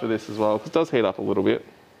gloves for this as well, because it does heat up a little bit.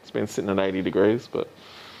 It's been sitting at 80 degrees, but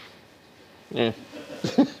yeah.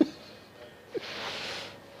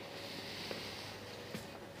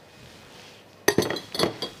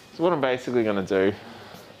 So what I'm basically going to do,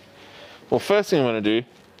 well, first thing I'm going to do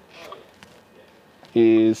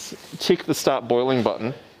is tick the start boiling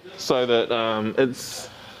button so that it's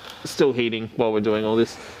still heating while we're doing all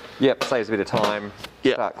this. Yep, saves a bit of time.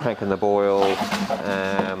 Yep. Start cranking the boil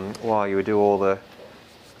while you do all the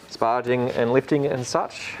sparging and lifting and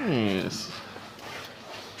such. Yes.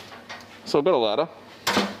 So I've got a ladder.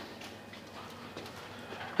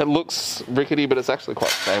 It looks rickety, but it's actually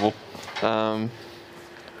quite stable.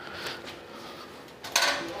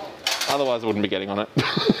 Otherwise I wouldn't be getting on it.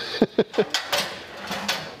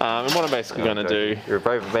 And what I'm basically going to do... You're a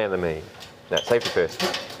braver man than me. No, safety first.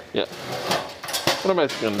 Yeah. What I'm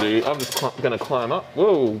basically going to do, I'm just going to climb up.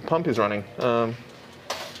 Whoa, pump is running. That's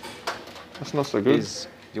not so good. Do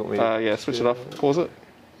you want me to... Yeah, switch it off. Pause it.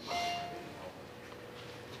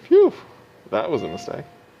 Phew, that was a mistake.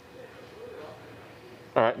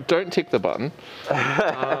 All right, don't tick the button.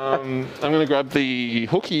 I'm going to grab the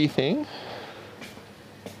hooky thing.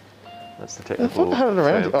 That's the technical. I had it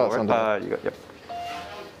around. term Oh, for it's it. under. You got, yep.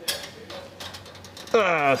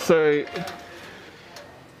 So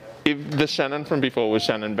if the Shannon from before was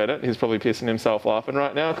Shannon Bennett, he's probably pissing himself laughing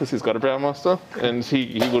right now because he's got a Braumeister, and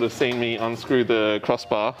he would have seen me unscrew the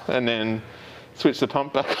crossbar and then switch the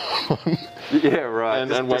pump back on. Yeah, right.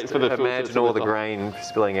 And wait for the filter. Imagine all the grain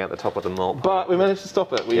spilling out the top of the malt. But we managed to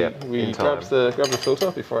stop it. We grabbed the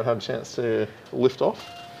filter before it had a chance to lift off.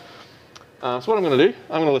 So what I'm going to do,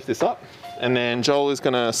 I'm going to lift this up, and then Joel is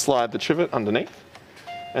going to slide the trivet underneath,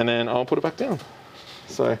 and then I'll put it back down.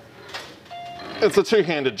 So it's a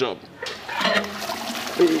two-handed job.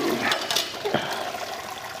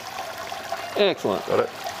 Excellent. Got it.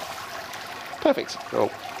 Perfect. Cool.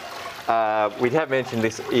 We have mentioned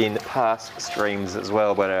this in past streams as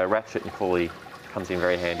well, but a ratchet and pulley comes in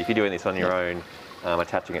very handy. If you're doing this on your own,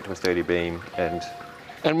 attaching it to a sturdy beam And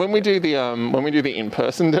when we do the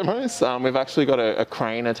in-person demos, we've actually got a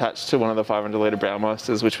crane attached to one of the 500 litre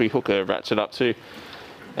Braumeisters, which we hook a ratchet up to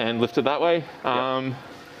and lift it that way. Yep.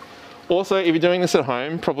 Also, if you're doing this at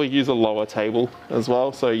home, probably use a lower table as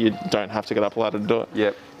well, so you don't have to get up a ladder to do it.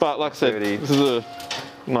 Yep. But like I said, this is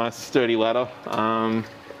nice sturdy ladder.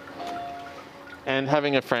 And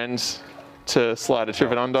having a friend to slide a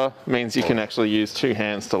trivet under means you can actually use 2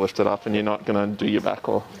 hands to lift it up, and you're not going to do your back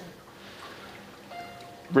or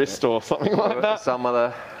wrist or something like that. Some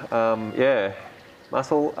other,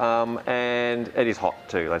 muscle. And it is hot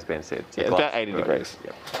too, let's be said. Yeah, about 80 degrees.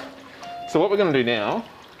 Yep. So what we're going to do now,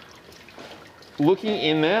 looking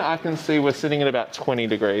in there, I can see we're sitting at about 20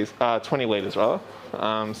 degrees, 20 litres rather.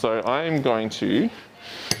 So I'm going to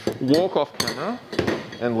walk off camera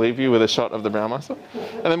and leave you with a shot of the Braumeister,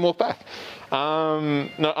 and then walk back.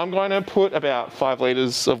 No, I'm going to put about 5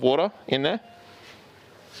 litres of water in there.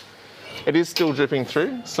 It is still dripping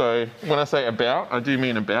through, so when I say about, I do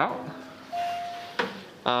mean about.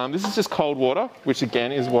 This is just cold water, which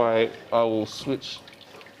again is why I will switch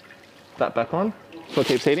that back on so it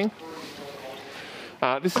keeps heating.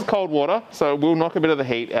 This is cold water, so it will knock a bit of the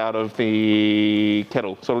heat out of the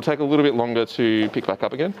kettle. So it'll take a little bit longer to pick back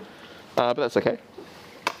up again, but that's okay.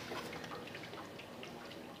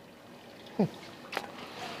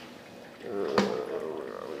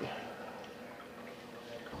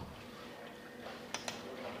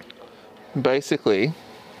 Basically,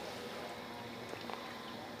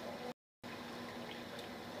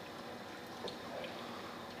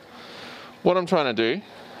 what I'm trying to do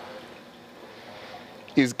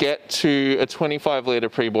is get to a 25 litre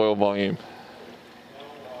pre-boil volume.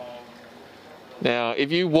 Now, if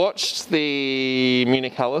you watched the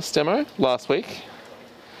𝐒𝐿𝐈𝐍𝐄𝐃 demo last week,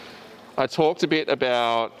 I talked a bit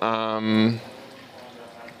about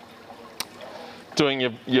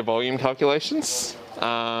doing your volume calculations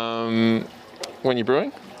when you're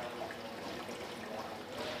brewing.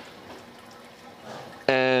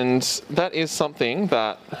 And that is something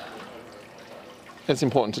that is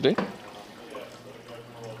important to do,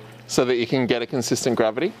 so that you can get a consistent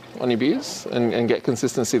gravity on your beers and get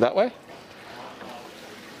consistency that way.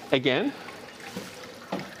 Again,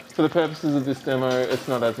 for the purposes of this demo, it's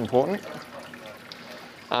not as important.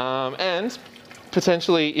 And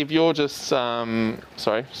potentially, if you're just,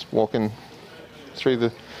 sorry, just walking through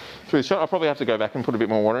the shot, I'll probably have to go back and put a bit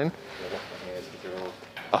more water in.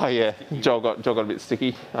 Oh yeah, Joel got a bit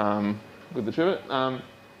sticky with the trivet.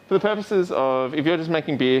 For the purposes of, if you're just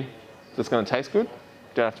making beer that's going to taste good,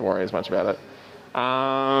 don't have to worry as much about it.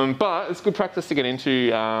 But it's good practice to get into,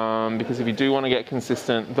 because if you do want to get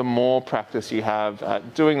consistent, the more practice you have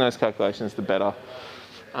at doing those calculations, the better.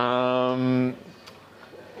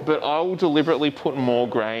 But I will deliberately put more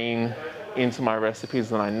grain into my recipes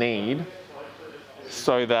than I need,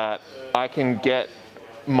 so that I can get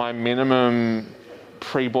my minimum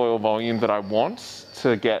pre-boil volume that I want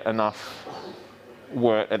to get enough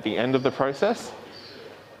wort at the end of the process,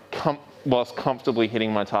 whilst comfortably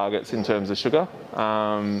hitting my targets in terms of sugar.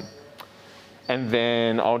 And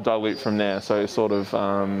then I'll dilute from there. So sort of,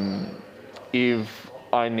 if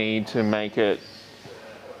I need to make it,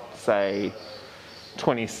 say,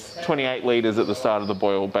 28 litres at the start of the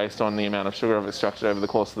boil based on the amount of sugar I've extracted over the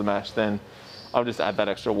course of the mash, then I'll just add that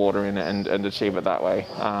extra water in and achieve it that way.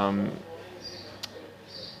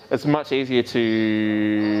 It's much easier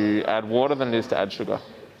to add water than it is to add sugar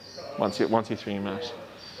once you're through your mash.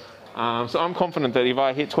 So I'm confident that if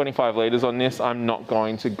I hit 25 litres on this, I'm not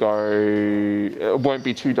going to go, it won't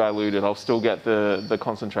be too diluted. I'll still get the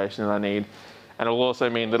concentration that I need. And it'll also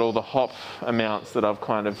mean that all the hop amounts that I've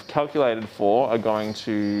kind of calculated for are going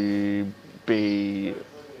to be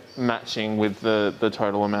matching with the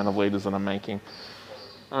total amount of litres that I'm making.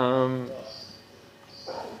 And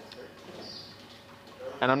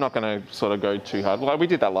I'm not going to sort of go too hard. Well, we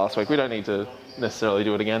did that last week. We don't need to necessarily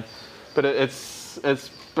do it again. But it's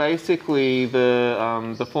basically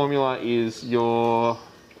the formula is your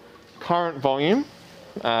current volume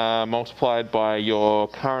multiplied by your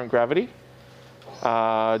current gravity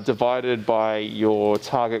divided by your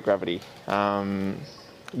target gravity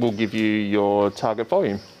will give you your target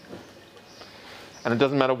volume. And it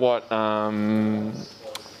doesn't matter what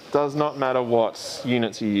does not matter what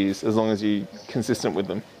units you use, as long as you're consistent with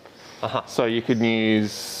them. So you could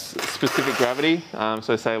use specific gravity.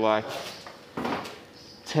 So say like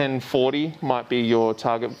 1040 might be your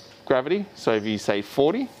target gravity. So if you say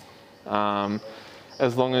 40,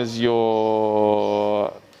 as long as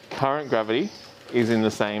your current gravity is in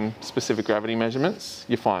the same specific gravity measurements,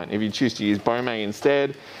 you're fine. If you choose to use Braumeister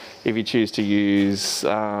instead, if you choose to use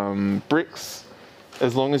bricks,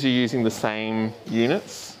 as long as you're using the same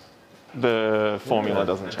units, the formula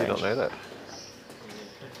doesn't change. I did not know that.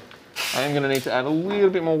 I am going to need to add a little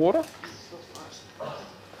bit more water.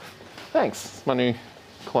 Thanks, it's my new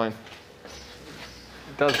cologne.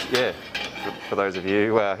 It does, yeah. For those of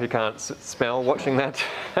you who can't smell watching that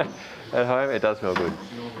At home, it does smell good.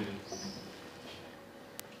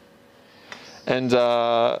 And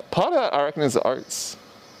part of that, I reckon, is the oats.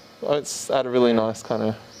 Oats add a really nice kind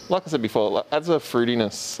of, like I said before, it adds a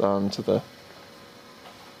fruitiness to the...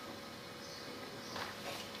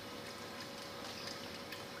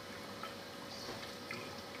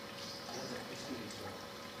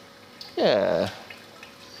 Yeah.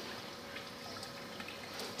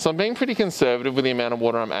 So I'm being pretty conservative with the amount of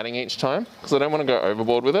water I'm adding each time because I don't want to go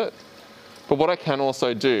overboard with it. But what I can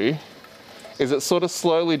also do is it's sort of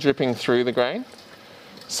slowly dripping through the grain.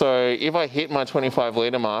 So if I hit my 25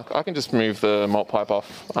 litre mark, I can just move the malt pipe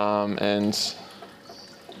off and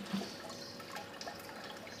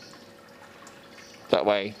that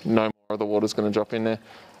way no more of the water's going to drop in there.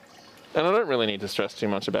 And I don't really need to stress too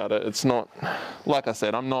much about it. It's not, like I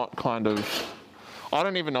said, I'm not kind of, I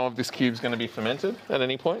don't even know if this cube's going to be fermented at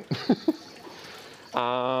any point.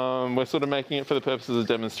 We're sort of making it for the purposes of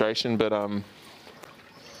demonstration, but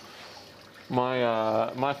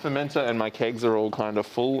my fermenter and my kegs are all kind of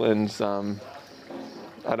full, and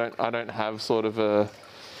I don't have sort of an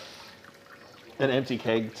empty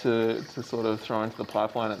keg to sort of throw into the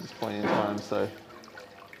pipeline at this point in time. So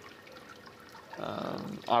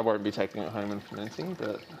I won't be taking it home and fermenting,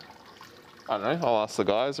 but I don't know, I'll ask the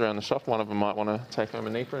guys around the shop. One of them might want to take home a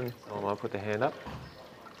NEIPA and I might put the hand up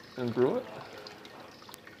and brew it.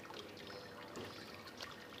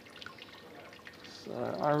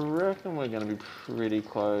 So I reckon we're going to be pretty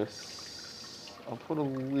close. I'll put a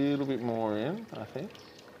little bit more in, I think.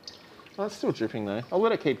 Oh, it's still dripping though. I'll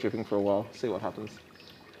let it keep dripping for a while, see what happens.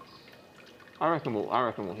 I reckon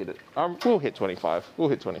we'll hit it. We'll hit 25. We'll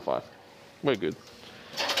hit 25. We're good.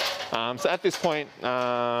 So at this point,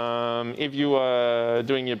 if you are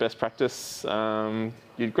doing your best practice,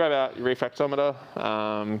 you'd grab out your refractometer,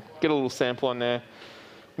 get a little sample on there,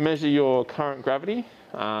 measure your current gravity.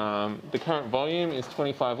 The current volume is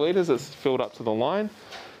 25 litres, it's filled up to the line.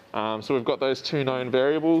 So we've got those two known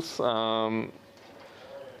variables.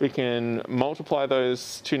 We can multiply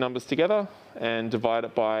those two numbers together and divide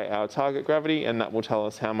it by our target gravity, and that will tell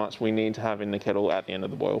us how much we need to have in the kettle at the end of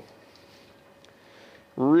the boil.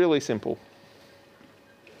 Really simple.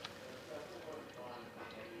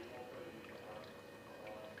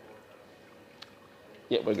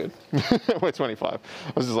 Yeah, we're good. We're 25. I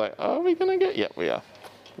was just like, are we gonna get? Yeah, we are.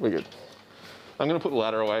 We're good. I'm gonna put the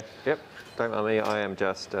ladder away. Yep, don't mind me. I am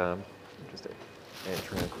just answering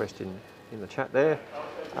a question in the chat there.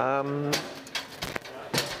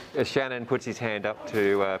 Shannon puts his hand up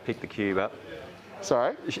to pick the cube up.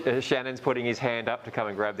 Sorry? Shannon's putting his hand up to come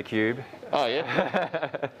and grab the cube. Oh,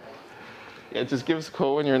 yeah? Yeah, just give us a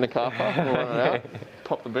call when you're in the car park. We'll run it out.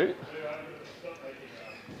 Pop the boot.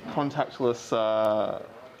 Contactless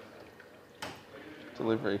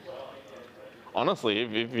delivery. Honestly,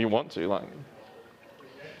 if you want to, like,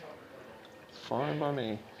 it's fine by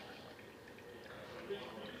me.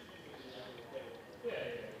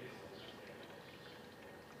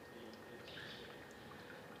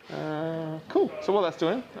 Cool, so what that's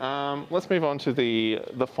doing, let's move on to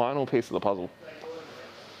the final piece of the puzzle.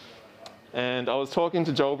 And I was talking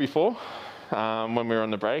to Joel before, when we were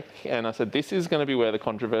on the break, and I said, this is going to be where the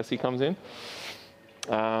controversy comes in.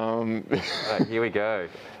 Right, here we go.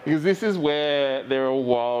 Because this is where there are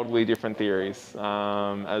wildly different theories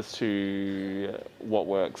as to what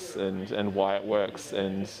works and why it works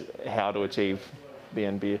and how to achieve the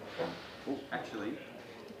end beer. Well, actually,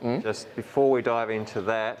 just before we dive into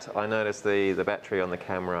that, I noticed the battery on the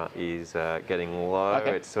camera is getting low.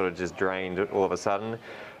 Okay. It's sort of just drained all of a sudden.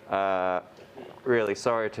 Really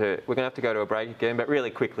sorry we're going to have to go to a break again, but really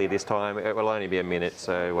quickly this time. It will only be a minute,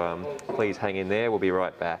 so please hang in there. We'll be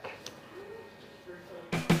right back.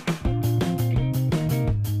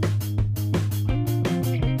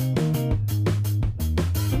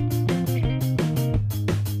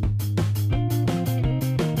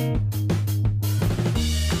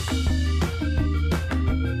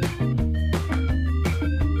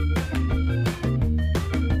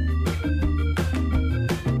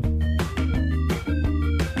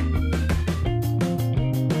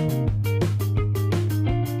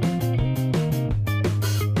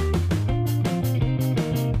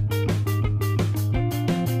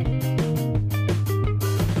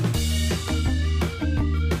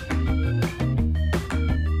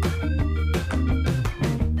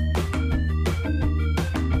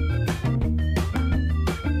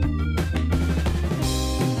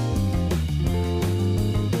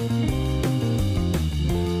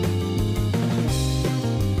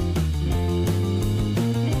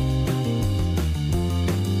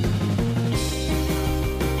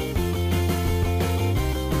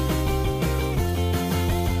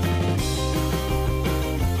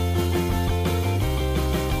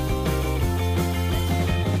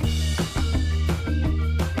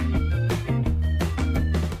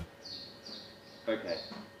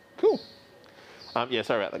 Yeah,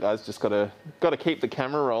 sorry about that, guys. Just gotta keep the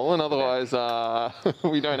camera rolling, otherwise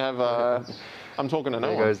we don't have. I'm talking to no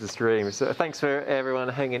one. There goes the stream. So thanks for everyone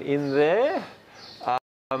hanging in there.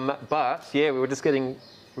 But yeah, we were just getting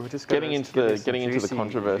into the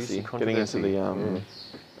controversy, getting into the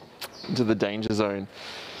into the danger zone.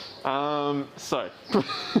 So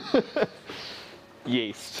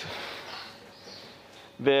yeast.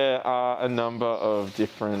 There are a number of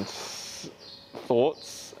different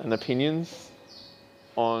thoughts and opinions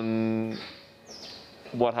on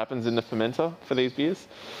what happens in the fermenter for these beers.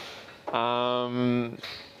 And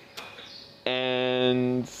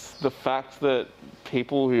the fact that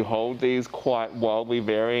people who hold these quite wildly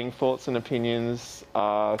varying thoughts and opinions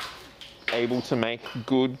are able to make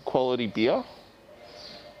good quality beer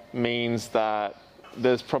means that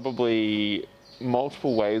there's probably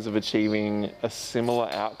multiple ways of achieving a similar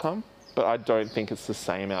outcome, but I don't think it's the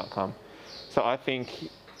same outcome. So I think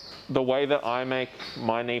the way that I make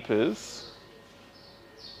my NEIPAs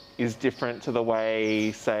is different to the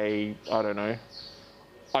way, say, I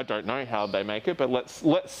don't know how they make it, but let's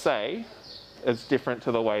say it's different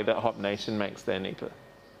to the way that Hop Nation makes their NEIPA,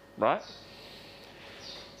 right?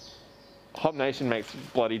 Hop Nation makes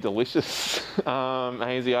bloody delicious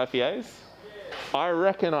hazy IPAs. I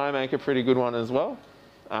reckon I make a pretty good one as well.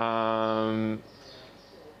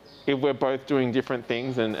 If we're both doing different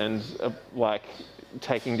things and like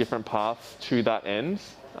taking different paths to that end,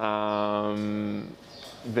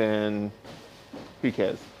 then who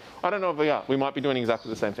cares? I don't know if we are. We might be doing exactly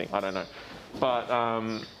the same thing. I don't know. But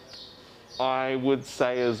I would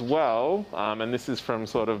say as well, and this is from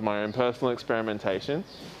sort of my own personal experimentation,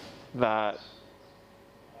 that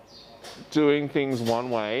doing things one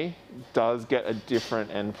way does get a different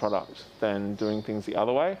end product than doing things the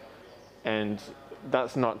other way. And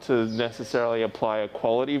that's not to necessarily apply a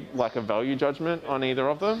quality, like a value judgment on either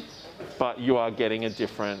of them, but you are getting a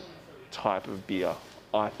different type of beer,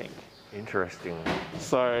 I think. Interesting.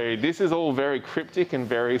 So this is all very cryptic and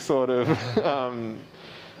very sort of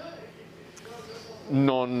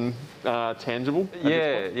non-tangible.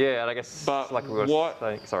 Yeah, and I guess but like we were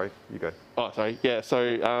saying, sorry, you go. Oh, sorry. Yeah.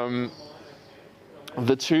 So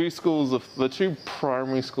the two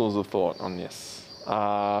primary schools of thought on this.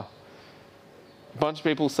 A bunch of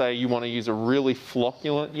people say you want to use a really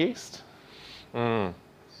flocculent yeast, and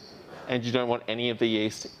you don't want any of the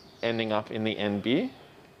yeast ending up in the end beer.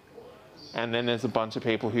 And then there's a bunch of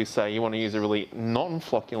people who say you want to use a really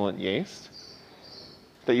non-flocculent yeast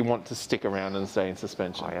that you want to stick around and stay in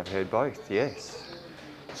suspension. I have heard both, yes.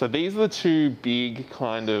 So these are the two big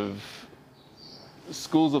kind of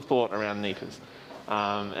schools of thought around NEIPAs.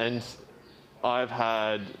 And I've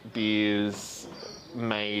had beers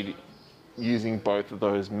made using both of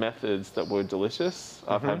those methods that were delicious.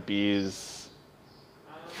 I've had beers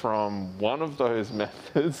from one of those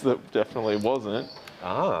methods that definitely wasn't.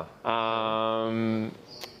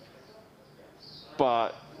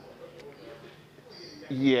 But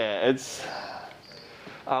yeah, it's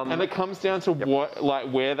and it comes down to what,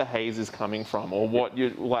 like, where the haze is coming from, or what you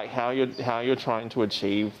like, how you're trying to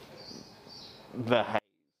achieve the haze.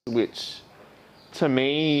 Which, to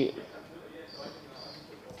me,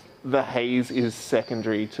 the haze is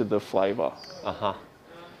secondary to the flavour.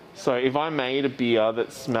 So if I made a beer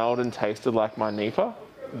that smelled and tasted like my NEIPA,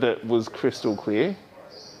 that was crystal clear,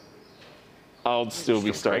 I'd still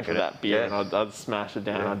be stoked for that beer, and I'd smash it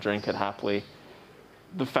down, I'd drink it happily.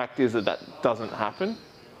 The fact is that doesn't happen.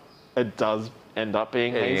 It does end up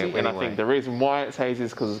being hazy, and I think the reason why it's hazy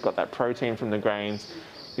is because it's got that protein from the grains.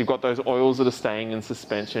 You've got those oils that are staying in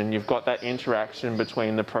suspension. You've got that interaction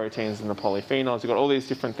between the proteins and the polyphenols. You've got all these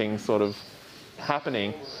different things sort of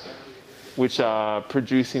happening, which are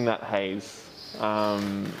producing that haze.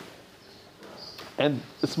 And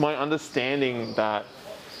it's my understanding that,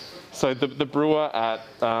 so the brewer at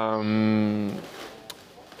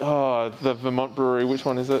the Vermont brewery, which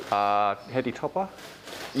one is it? 𝐿𝐻𝐿𝐻𝐿?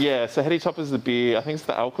 Yeah, so 𝐿𝐻𝐿𝐻𝐿 is the beer, I think it's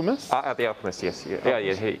the Alchemist. The Alchemist, yes.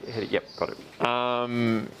 Yep, got it.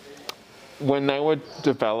 When they were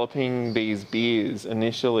developing these beers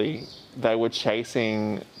initially, they were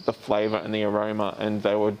chasing the flavour and the aroma, and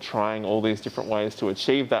they were trying all these different ways to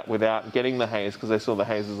achieve that without getting the haze, because they saw the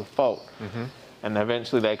haze as a fault. And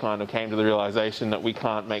eventually they kind of came to the realisation that we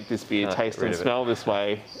can't make this beer taste and smell this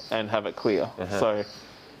way and have it clear. So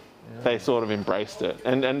they sort of embraced it.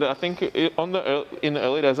 And I think in the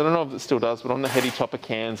early days, I don't know if it still does, but on the 𝐻𝐿𝐻𝐿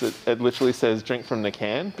cans, it literally says drink from the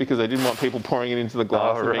can, because they didn't want people pouring it into the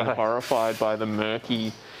glass and being horrified by the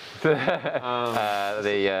murky...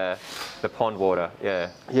 the pond water,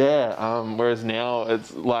 whereas now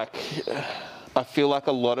it's like, I feel like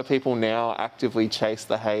a lot of people now actively chase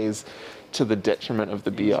the haze to the detriment of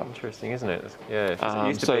the beer. Interesting, isn't it? Yeah, 'cause it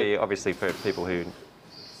used to be, obviously, for people who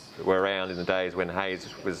were around in the days when haze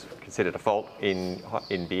was considered a fault in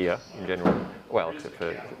beer in general. Well, except for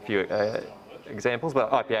a few examples,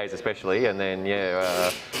 but IPAs especially. And then,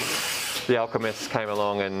 the alchemists came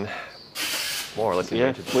along and more or less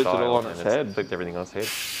invented the flipped style it all on its head. Flipped everything on its head.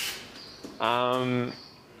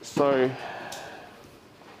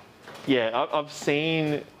 I've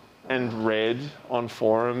seen and read on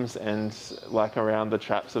forums and like around the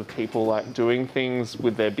traps of people like doing things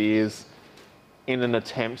with their beers in an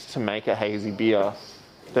attempt to make a hazy beer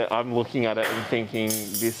that I'm looking at it and thinking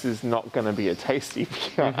this is not going to be a tasty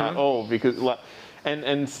beer at all, because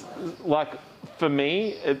for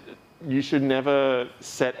me you should never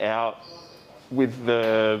set out with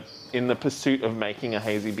in the pursuit of making a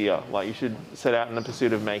hazy beer. Like you should set out in the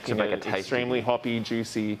pursuit of making an extremely hoppy,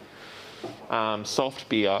 juicy, soft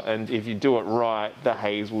beer, and if you do it right, the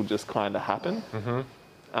haze will just kind of happen.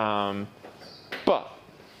 But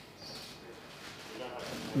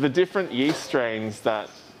the different yeast strains that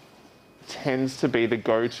tends to be the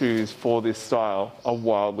go-tos for this style are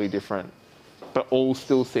wildly different, but all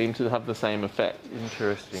still seem to have the same effect.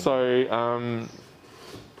 Interesting. So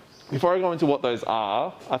before I go into what those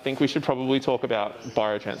are, I think we should probably talk about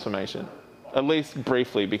biotransformation, at least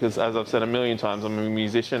briefly, because as I've said a million times, I'm a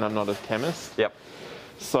musician, I'm not a chemist. Yep.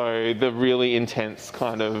 So the really intense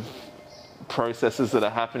kind of processes that are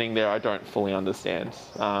happening there, I don't fully understand.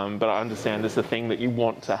 But I understand it's a thing that you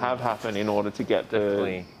want to have happen in order to get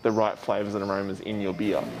the right flavours and aromas in your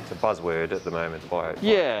beer. It's a buzzword at the moment,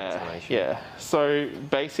 biotransformation. Yeah. So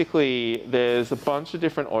basically, there's a bunch of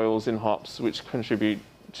different oils in hops which contribute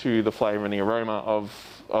to the flavour and the aroma of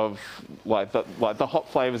like the hop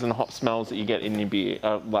flavours and hop smells that you get in your beer,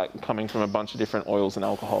 like coming from a bunch of different oils and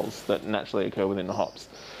alcohols that naturally occur within the hops.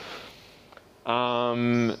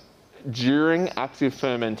 During active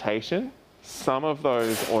fermentation, some of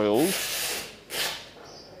those oils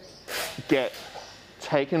get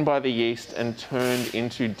taken by the yeast and turned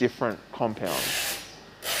into different compounds.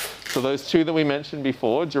 So those two that we mentioned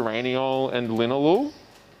before, geraniol and linalool,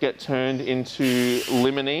 get turned into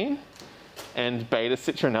limonene and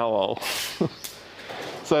beta-citronellol.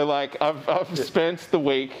 So like I've spent the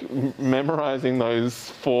week memorizing those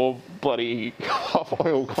 4 bloody hop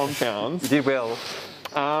oil compounds. You did well.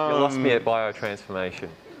 You lost me at biotransformation.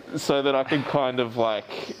 So that I could kind of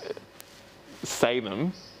like say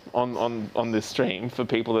them on this stream for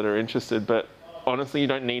people that are interested. But honestly, you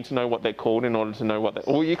don't need to know what they're called in order to know what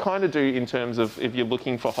well, you kind of do in terms of if you're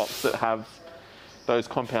looking for hops that have those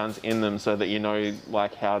compounds in them, so that you know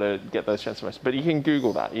like how to get those transformations. But you can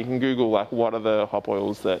Google that. You can Google like what are the hop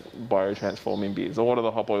oils that biotransform in beers, or what are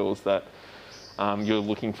the hop oils that you're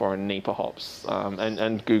looking for in NEIPA hops,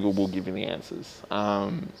 and Google will give you the answers.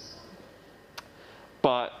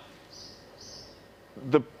 But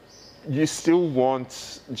you still want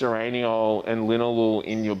geraniol and linalool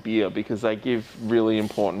in your beer because they give really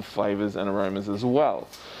important flavours and aromas as well.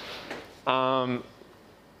 And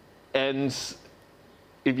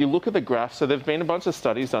if you look at the graphs, so there've been a bunch of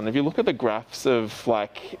studies done. If you look at the graphs of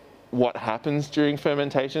like what happens during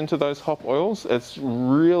fermentation to those hop oils, it's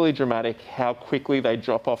really dramatic how quickly they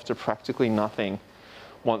drop off to practically nothing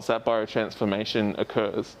once that biotransformation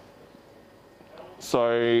occurs.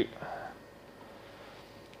 So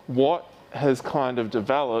what has kind of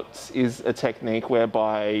developed is a technique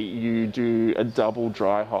whereby you do a double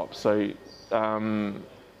dry hop. So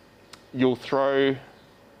you'll throw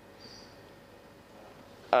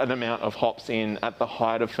an amount of hops in at the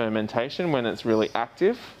height of fermentation when it's really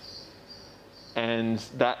active, and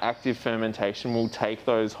that active fermentation will take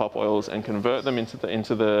those hop oils and convert them into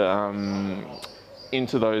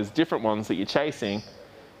those different ones that you're chasing.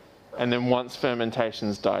 And then once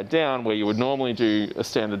fermentation's died down, where you would normally do a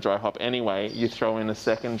standard dry hop anyway, you throw in a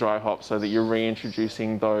second dry hop so that you're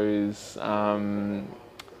reintroducing those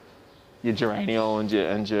your geraniol and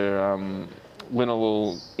your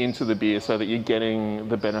linalool into the beer, so that you're getting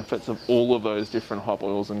the benefits of all of those different hop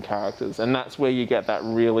oils and characters. And that's where you get that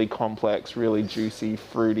really complex, really juicy,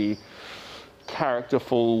 fruity,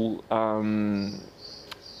 characterful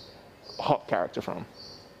hop character from.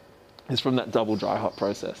 It's from that double dry hop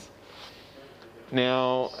process.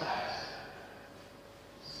 Now,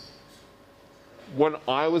 when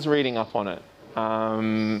I was reading up on it,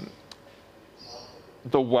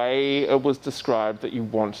 the way it was described that you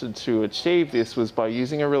wanted to achieve this was by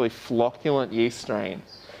using a really flocculent yeast strain.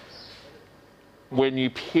 When you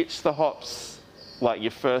pitch the hops, like your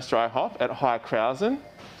first dry hop at 𝐏𝐈𝐍𝐶𝐃,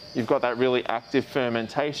 you've got that really active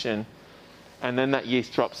fermentation, and then that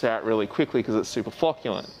yeast drops out really quickly because it's super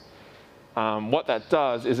flocculent. What that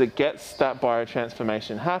does is it gets that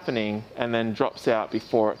biotransformation happening and then drops out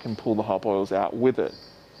before it can pull the hop oils out with it.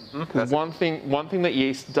 Because one thing that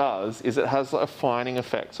yeast does is it has a fining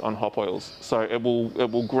effect on hop oils. So it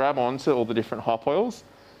will grab onto all the different hop oils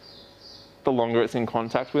the longer it's in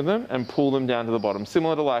contact with them and pull them down to the bottom.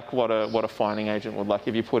 Similar to like what a fining agent would, like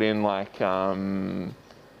if you put in like something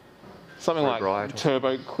like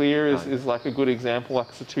Turbo Clear is like a good example. Like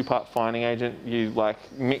it's a 2-part fining agent. You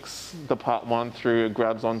like mix the part 1 through, it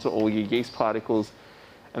grabs onto all your yeast particles,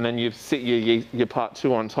 and then you sit your part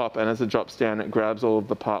 2 on top, and as it drops down, it grabs all of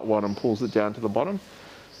the part 1 and pulls it down to the bottom.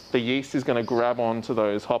 The yeast is going to grab onto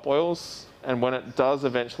those hop oils, and when it does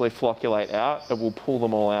eventually flocculate out, it will pull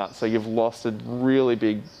them all out. So you've lost a really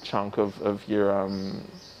big chunk of your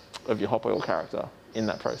hop oil character in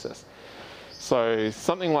that process. So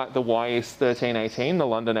something like the Y yeast 1318, the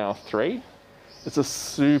London Ale 3, it's a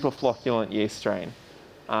super flocculent yeast strain.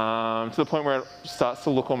 To the point where it starts to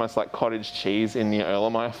look almost like cottage cheese in the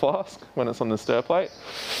𝐿 flask when it's on the stir plate.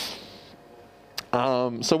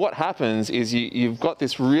 So what happens is you've got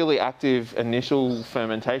this really active initial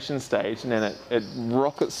fermentation stage, and then it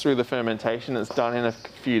rockets through the fermentation. It's done in a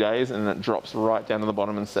few days, and it drops right down to the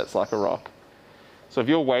bottom and sets like a rock. So if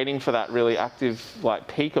you're waiting for that really active like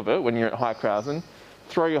peak of it when you're at 𝐏𝐈𝐍𝐶𝐃,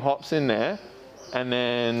 throw your hops in there, and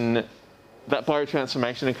then that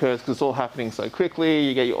biotransformation occurs because it's all happening so quickly.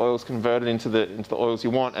 You get your oils converted into the oils you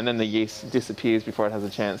want, and then the yeast disappears before it has a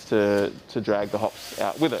chance to drag the hops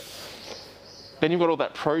out with it. Then you've got all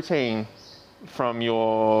that protein from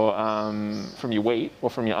your wheat or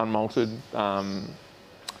from your unmalted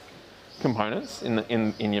components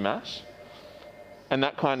in your mash, and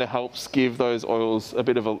that kind of helps give those oils a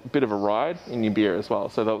bit of a ride in your beer as well.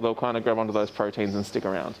 So they'll kind of grab onto those proteins and stick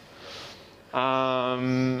around.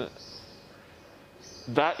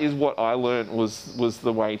 That is what I learned was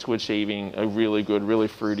the way to achieving a really good, really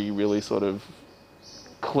fruity, really sort of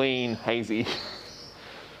clean, hazy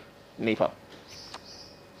NEIPA.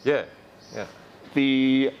 Yeah.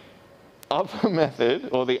 The other method,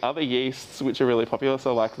 or the other yeasts which are really popular,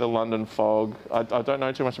 so like the London Fog, I don't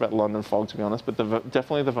know too much about London Fog to be honest, but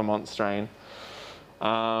definitely the Vermont strain.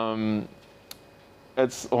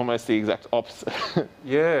 It's almost the exact opposite.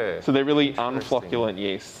 Yeah. So they're really unflocculent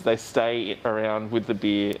yeasts. They stay around with the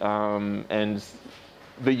beer, and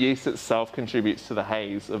the yeast itself contributes to the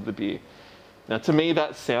haze of the beer. Now, to me,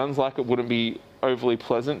 that sounds like it wouldn't be overly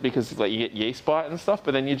pleasant because like you get yeast bite and stuff,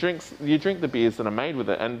 but then you drink the beers that are made with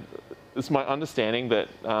it, and it's my understanding that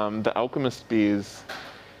the Alchemist beers,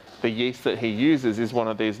 the yeast that he uses is one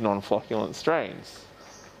of these non-flocculent strains.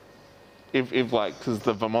 If like, because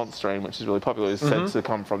the Vermont strain, which is really popular, is said to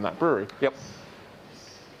come from that brewery. Yep.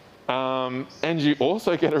 And you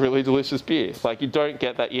also get a really delicious beer. Like you don't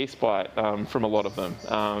get that yeast bite from a lot of them.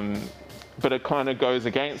 But it kind of goes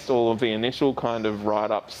against all of the initial kind of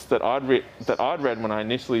write-ups that I'd read when I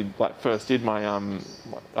initially like first did my I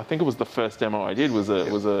think it was the first demo I did was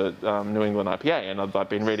a New England IPA, and I've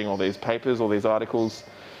been reading all these papers, all these articles,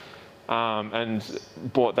 and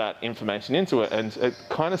brought that information into it, and it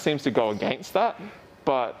kind of seems to go against that,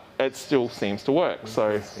 but it still seems to work.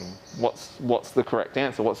 So what's the correct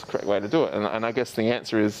answer? What's the correct way to do it? And I guess the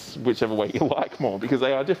answer is whichever way you like more, because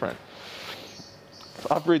they are different.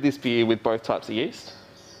 I've brewed this beer with both types of yeast.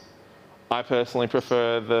 I personally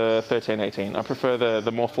prefer the 1318. I prefer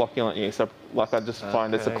the more flocculent yeast. I just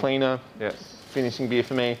find it's a cleaner finishing beer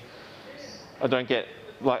for me. I don't get,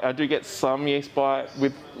 like, I do get some yeast bite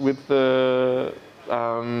with the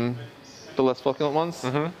less flocculent ones.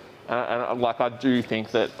 And like, I do think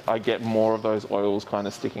that I get more of those oils kind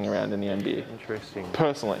of sticking around in the end beer. Interesting.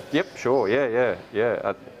 Personally. Yep, sure,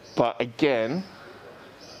 yeah. But again,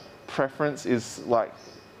 preference is like,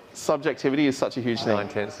 subjectivity is such a huge thing.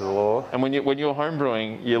 9/10 of the law. And when you're home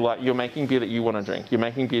brewing, you're making beer that you want to drink. You're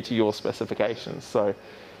making beer to your specifications. So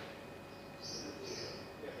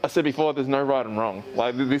I said before, there's no right and wrong.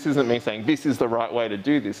 Like, this isn't me saying this is the right way to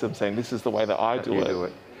do this. I'm saying this is the way that I do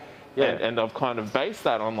it. Yeah. And I've kind of based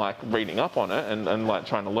that on like reading up on it and like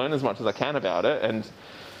trying to learn as much as I can about it. And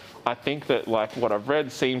I think that like what I've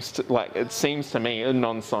read seems to me, a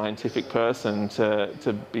non-scientific person,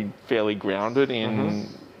 to be fairly grounded in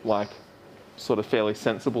like sort of fairly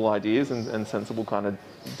sensible ideas and sensible kind of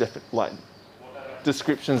like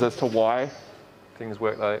descriptions as to why things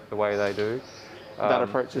work the way they do. That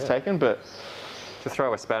approach is taken. But to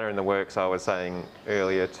throw a spanner in the works, I was saying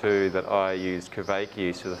earlier too that I used 𝐒𝐶𝐃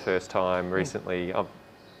yeast for the first time recently. I've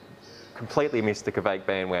completely missed the 𝐒𝐶𝐃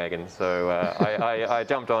bandwagon, so I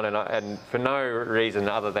jumped on and for no reason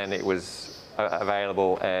other than it was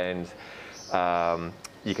available and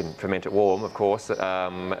you can ferment it warm, of course.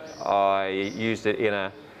 I used it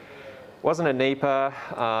in wasn't a NEIPA,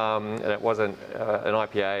 and it wasn't an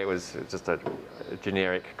IPA. It was just a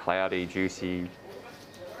generic, cloudy, juicy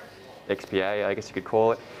XPA, I guess you could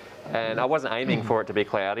call it. And I wasn't aiming for it to be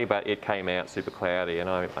cloudy, but it came out super cloudy, and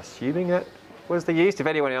I'm assuming it was the yeast. If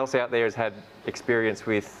anyone else out there has had experience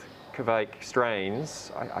with 𝐒𝐻𝐿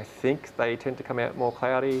strains, I think they tend to come out more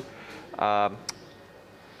cloudy. I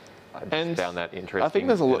just found that interesting. I think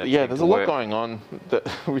there's a lot, there's a lot going on that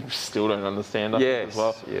we still don't understand as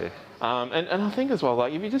well. Yeah. And I think as well,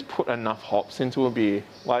 like if you just put enough hops into a beer,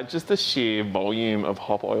 like just the sheer volume of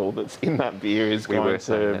hop oil that's in that beer is going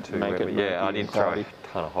to make it. Yeah, I didn't throw a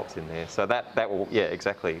ton of hops in there, so that will,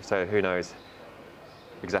 exactly. So who knows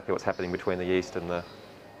exactly what's happening between the yeast and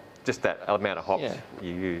just that amount of hops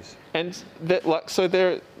you use. And that,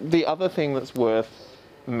 the other thing that's worth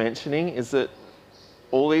mentioning is that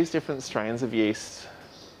all these different strains of yeast,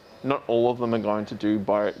 not all of them are going to do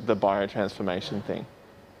the biotransformation thing.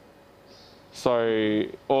 So,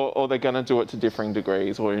 or they're going to do it to differing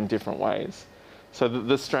degrees or in different ways. So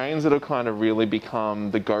the strains that have kind of really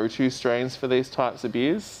become the go-to strains for these types of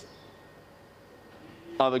beers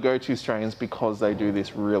are the go-to strains because they do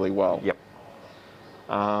this really well. Yep.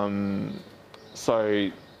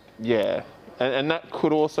 So, yeah. And that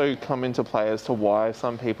could also come into play as to why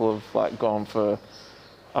some people have like gone for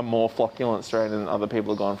a more flocculent strain and other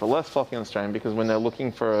people have gone for a less flocculent strain, because when they're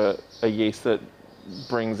looking for a yeast that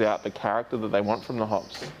brings out the character that they want from the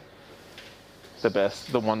hops,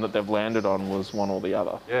 the one that they've landed on was one or the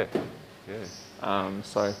other. Yeah.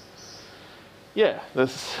 So, yeah,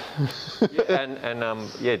 there's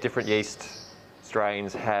different yeast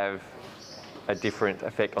strains have a different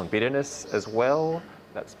effect on bitterness as well.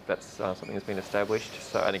 That's something that's been established.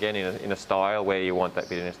 So, and again, in a style where you want that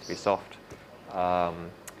bitterness to be soft.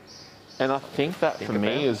 And I think that for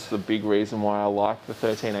me is the big reason why I like the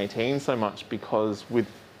 1318 so much, because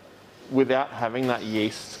without having that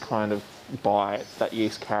yeast kind of bite, that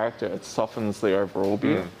yeast character, it softens the overall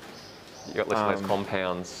beer. You've got less of those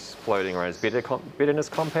compounds floating around, bitterness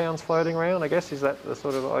compounds floating around, I guess. Is that the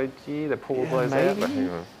sort of idea that pulls those out?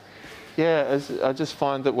 Yeah, I just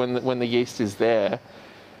find that when the yeast is there,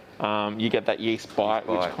 you get that yeast bite,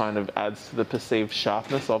 which kind of adds to the perceived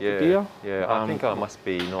sharpness of the beer. Yeah, I think I must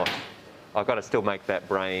be not. I've got to still make that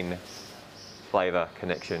brain flavour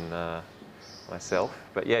connection myself.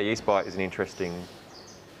 But yeah, yeast bite is an interesting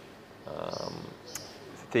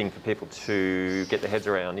thing for people to get their heads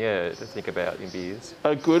around, to think about in beers.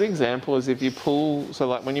 A good example is if you pull, so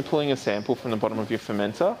like when you're pulling a sample from the bottom of your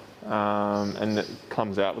fermenter, and it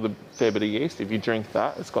comes out with a fair bit of yeast, if you drink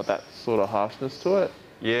that, it's got that sort of harshness to it.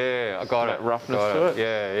 Yeah, I got it. Roughness to it.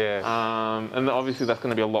 Yeah. And obviously that's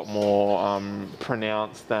going to be a lot more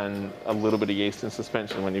pronounced than a little bit of yeast in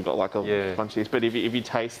suspension when you've got like a bunch of yeast. But if you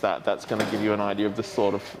taste that, that's going to give you an idea of the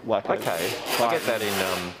sort of like. Okay, I get that in.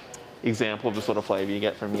 Example of the sort of flavour you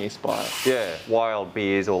get from yeast bite. Yeah, wild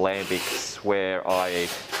beers or lambics where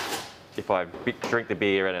if I drink the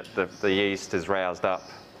beer and the yeast is roused up,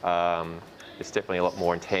 it's definitely a lot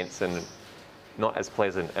more intense and not as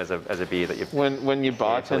pleasant as a beer that you've... When your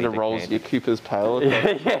bartender rolls your Cooper's Pale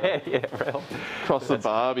across the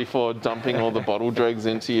bar before dumping all the bottle dregs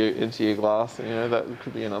into your glass, that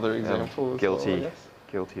could be another example. Guilty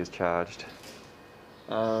as charged.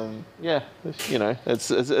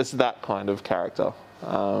 It's that kind of character.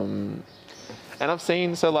 And I've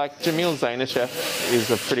seen, so like 𝐒𝐿_𝐍𝐶𝐃 is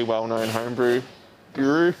a pretty well-known homebrew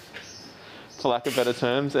guru, for lack of better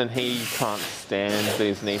terms, and he can't stand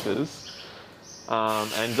these NEIPAs.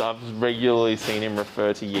 And I've regularly seen him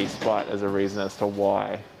refer to yeast bite as a reason as to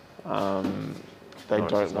why they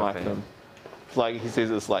don't like them. Like he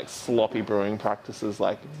says it's like sloppy brewing practices,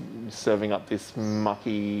 like serving up this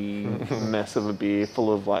mucky mess of a beer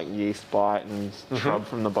full of like yeast bite and shrub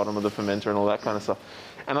from the bottom of the fermenter and all that kind of stuff.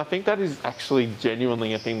 And I think that is actually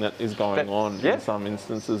genuinely a thing that is going on in some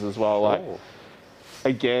instances as well. Like,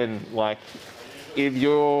 again, like if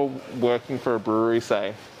you're working for a brewery,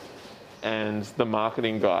 say, and the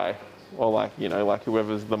marketing guy, or like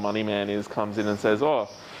whoever's the money man is, comes in and says, "Oh,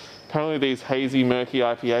 apparently these hazy, murky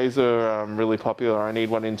IPAs are really popular. I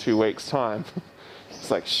need one in 2 weeks' time."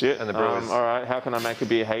 It's like, shit. And the brewers, all right, how can I make a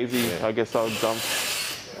beer hazy? I guess I'll dump,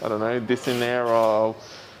 I don't know, this in there, or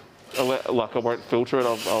I won't filter it.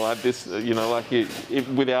 I'll add this,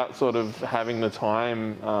 without sort of having the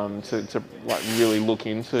time to like really look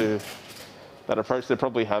into that approach. There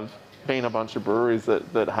probably have been a bunch of breweries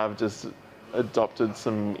that have just adopted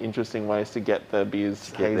some interesting ways to get their beers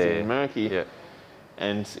hazy and murky. Yeah.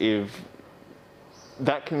 And if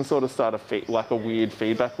that can sort of start a weird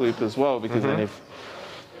feedback loop as well, because then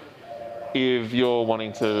if you're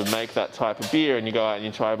wanting to make that type of beer and you go out and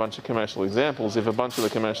you try a bunch of commercial examples, if a bunch of the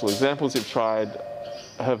commercial examples you've tried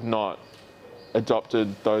have not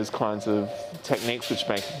adopted those kinds of techniques which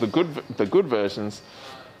make the good versions,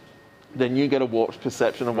 then you get a warped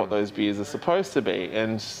perception of what those beers are supposed to be.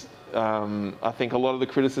 And I think a lot of the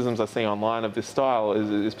criticisms I see online of this style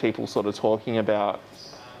is people sort of talking about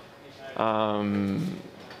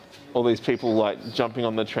all these people like jumping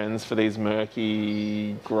on the trends for these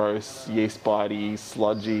murky, gross, yeast bitey,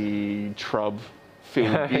 sludgy,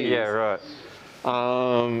 trub-filled beers. Yeah, right.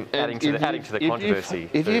 Adding to the controversy.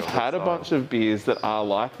 If you've had a bunch of beers that are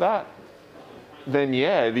like that, then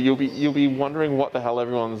yeah, you'll be wondering what the hell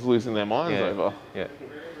everyone's losing their minds over. Yeah.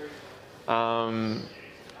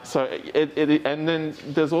 So and then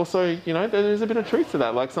there's also, you know, there's a bit of truth to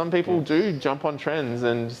that. Like some people do jump on trends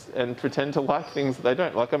and pretend to like things that they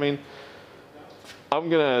don't. Like, I mean, I'm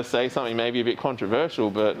gonna say something maybe a bit controversial,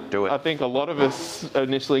 but Do it. I think a lot of us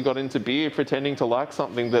initially got into beer pretending to like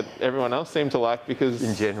something that everyone else seemed to like because...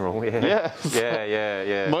 In general, yeah. Yes.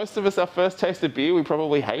 Yeah. Most of us, our first taste of beer, we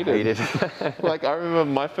probably hated. Like, I remember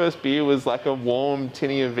my first beer was like a warm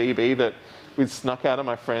tinny of VB that we'd snuck out of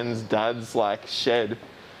my friend's dad's like shed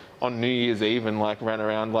on New Year's Eve and like ran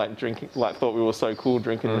around like drinking, like thought we were so cool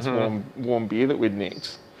drinking this warm beer that we'd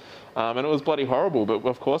nicked. And it was bloody horrible, but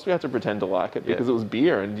of course we had to pretend to like it because it was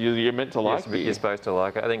beer and you're meant to like beer. You're supposed to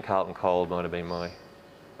like it. I think Carlton Cold might have been my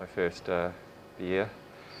first beer.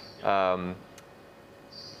 And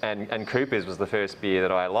Cooper's was the first beer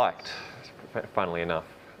that I liked, funnily enough,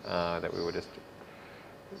 that we were just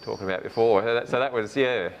talking about before. So that was,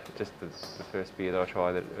 just the first beer that I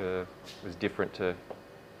tried that was different to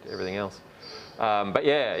everything else. But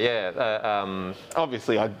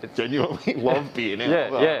obviously I genuinely love beer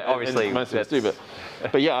now. Obviously. And most of us do,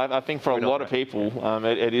 but yeah, I think for a lot of people,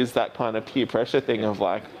 it is that kind of peer pressure thing of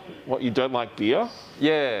like, what, you don't like beer?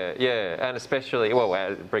 Yeah, and especially,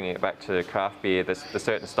 well, bringing it back to craft beer, there's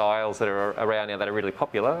certain styles that are around now that are really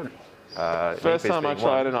popular. First time I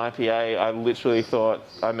tried an IPA, I literally thought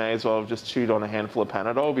I may as well have just chewed on a handful of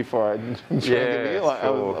Panadol before I drank a beer. Like,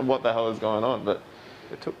 what the hell is going on? But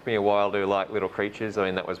it took me a while to like Little Creatures. I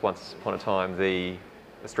mean, that was once upon a time the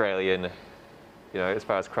Australian, you know, as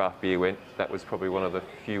far as craft beer went, that was probably one of the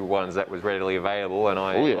few ones that was readily available, and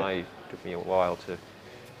it took me a while to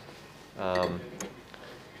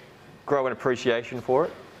grow an appreciation for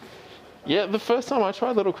it. Yeah, the first time I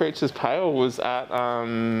tried Little Creatures Pale was at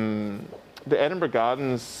the Edinburgh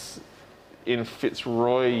Gardens in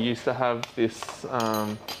Fitzroy. Used to have this,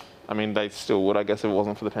 I mean, they still would, I guess, if it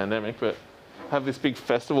wasn't for the pandemic, but have this big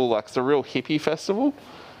festival, like it's a real hippie festival.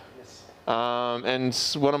 Yes. And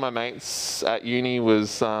one of my mates at uni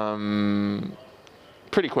was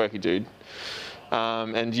pretty quirky dude,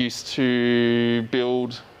 and used to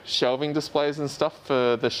build shelving displays and stuff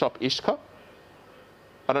for the shop 𝐏𝐿𝐿𝐿𝐿.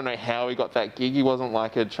 I don't know how he got that gig. He wasn't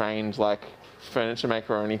like a trained like furniture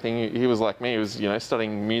maker or anything. He was like me. He was, you know,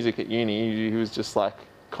 studying music at uni. He was just like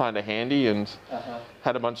kind of handy and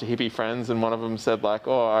had a bunch of hippie friends, and one of them said like,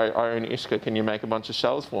 oh, I own 𝐏𝐿𝐿𝐿𝐿, can you make a bunch of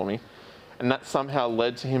shelves for me? And that somehow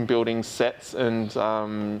led to him building sets and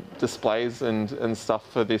displays and stuff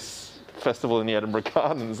for this festival in the Edinburgh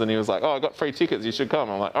Gardens. And he was like, oh, I got free tickets, you should come.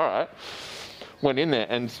 I'm like, all right. Went in there,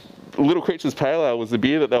 and Little Creatures Pale Ale was the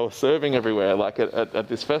beer that they were serving everywhere, like at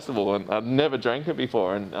this festival, and I'd never drank it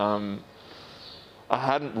before, and I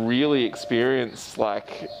hadn't really experienced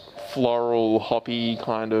like floral, hoppy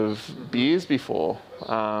kind of beers before.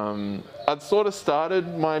 I'd sort of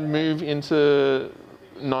started my move into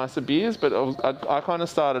nicer beers, but I kind of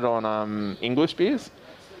started on English beers.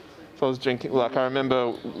 So I was drinking, like I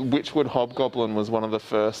remember Wychwood Hobgoblin was one of the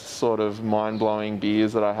first sort of mind-blowing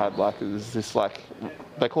beers that I had. Like it was this like,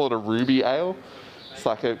 they call it a ruby ale. It's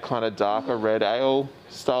like a kind of darker red ale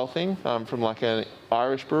style thing from like an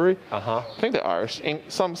Irish brewery. I think they're Irish,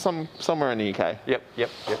 somewhere in the UK. Yep.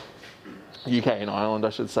 UK and Ireland, I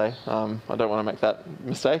should say. I don't want to make that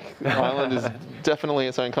mistake. Ireland is definitely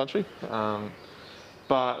its own country. Yeah,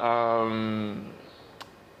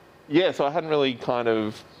 so I hadn't really kind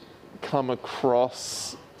of come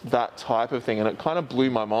across that type of thing, and it kind of blew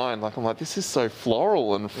my mind. Like I'm like, this is so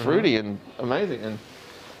floral and fruity and amazing, and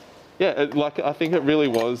yeah, I think it really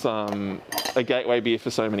was a gateway beer for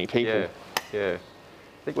so many people. Yeah. I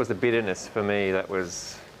think it was the bitterness for me that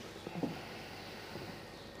was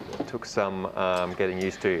took some getting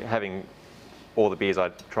used to. Having all the beers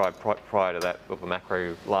I'd tried prior to that, of the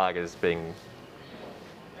macro lagers being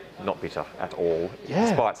not bitter at all,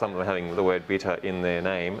 despite some of them having the word bitter in their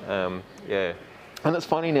name. And it's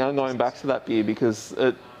funny now going back to that beer because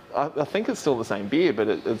I think it's still the same beer, but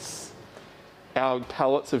our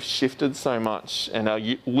palates have shifted so much, and our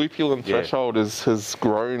lupulin threshold has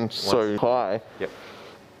grown so high. Yep.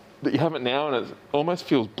 That you have it now, and it almost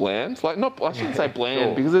feels bland. Like, not, I shouldn't say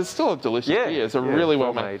bland, because it's still a delicious beer. It's a really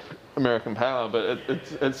well-made American pale ale, but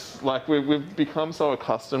it's like we've become so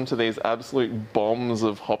accustomed to these absolute bombs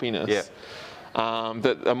of hoppiness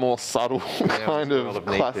that a more subtle kind of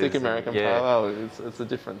classic American pale ale, it's a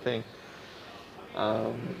different thing.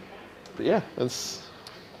 But yeah, it's...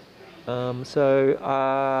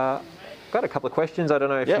 got a couple of questions. I don't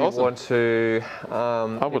know if you want to...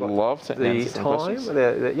 I would love to answer some questions.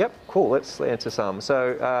 Yep, cool. Let's answer some.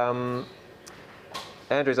 So,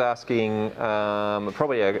 Andrew's asking,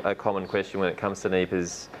 probably a common question when it comes to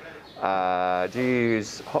NEIPAs. Do you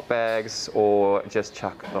use hop bags or just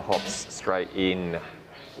chuck the hops straight in?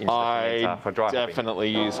 I definitely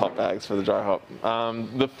use hop bags for the dry hop.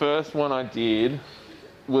 The first one I did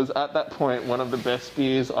was, at that point, one of the best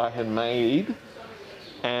beers I had made.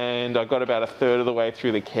 And I got about a third of the way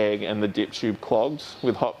through the keg and the dip tube clogged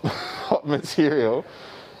with hot material.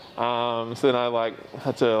 So then I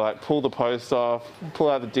had to pull the post off,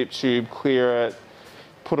 pull out the dip tube, clear it,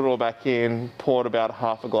 put it all back in, poured about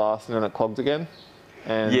half a glass, and then it clogged again.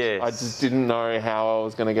 And I just didn't know how I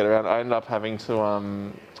was going to get around. I ended up having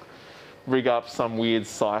to rig up some weird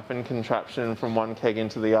siphon contraption from one keg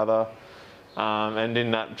into the other. And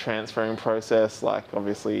in that transferring process,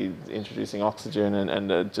 obviously introducing oxygen,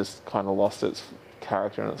 and it just kind of lost its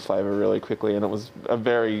character and its flavour really quickly, and it was a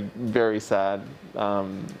very, very sad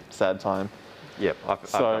time. Yep,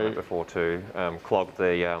 I've done it before too. Clogged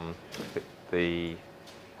the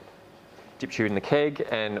dip tube in the keg,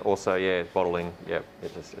 and also bottling. Yep,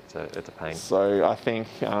 it's a pain. So I think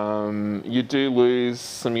you do lose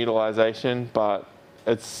some utilisation, but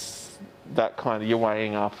it's that kind of, you're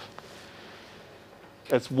weighing up.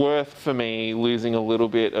 It's worth, for me, losing a little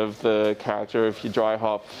bit of the character of your dry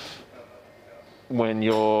hop when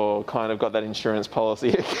you're kind of got that insurance policy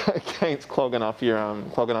against clogging up your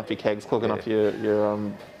kegs, clogging up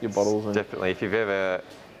your bottles. And definitely, if you've ever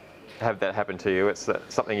had that happen to you, it's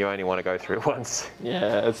something you only want to go through once.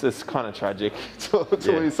 Yeah, it's kind of tragic to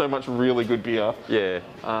lose so much really good beer. Yeah.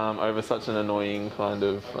 Over such an annoying kind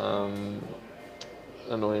of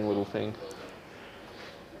annoying little thing.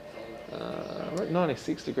 We're at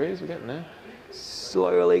 96 degrees, we're getting there.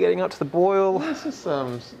 Slowly getting up to the boil. It's just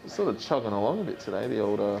sort of chugging along a bit today, the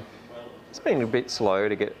old... It's been a bit slow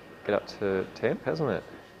to get up to temp, hasn't it?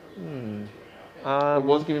 It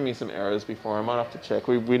was giving me some errors before, I might have to check.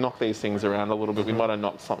 We knock these things around a little bit, we might have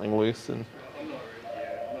knocked something loose. And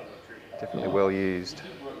definitely well used.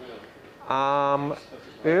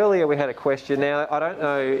 Earlier we had a question. Now, I don't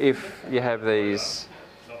know if you have these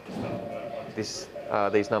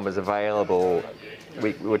numbers available.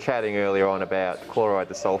 We were chatting earlier on about chloride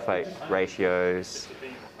to sulfate ratios.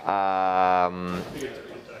 I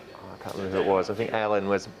can't remember who it was. I think Alan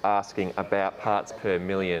was asking about parts per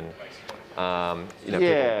million.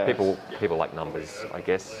 People like numbers, I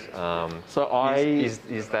guess. So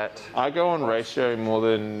is that? I go on ratio more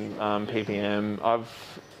than ppm.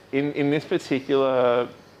 In this particular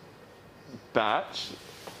batch,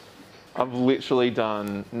 I've literally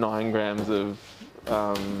done 9 grams of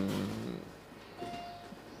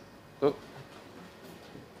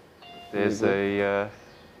there's an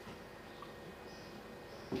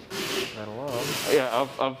alarm. Yeah,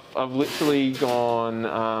 I've literally gone,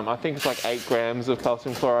 I think it's 8 grams of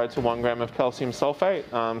calcium chloride to 1 gram of calcium sulfate,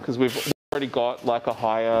 because we've already got a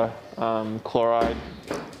higher chloride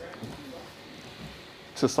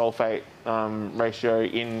to sulfate ratio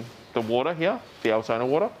in the water here, the Altona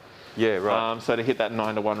water. Yeah, right. So to hit that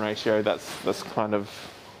 9:1 ratio, that's kind of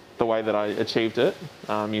the way that I achieved it,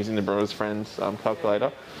 using the Brewer's Friends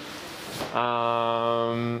calculator.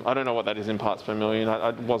 I don't know what that is in parts per million.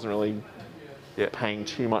 I wasn't really paying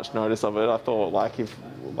too much notice of it. I thought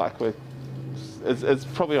it's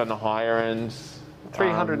probably on the higher end.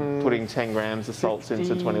 300 putting 10 grams of salts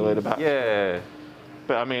into 20 litre batch. Yeah.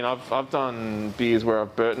 But I mean, I've done beers where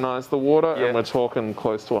I've Burtonized the water, and we're talking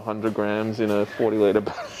close to 100 grams in a 40 litre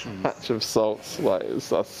batch of salts,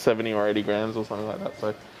 it's 70 or 80 grams or something like that.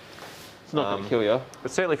 So it's not going to kill you.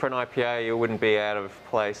 But certainly for an IPA, you wouldn't be out of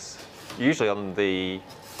place. Usually on the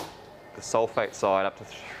sulfate side, up to,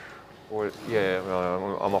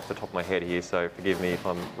 I'm off the top of my head here, so forgive me if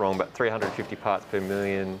I'm wrong, but 350 parts per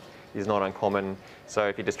million is not uncommon. So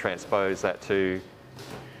if you just transpose that to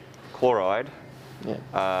chloride,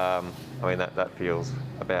 I mean, that feels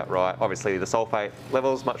about right. Obviously, the sulfate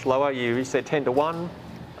level's much lower. You said 10 to 1,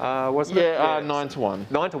 wasn't it? Yeah, 9 to 1.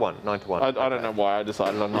 9 to 1, 9 to 1. I don't know why I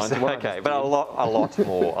decided on 9 to 1. Okay, but a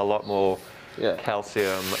lot more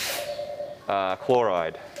calcium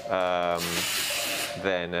chloride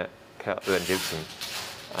than gypsum.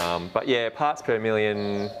 But yeah, parts per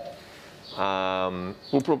million.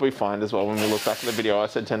 We'll probably find as well when we look back at the video. I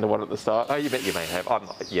said 10 to 1 at the start. Oh, you bet you may have. I'm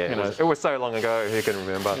not. Yeah, it was so long ago. Who can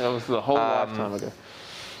remember? Yeah, it was the whole lifetime ago.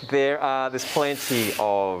 There's plenty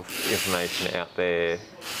of information out there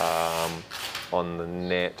on the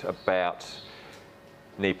net about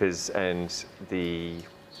NEIPAs and the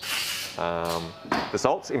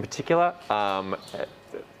salts in particular.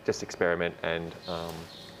 Just experiment and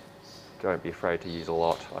don't be afraid to use a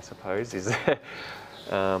lot, I suppose.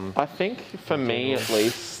 I think for me at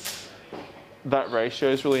least, that ratio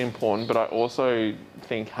is really important, but I also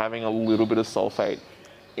think having a little bit of sulfate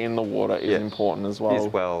in the water is important as well. As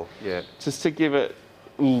well, yeah. Just to give it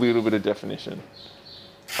a little bit of definition.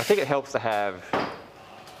 I think it helps to have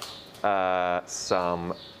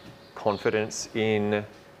some confidence in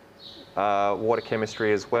water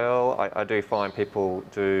chemistry as well. I do find people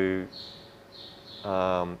do,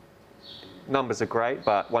 numbers are great,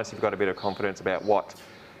 but once you've got a bit of confidence about what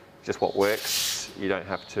works, you don't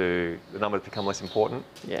have to, the numbers become less important.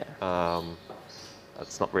 Yeah.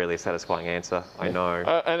 It's not really a satisfying answer, I know.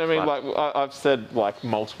 And I mean, like I've said like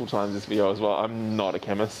multiple times in this video as well, I'm not a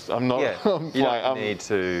chemist. I'm not. Yeah, you don't need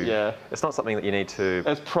to. Yeah. It's not something that you need to.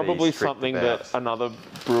 It's probably something that another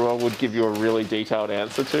brewer would give you a really detailed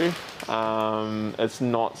answer to. It's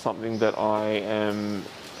not something that I am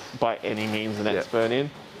by any means an expert in.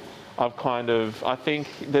 I think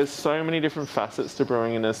there's so many different facets to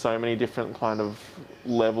brewing and there's so many different kind of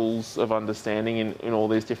levels of understanding in all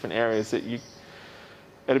these different areas that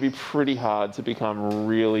it'd be pretty hard to become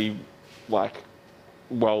really like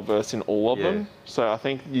well versed in all of them. So I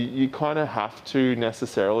think you kind of have to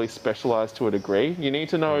necessarily specialize to a degree. You need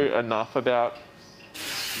to know enough about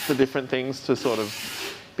the different things to sort of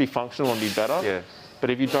be functional and be better. Yeah. But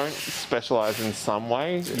if you don't specialize in some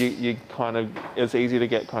way, you kind of, it's easy to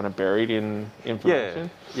get kind of buried in information.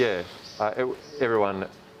 Yeah. Everyone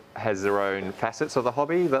has their own facets of the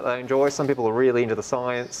hobby that they enjoy. Some people are really into the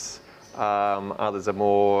science. Others are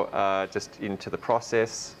more just into the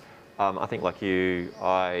process. I think like you,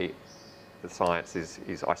 the science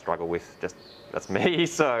is I struggle with, just that's me.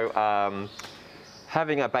 So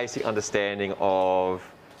having a basic understanding of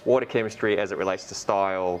water chemistry as it relates to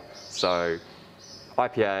style. So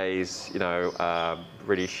IPAs,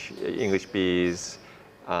 British, English beers,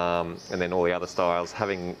 and then all the other styles,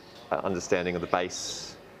 having an understanding of the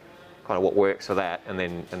base, kind of what works for that, and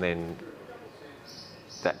then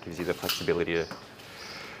that gives you the flexibility to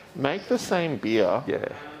make the same beer. Yeah.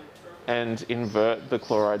 And invert the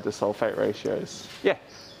chloride to sulfate ratios. Yeah.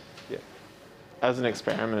 As an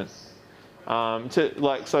experiment.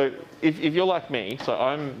 So if you're like me, so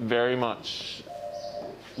I'm very much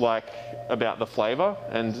like about the flavor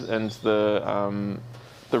and the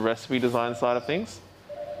recipe design side of things.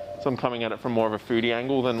 So I'm coming at it from more of a foodie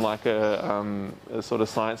angle than like a sort of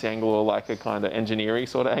sciencey angle or like a kind of engineering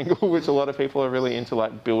sort of angle, which a lot of people are really into,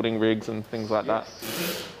 like building rigs and things like that.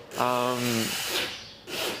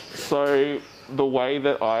 So the way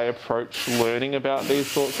that I approach learning about these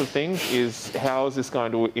sorts of things is, how is this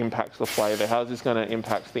going to impact the flavor? How is this going to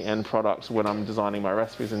impact the end product when I'm designing my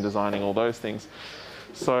recipes and designing all those things?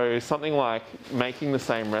 So something like making the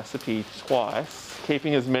same recipe twice,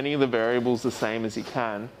 keeping as many of the variables the same as you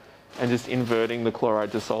can, and just inverting the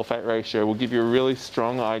chloride to sulfate ratio will give you a really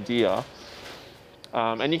strong idea.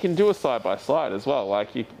 And you can do a side by side as well.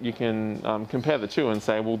 Like you can compare the two and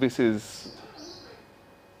say, well, this is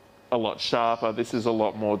a lot sharper, this is a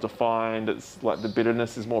lot more defined, it's like the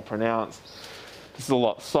bitterness is more pronounced. This is a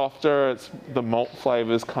lot softer, the malt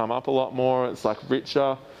flavors come up a lot more, it's like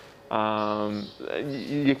richer.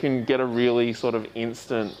 You can get a really sort of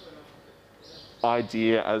instant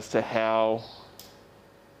idea as to how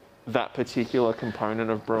that particular component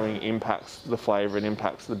of brewing impacts the flavor and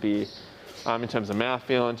impacts the beer, in terms of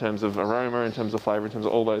mouthfeel, in terms of aroma, in terms of flavor, in terms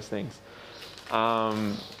of all those things.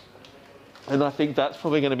 And I think that's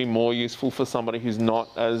probably going to be more useful for somebody who's not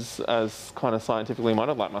as kind of scientifically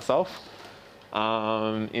minded like myself,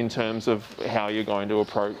 in terms of how you're going to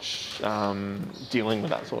approach dealing with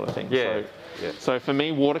that sort of thing. So for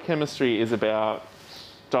me, water chemistry is about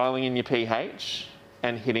dialing in your pH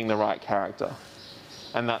and hitting the right character.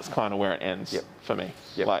 And that's kind of where it ends for me.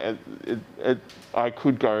 Like I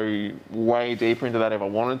could go way deeper into that if I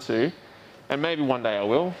wanted to. And maybe one day I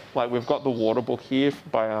will. Like we've got the water book here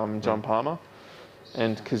by John Palmer.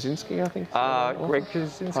 and 𝐏𝐎𝐈𝐍𝐄𝐃, I think. Greg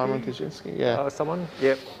𝐏𝐿𝐿. 𝐏𝐿𝐿, yeah. Someone?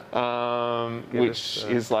 Yep. Which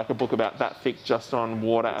is like a book about that thick just on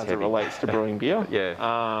water as heavy. it relates to brewing beer.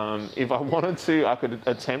 Yeah. If I wanted to, I could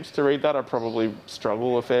attempt to read that. I'd probably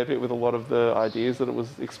struggle a fair bit with a lot of the ideas that it was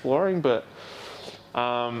exploring, but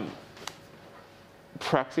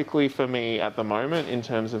practically for me at the moment, in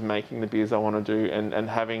terms of making the beers I want to do and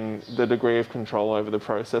having the degree of control over the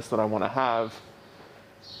process that I want to have,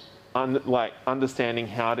 like understanding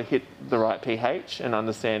how to hit the right pH and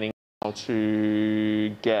understanding how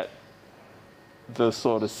to get the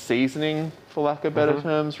sort of seasoning, for lack of better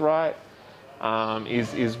terms, right,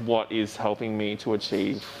 is what is helping me to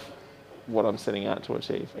achieve what I'm setting out to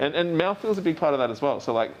achieve. And mouthfeel is a big part of that as well.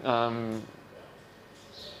 So like,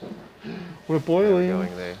 we're boiling. We're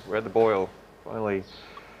going there. We're at the boil, finally.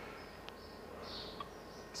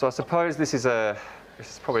 So I suppose this is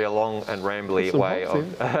probably a long and rambly way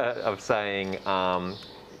of saying,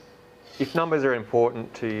 if numbers are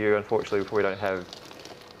important to you, unfortunately, we don't have a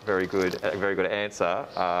very good answer,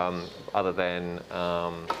 other than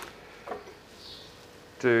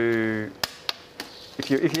if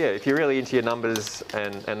you're really into your numbers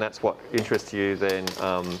and that's what interests you, then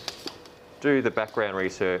do the background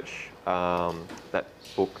research. That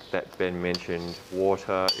book that Ben mentioned,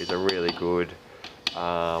 Water, is a really good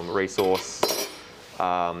resource,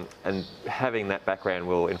 and having that background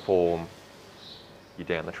will inform you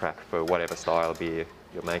down the track for whatever style of beer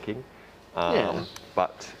you're making.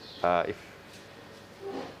 But I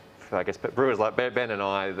guess brewers like Ben and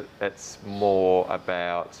I, it's more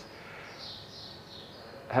about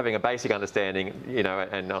having a basic understanding, you know,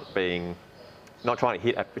 and not trying to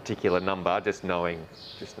hit a particular number, just knowing,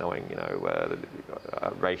 you know,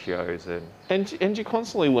 ratios and you're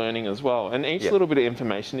constantly learning as well. And each little bit of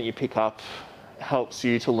information that you pick up helps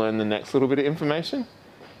you to learn the next little bit of information.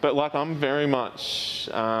 But like, I'm very much,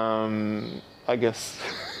 I guess,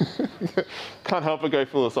 can't help but go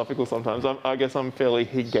philosophical sometimes. I guess I'm fairly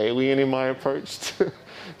Hegelian in my approach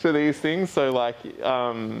to these things. So like,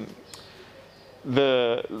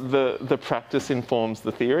 the practice informs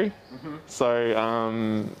the theory,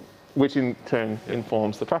 so which in turn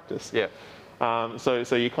informs the practice. Yeah. So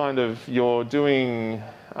you're doing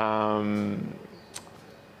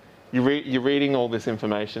you're reading all this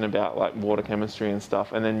information about like water chemistry and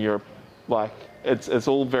stuff, and then you're like, it's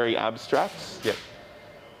all very abstract. Yep.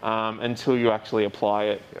 Until you actually apply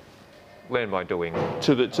it. Yep. Learn by doing.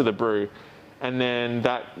 To the brew. And then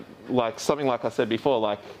that, like something like I said before,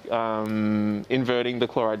 like inverting the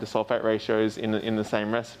chloride to sulfate ratios in the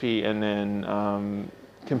same recipe, and then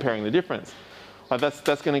comparing the difference. Like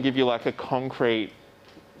that's going to give you like a concrete,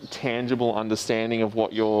 tangible understanding of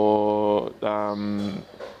what your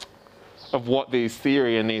of what these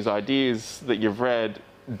theory and these ideas that you've read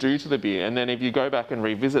do to the beer. And then if you go back and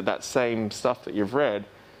revisit that same stuff that you've read,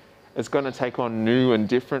 it's going to take on new and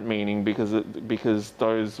different meaning because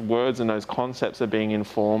those words and those concepts are being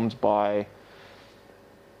informed by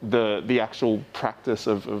the actual practice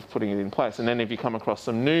of putting it in place. And then if you come across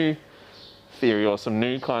some new theory or some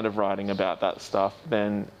new kind of writing about that stuff,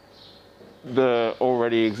 then the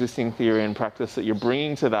already existing theory and practice that you're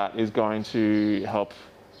bringing to that is going to help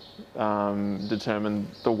determine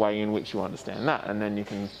the way in which you understand that. And then you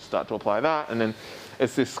can start to apply that. And then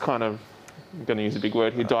it's this kind of, I'm going to use a big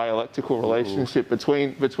word here, dialectical relationship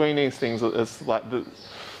between these things. It's like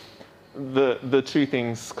the two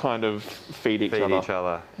things kind of feed each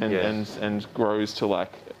other. And grows to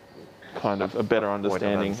like kind of a better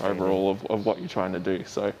understanding overall of what you're trying to do.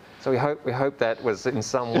 So we hope that was in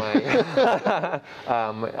some way.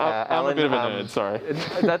 I'm Alan, a bit of a nerd, sorry.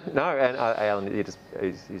 And Alan, you just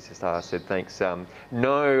said thanks.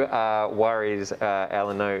 No worries,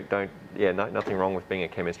 Alan. Nothing wrong with being a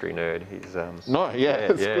chemistry nerd. He's it's good.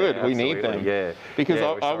 Absolutely. We need them. Yeah, because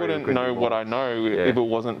I wouldn't know what I know if it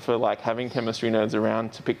wasn't for like having chemistry nerds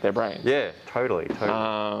around to pick their brains. Yeah, totally.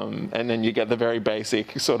 And then you get the very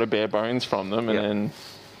basic sort of bare bones from them, and then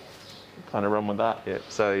kind of run with that. Yeah.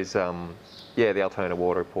 So he's the alternative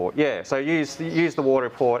water report. Yeah. So use the water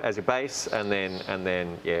report as your base, and then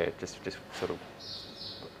just sort of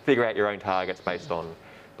figure out your own targets based on.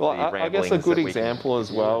 Well, I guess a good example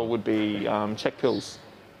as well would be Czech pills.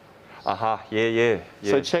 Yeah.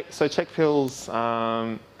 So Czech pills.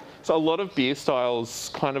 So a lot of beer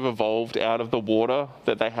styles kind of evolved out of the water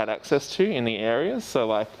that they had access to in the areas. So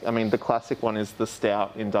like, I mean, the classic one is the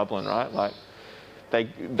stout in Dublin, right? Like,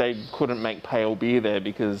 they couldn't make pale beer there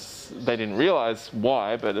because they didn't realise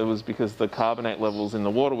why, but it was because the carbonate levels in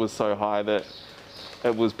the water was so high that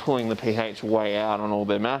it was pulling the pH way out on all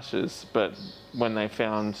their mashes. But when they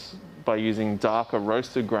found by using darker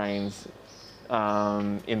roasted grains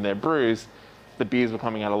in their brews, the beers were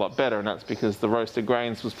coming out a lot better, and that's because the roasted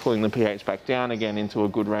grains was pulling the pH back down again into a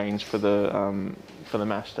good range for the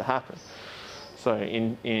mash to happen. So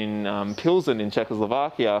in Pilsen in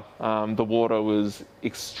Czechoslovakia, the water was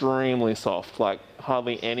extremely soft, like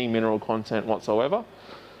hardly any mineral content whatsoever.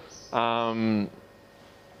 And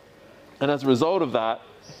as a result of that,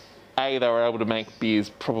 they were able to make beers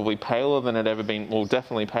probably paler than it had ever been, well,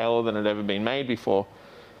 definitely paler than it had ever been made before,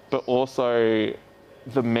 but also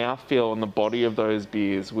the mouthfeel and the body of those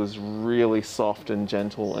beers was really soft and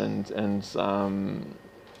gentle and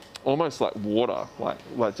almost like water,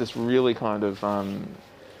 like just really kind of,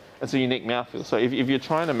 it's a unique mouthfeel. So if you're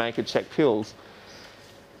trying to make a Czech Pils,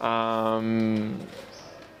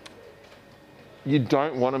 you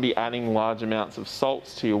don't want to be adding large amounts of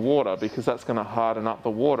salts to your water, because that's going to harden up the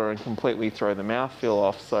water and completely throw the mouthfeel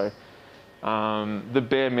off. So the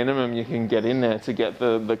bare minimum you can get in there to get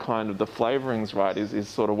the kind of the flavorings right is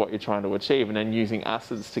sort of what you're trying to achieve, and then using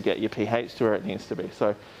acids to get your pH to where it needs to be.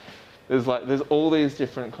 So there's all these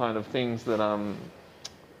different kind of things that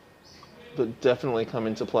that definitely come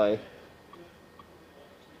into play.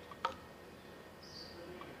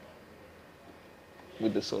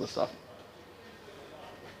 With this sort of stuff.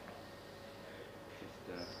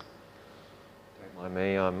 Don't mind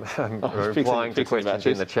me, I'm replying to questions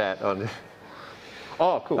in the chat.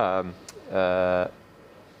 Oh, cool.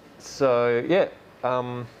 So, yeah.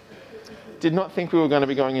 Did not think we were going to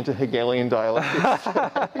be going into Hegelian dialectics.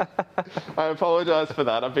 I apologise for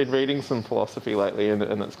that. I've been reading some philosophy lately, and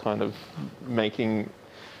it's kind of making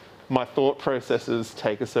my thought processes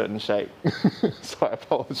take a certain shape. So I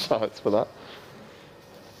apologise for that.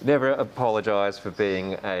 Never apologise for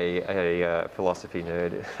being a philosophy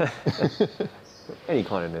nerd. Any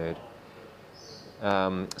kind of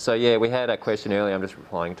nerd. So yeah, we had a question earlier, I'm just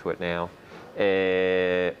replying to it now.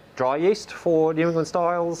 Dry yeast for New England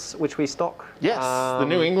styles, which we stock. Yes, the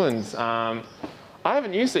New Englands. I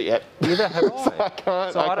haven't used it yet. Neither have I. So I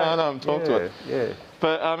can't talk to it. Yeah.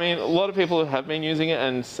 But I mean, a lot of people have been using it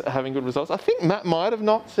and having good results. I think Matt might have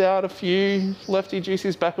knocked out a few lefty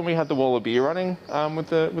juices back when we had the wall of beer running with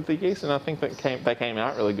the yeast, and I think they came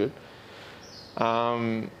out really good.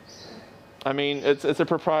 I mean, it's a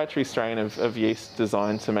proprietary strain of yeast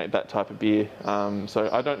designed to make that type of beer. So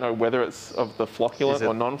I don't know whether it's of the flocculent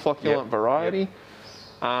or non-flocculent variety.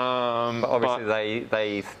 But obviously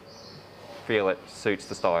they feel it suits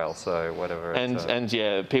the style, so whatever. And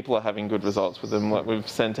yeah, people are having good results with them. Like, we've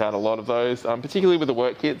sent out a lot of those, particularly with the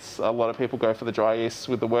work kits. A lot of people go for the dry yeast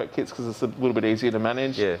with the work kits because it's a little bit easier to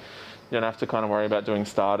manage. Yeah. You don't have to kind of worry about doing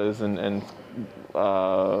starters and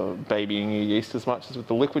babying your yeast as much as with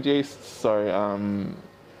the liquid yeast. So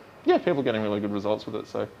yeah, people are getting really good results with it.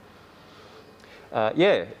 So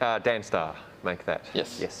Dan Starr make that.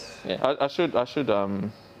 Yes. Yeah, I should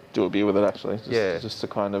do a beer with it actually. Just to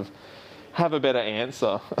kind of have a better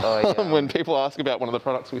answer when people ask about one of the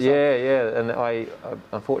products we sell. Yeah, and I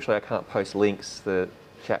unfortunately I can't post links. The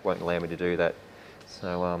chat won't allow me to do that.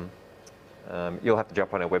 So you'll have to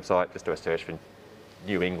jump on our website, just do a search for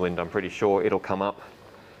New England. I'm pretty sure it'll come up.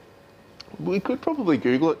 We could probably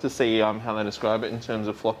Google it to see how they describe it in terms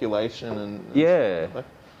of flocculation and yeah. I'm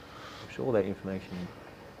sure that information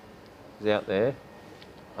is out there.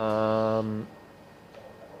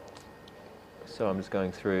 So I'm just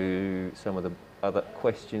going through some of the other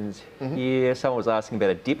questions here. Someone was asking about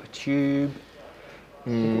a dip tube. I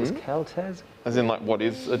think it was Kaltaz. As in, like, what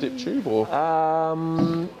is a dip tube, or?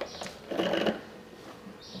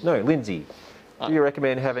 No, Lindsay. Do you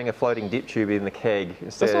recommend having a floating dip tube in the keg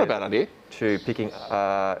That's not a bad idea.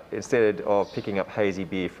 Instead of picking up hazy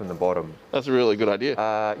beer from the bottom? That's a really good idea.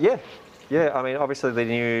 Yeah. I mean, obviously the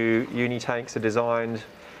new uni tanks are designed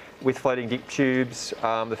with floating dip tubes,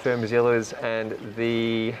 the Firmozillas and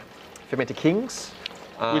the Fermenter Kings.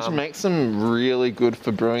 Which makes them really good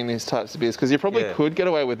for brewing these types of beers, because you probably could get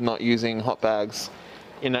away with not using hot bags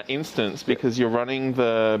in that instance, because you're running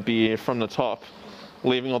the beer from the top,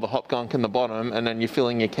 leaving all the hop gunk in the bottom, and then you're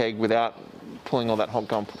filling your keg without pulling all that hop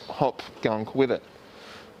gunk with it.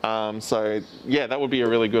 So yeah, that would be a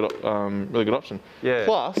really good option. Yeah.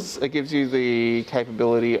 Plus, it gives you the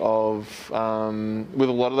capability of, with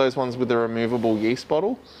a lot of those ones with the removable yeast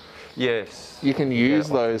bottle, yes, you can use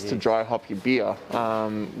those to dry hop your beer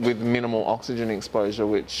with minimal oxygen exposure,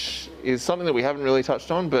 which is something that we haven't really touched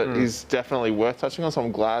on, but is definitely worth touching on. So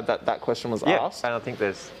I'm glad that question was asked. And I think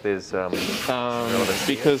there's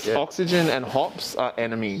because oxygen and hops are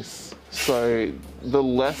enemies. So the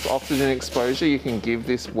less oxygen exposure you can give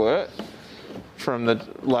this wort from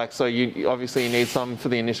so you obviously you need some for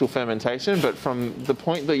the initial fermentation, but from the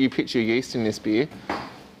point that you pitch your yeast in this beer,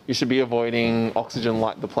 you should be avoiding oxygen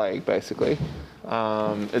like the plague, basically.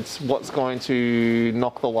 It's what's going to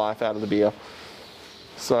knock the life out of the beer.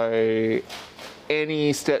 So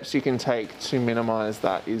any steps you can take to minimize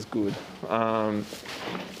that is good. And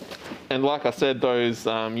like I said, those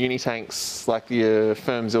uni tanks, like your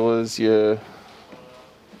𝐏𝐈𝐍𝐿𝐶𝐄𝐃, your,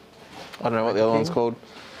 I don't know what the other one's called.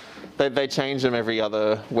 They change them every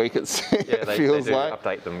other week, it feels they do like.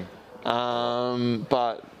 update them.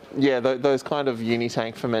 But yeah, those kind of uni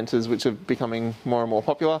tank fermenters, which are becoming more and more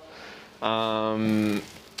popular,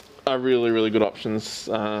 are really, really good options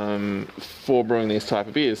for brewing these type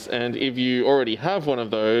of beers. And if you already have one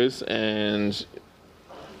of those and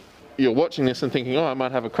you're watching this and thinking, oh, I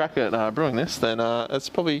might have a crack at brewing this, then it's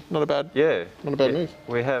probably not a bad move.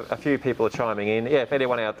 We have a few people are chiming in. Yeah, if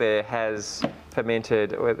anyone out there has fermented,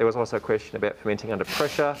 there was also a question about fermenting under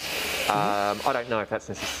pressure. I don't know if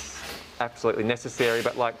that's absolutely necessary,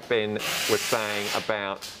 but like Ben was saying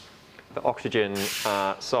about the oxygen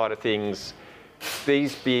side of things,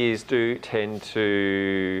 these beers do tend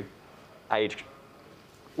to age.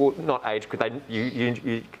 Well, not age, because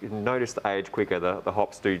you can notice the age quicker. The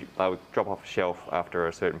hops they would drop off the shelf after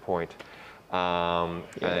a certain point. And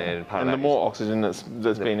the more oxygen that's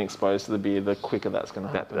been exposed to the beer, the quicker that's going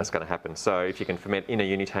to happen. That's going to happen. So if you can ferment in a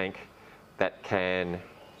uni tank that can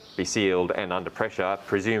be sealed and under pressure,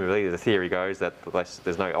 presumably the theory goes that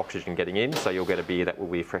there's no oxygen getting in, so you'll get a beer that will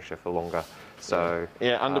be fresher for longer. So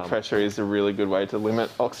yeah, under pressure is a really good way to limit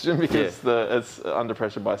oxygen because it's under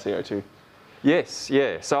pressure by CO2. Yes,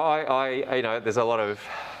 yeah. So I you know, there's a lot of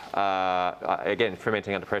again,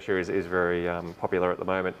 fermenting under pressure is very popular at the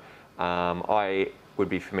moment. I would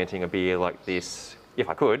be fermenting a beer like this if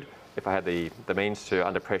I could, if I had the means to,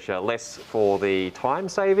 under pressure, less for the time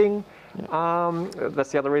saving.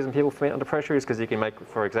 That's the other reason people ferment under pressure, is because you can make,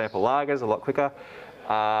 for example, lagers a lot quicker.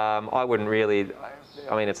 I wouldn't really,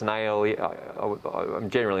 I mean, it's an ale. I'm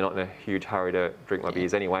generally not in a huge hurry to drink my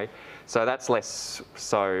beers anyway. So that's less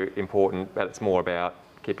so important, but it's more about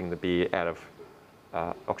keeping the beer out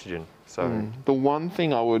of oxygen. So the one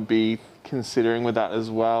thing I would be considering with that as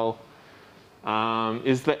well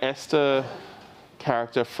is the ester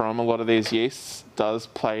character from a lot of these yeasts does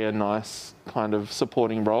play a nice kind of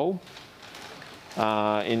supporting role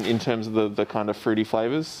in terms of the kind of fruity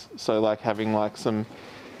flavors. So like having like some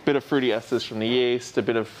bit of fruity esters from the yeast, a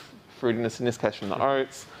bit of fruitiness in this case from the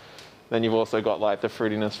oats. Then you've also got like the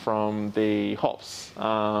fruitiness from the hops.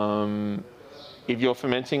 If you're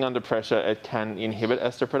fermenting under pressure, it can inhibit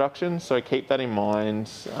ester production. So keep that in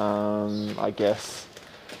mind. I guess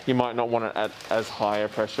you might not want it at as high a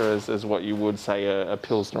pressure as what you would say a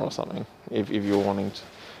Pilsner or something, if you're wanting to.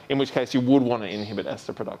 In which case you would want to inhibit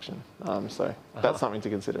ester production. So that's something to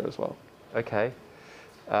consider as well. Okay.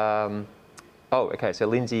 Okay. So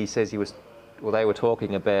Lindsay says they were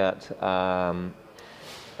talking about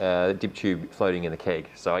dip tube floating in the keg.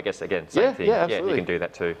 So I guess again, same thing. Yeah, absolutely. You can do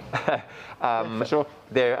that too. For sure.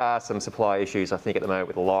 There are some supply issues, I think, at the moment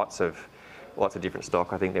with lots of different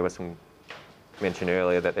stock. I think there was some mention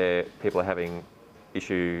earlier that people are having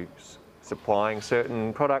issues supplying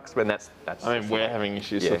certain products, when that's I mean, we're having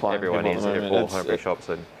issues supplying. Everyone is, all homebrew shops,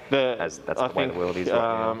 and that's the way the world is right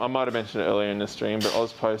now. I might have mentioned it earlier in the stream, but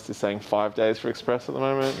Ozpost is saying 5 days for express at the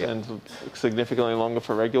moment, and significantly longer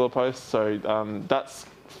for regular post. So that's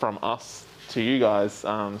from us to you guys.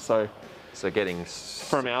 So getting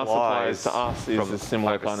from our suppliers to us is a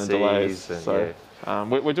similar kind of delays. So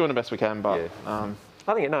we're doing the best we can, but I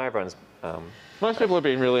think everyone's. Most people have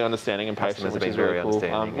been really understanding and patient, which is very cool.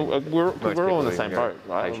 We're all in the same boat,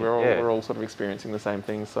 right? We're all sort of experiencing the same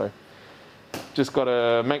things, so just got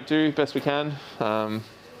to make do best we can. I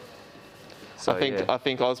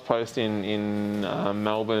think Ozpost in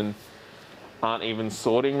Melbourne aren't even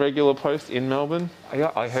sorting regular post in Melbourne.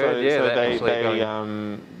 I heard.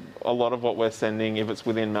 A lot of what we're sending, if it's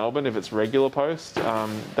within Melbourne, if it's regular post,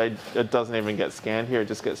 it doesn't even get scanned here. It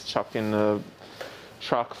just gets chucked in the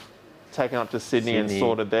truck, taken up to Sydney and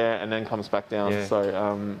sorted there, and then comes back down. Yeah.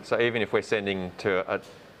 So even if we're sending to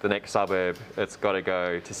the next suburb, it's got to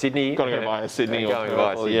go to Sydney. Got to go via Sydney,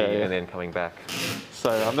 and then coming back.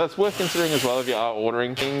 So that's worth considering as well if you are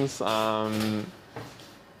ordering things.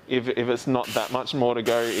 If it's not that much more to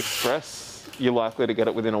go express, you're likely to get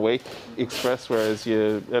it within a week express, whereas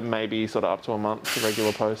it may be sort of up to a month for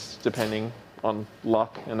regular post, depending on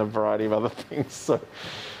luck and a variety of other things. So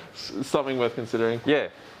something worth considering. Yeah.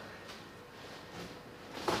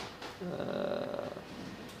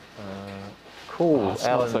 Cool.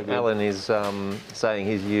 Alan is saying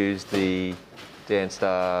he's used the Dan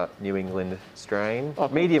Star New England strain. Oh,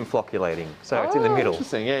 medium flocculating, so it's in the middle.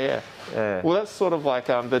 Interesting, yeah. Well, that's sort of like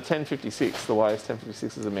the 1056, the Wise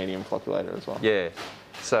 1056 is a medium flocculator as well. Yeah,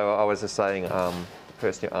 so I was just saying, the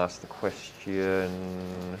person who asked the question,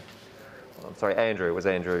 I'm sorry, Andrew, it was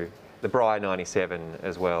Andrew. The Bry 97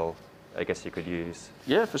 as well, I guess you could use.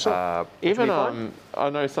 Yeah, for sure. Even, I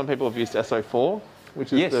know some people have used SO4,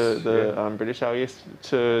 which is the British ale yeast,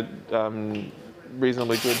 to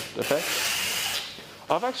reasonably good effect.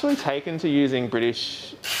 I've actually taken to using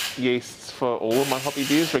British yeasts for all of my hoppy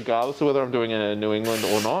beers, regardless of whether I'm doing it in New England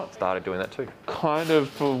or not. Started doing that too. Kind of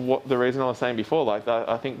for the reason I was saying before, like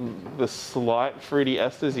I think the slight fruity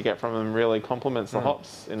esters you get from them really complements the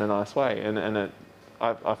hops in a nice way, and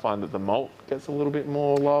I find that the malt gets a little bit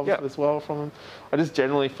more love as well from them. I just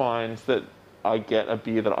generally find that I get a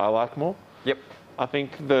beer that I like more. Yep. I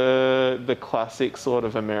think the classic sort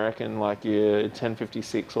of American, like your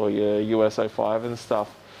 1056 or your US05 and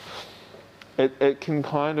stuff, it can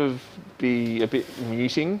kind of be a bit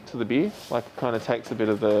muting to the beer. Like it kind of takes a bit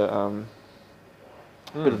of the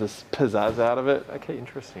pizzazz out of it. Okay,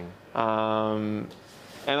 interesting.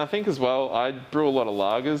 And I think as well, I brew a lot of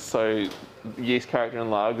lagers, so yeast character in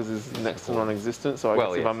lagers is next to non-existent. So I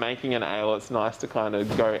guess if I'm making an ale, it's nice to kind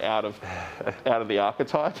of go out of the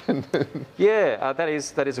archetype. Yeah, that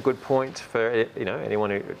is a good point for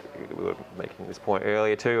anyone who we were making this point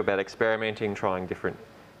earlier too about experimenting, trying different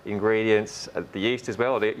ingredients, the yeast as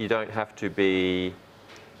well. You don't have to be.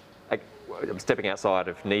 I'm stepping outside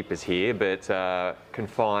of NEIPAS here, but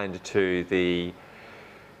confined to the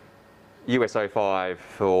US05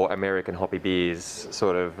 for American hoppy beers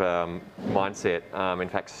sort of mindset. In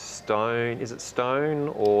fact, Stone, is it Stone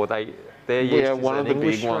or they're used one of the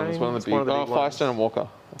big ones. One of the big ones. Firestone and Walker,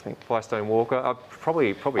 I think. Firestone Walker,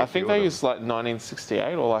 probably. I think they use like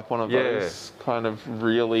 1968 or like one of those kind of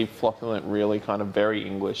really flocculent, really kind of very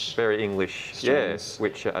English. Very English, strains.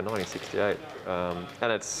 Which are 1968,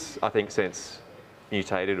 and it's I think since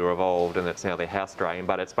mutated or evolved, and it's now their house strain,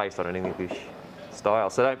 but it's based on an English style.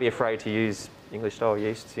 So don't be afraid to use English style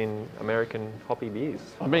yeasts in American hoppy beers.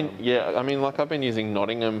 I've been using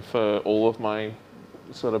Nottingham for all of my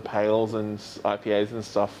sort of pales and IPAs and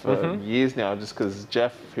stuff for years now, just because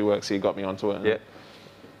Jeff, who works here, got me onto it. Yeah,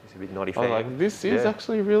 he's a big Notty fan. I was like, this is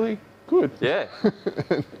actually really good. Yeah.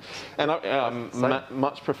 And I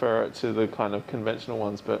much prefer it to the kind of conventional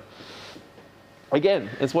ones, but again,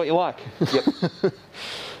 it's what you like. Yep.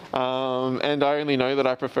 And I only know that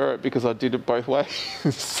I prefer it because I did it both ways.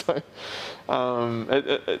 So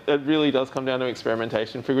it really does come down to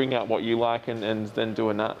experimentation, figuring out what you like and then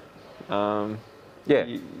doing that.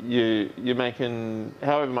 You're making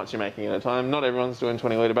however much you're making at a time. Not everyone's doing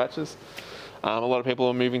 20 litre batches. A lot of people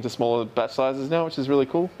are moving to smaller batch sizes now, which is really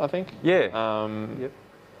cool, I think. Yeah.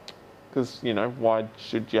 Because, why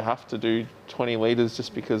should you have to do 20 litres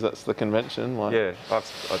just because that's the convention? Yeah, I've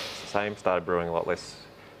started brewing a lot less.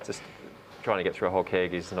 Just trying to get through a whole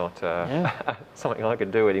keg is not something I can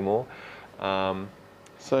do anymore.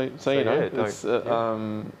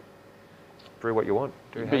 Brew what you want.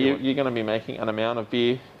 But you're going to be making an amount of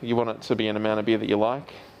beer. You want it to be an amount of beer that you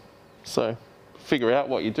like. So figure out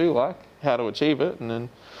what you do like, how to achieve it, and then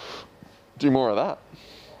do more of that.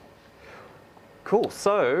 Cool.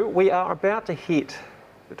 So we are about to hit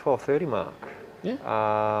the 12:30 mark. Yeah.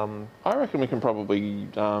 I reckon we can probably,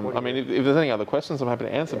 if there's any other questions, I'm happy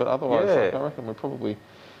to answer, but otherwise, I reckon we're probably,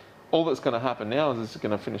 all that's going to happen now is it's going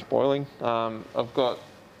to finish boiling. I've got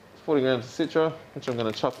 40 grams of Citra, which I'm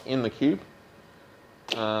going to chuck in the cube.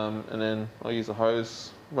 And then I'll use a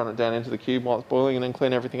hose, run it down into the cube while it's boiling, and then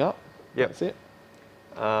clean everything up. Yep. That's it.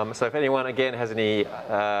 So if anyone, again, has any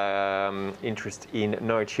interest in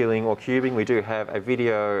no chilling or cubing, we do have a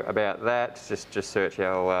video about that. Just search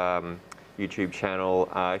our YouTube channel.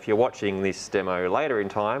 If you're watching this demo later in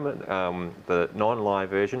time, the non-live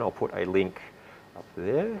version, I'll put a link up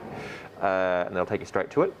there, and they'll take you straight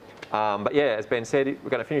to it. But yeah, as Ben said, we're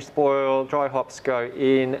going to finish the boil, dry hops go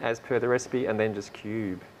in as per the recipe, and then just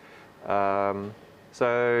cube.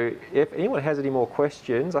 So if anyone has any more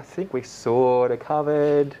questions, I think we sort of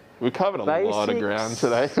covered. We covered a lot of ground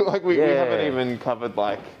today. We haven't even covered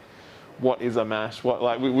what is a mash.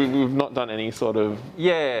 We've not done any sort of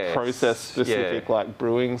process specific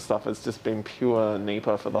brewing stuff. It's just been pure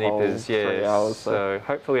NEIPA for the whole 3 hours. So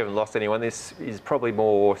hopefully we haven't lost anyone. This is probably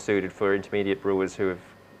more suited for intermediate brewers who have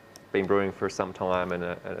been brewing for some time and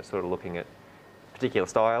are sort of looking at particular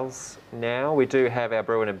styles now. We do have our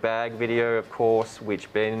brew in a bag video, of course,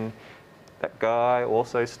 which Ben, that guy,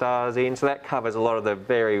 also stars in. So that covers a lot of the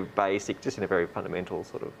very basic, just in a very fundamental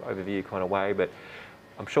sort of overview kind of way. But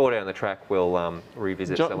I'm sure down the track we'll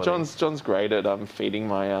revisit some of these. John's great at feeding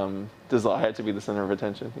my desire to be the centre of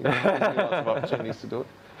attention. He gives me lots of opportunities to do it.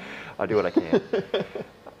 I do what I can.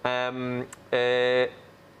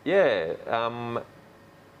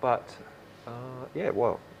 Yeah,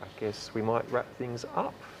 well, I guess we might wrap things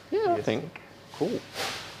up. Yeah, I think. Cool.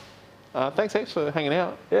 Thanks heaps for hanging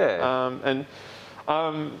out. Yeah.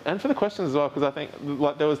 And for the questions as well, because I think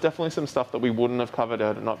like there was definitely some stuff that we wouldn't have covered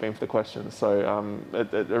had it not been for the questions. So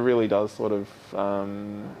it really does sort of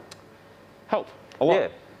help a lot.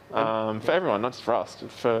 Yeah. For everyone, not just for us,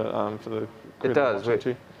 for the crew it does. We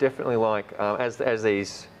too. definitely like as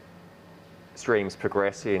these streams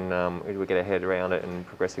progress in, we get our head around it and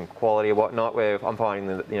progress in quality and whatnot. Where I'm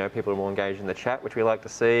finding that people are more engaged in the chat, which we like to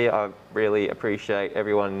see. I really appreciate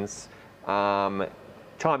everyone's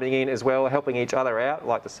chiming in as well, helping each other out. I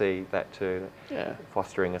like to see that too. Yeah.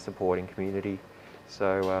 Fostering a supporting community.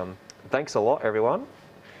 So thanks a lot, everyone.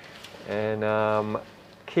 And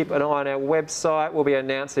keep an eye on our website. We'll be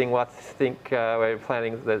announcing what I think we're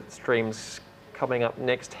planning the streams coming up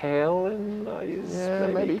next. Helen,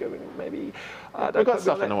 maybe. We've got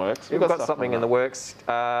stuff in the works. We've got something in the works.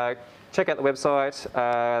 Check out the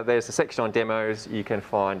website. There's a section on demos. You can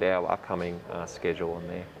find our upcoming schedule on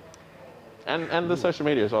there. And the social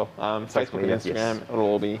media as well. Facebook and Instagram. Yes. It'll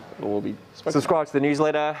all be spoken. Subscribe to the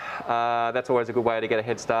newsletter. That's always a good way to get a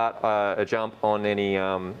head start, a jump on any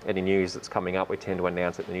news that's coming up. We tend to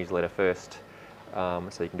announce it in the newsletter first, so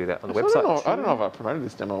you can do that on the website. I don't know if I promoted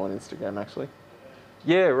this demo on Instagram actually.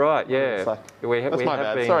 Yeah, right. Yeah, that's my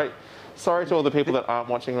bad. Sorry to all the people that aren't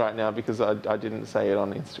watching right now because I didn't say it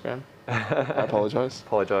on Instagram. I apologise.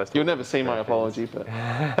 You'll never see my apology, but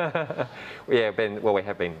yeah, we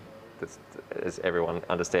have been. As everyone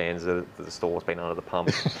understands, the store's been under the pump.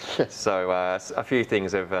 So a few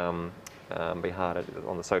things have been hard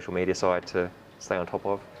on the social media side to stay on top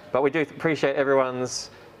of. But we do appreciate everyone's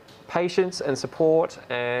patience and support,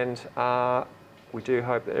 and we do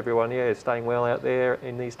hope that everyone is staying well out there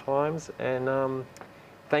in these times. And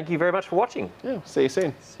thank you very much for watching. Yeah, see you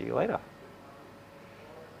soon. See you later.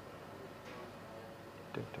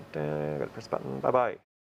 Got to press button. Bye-bye.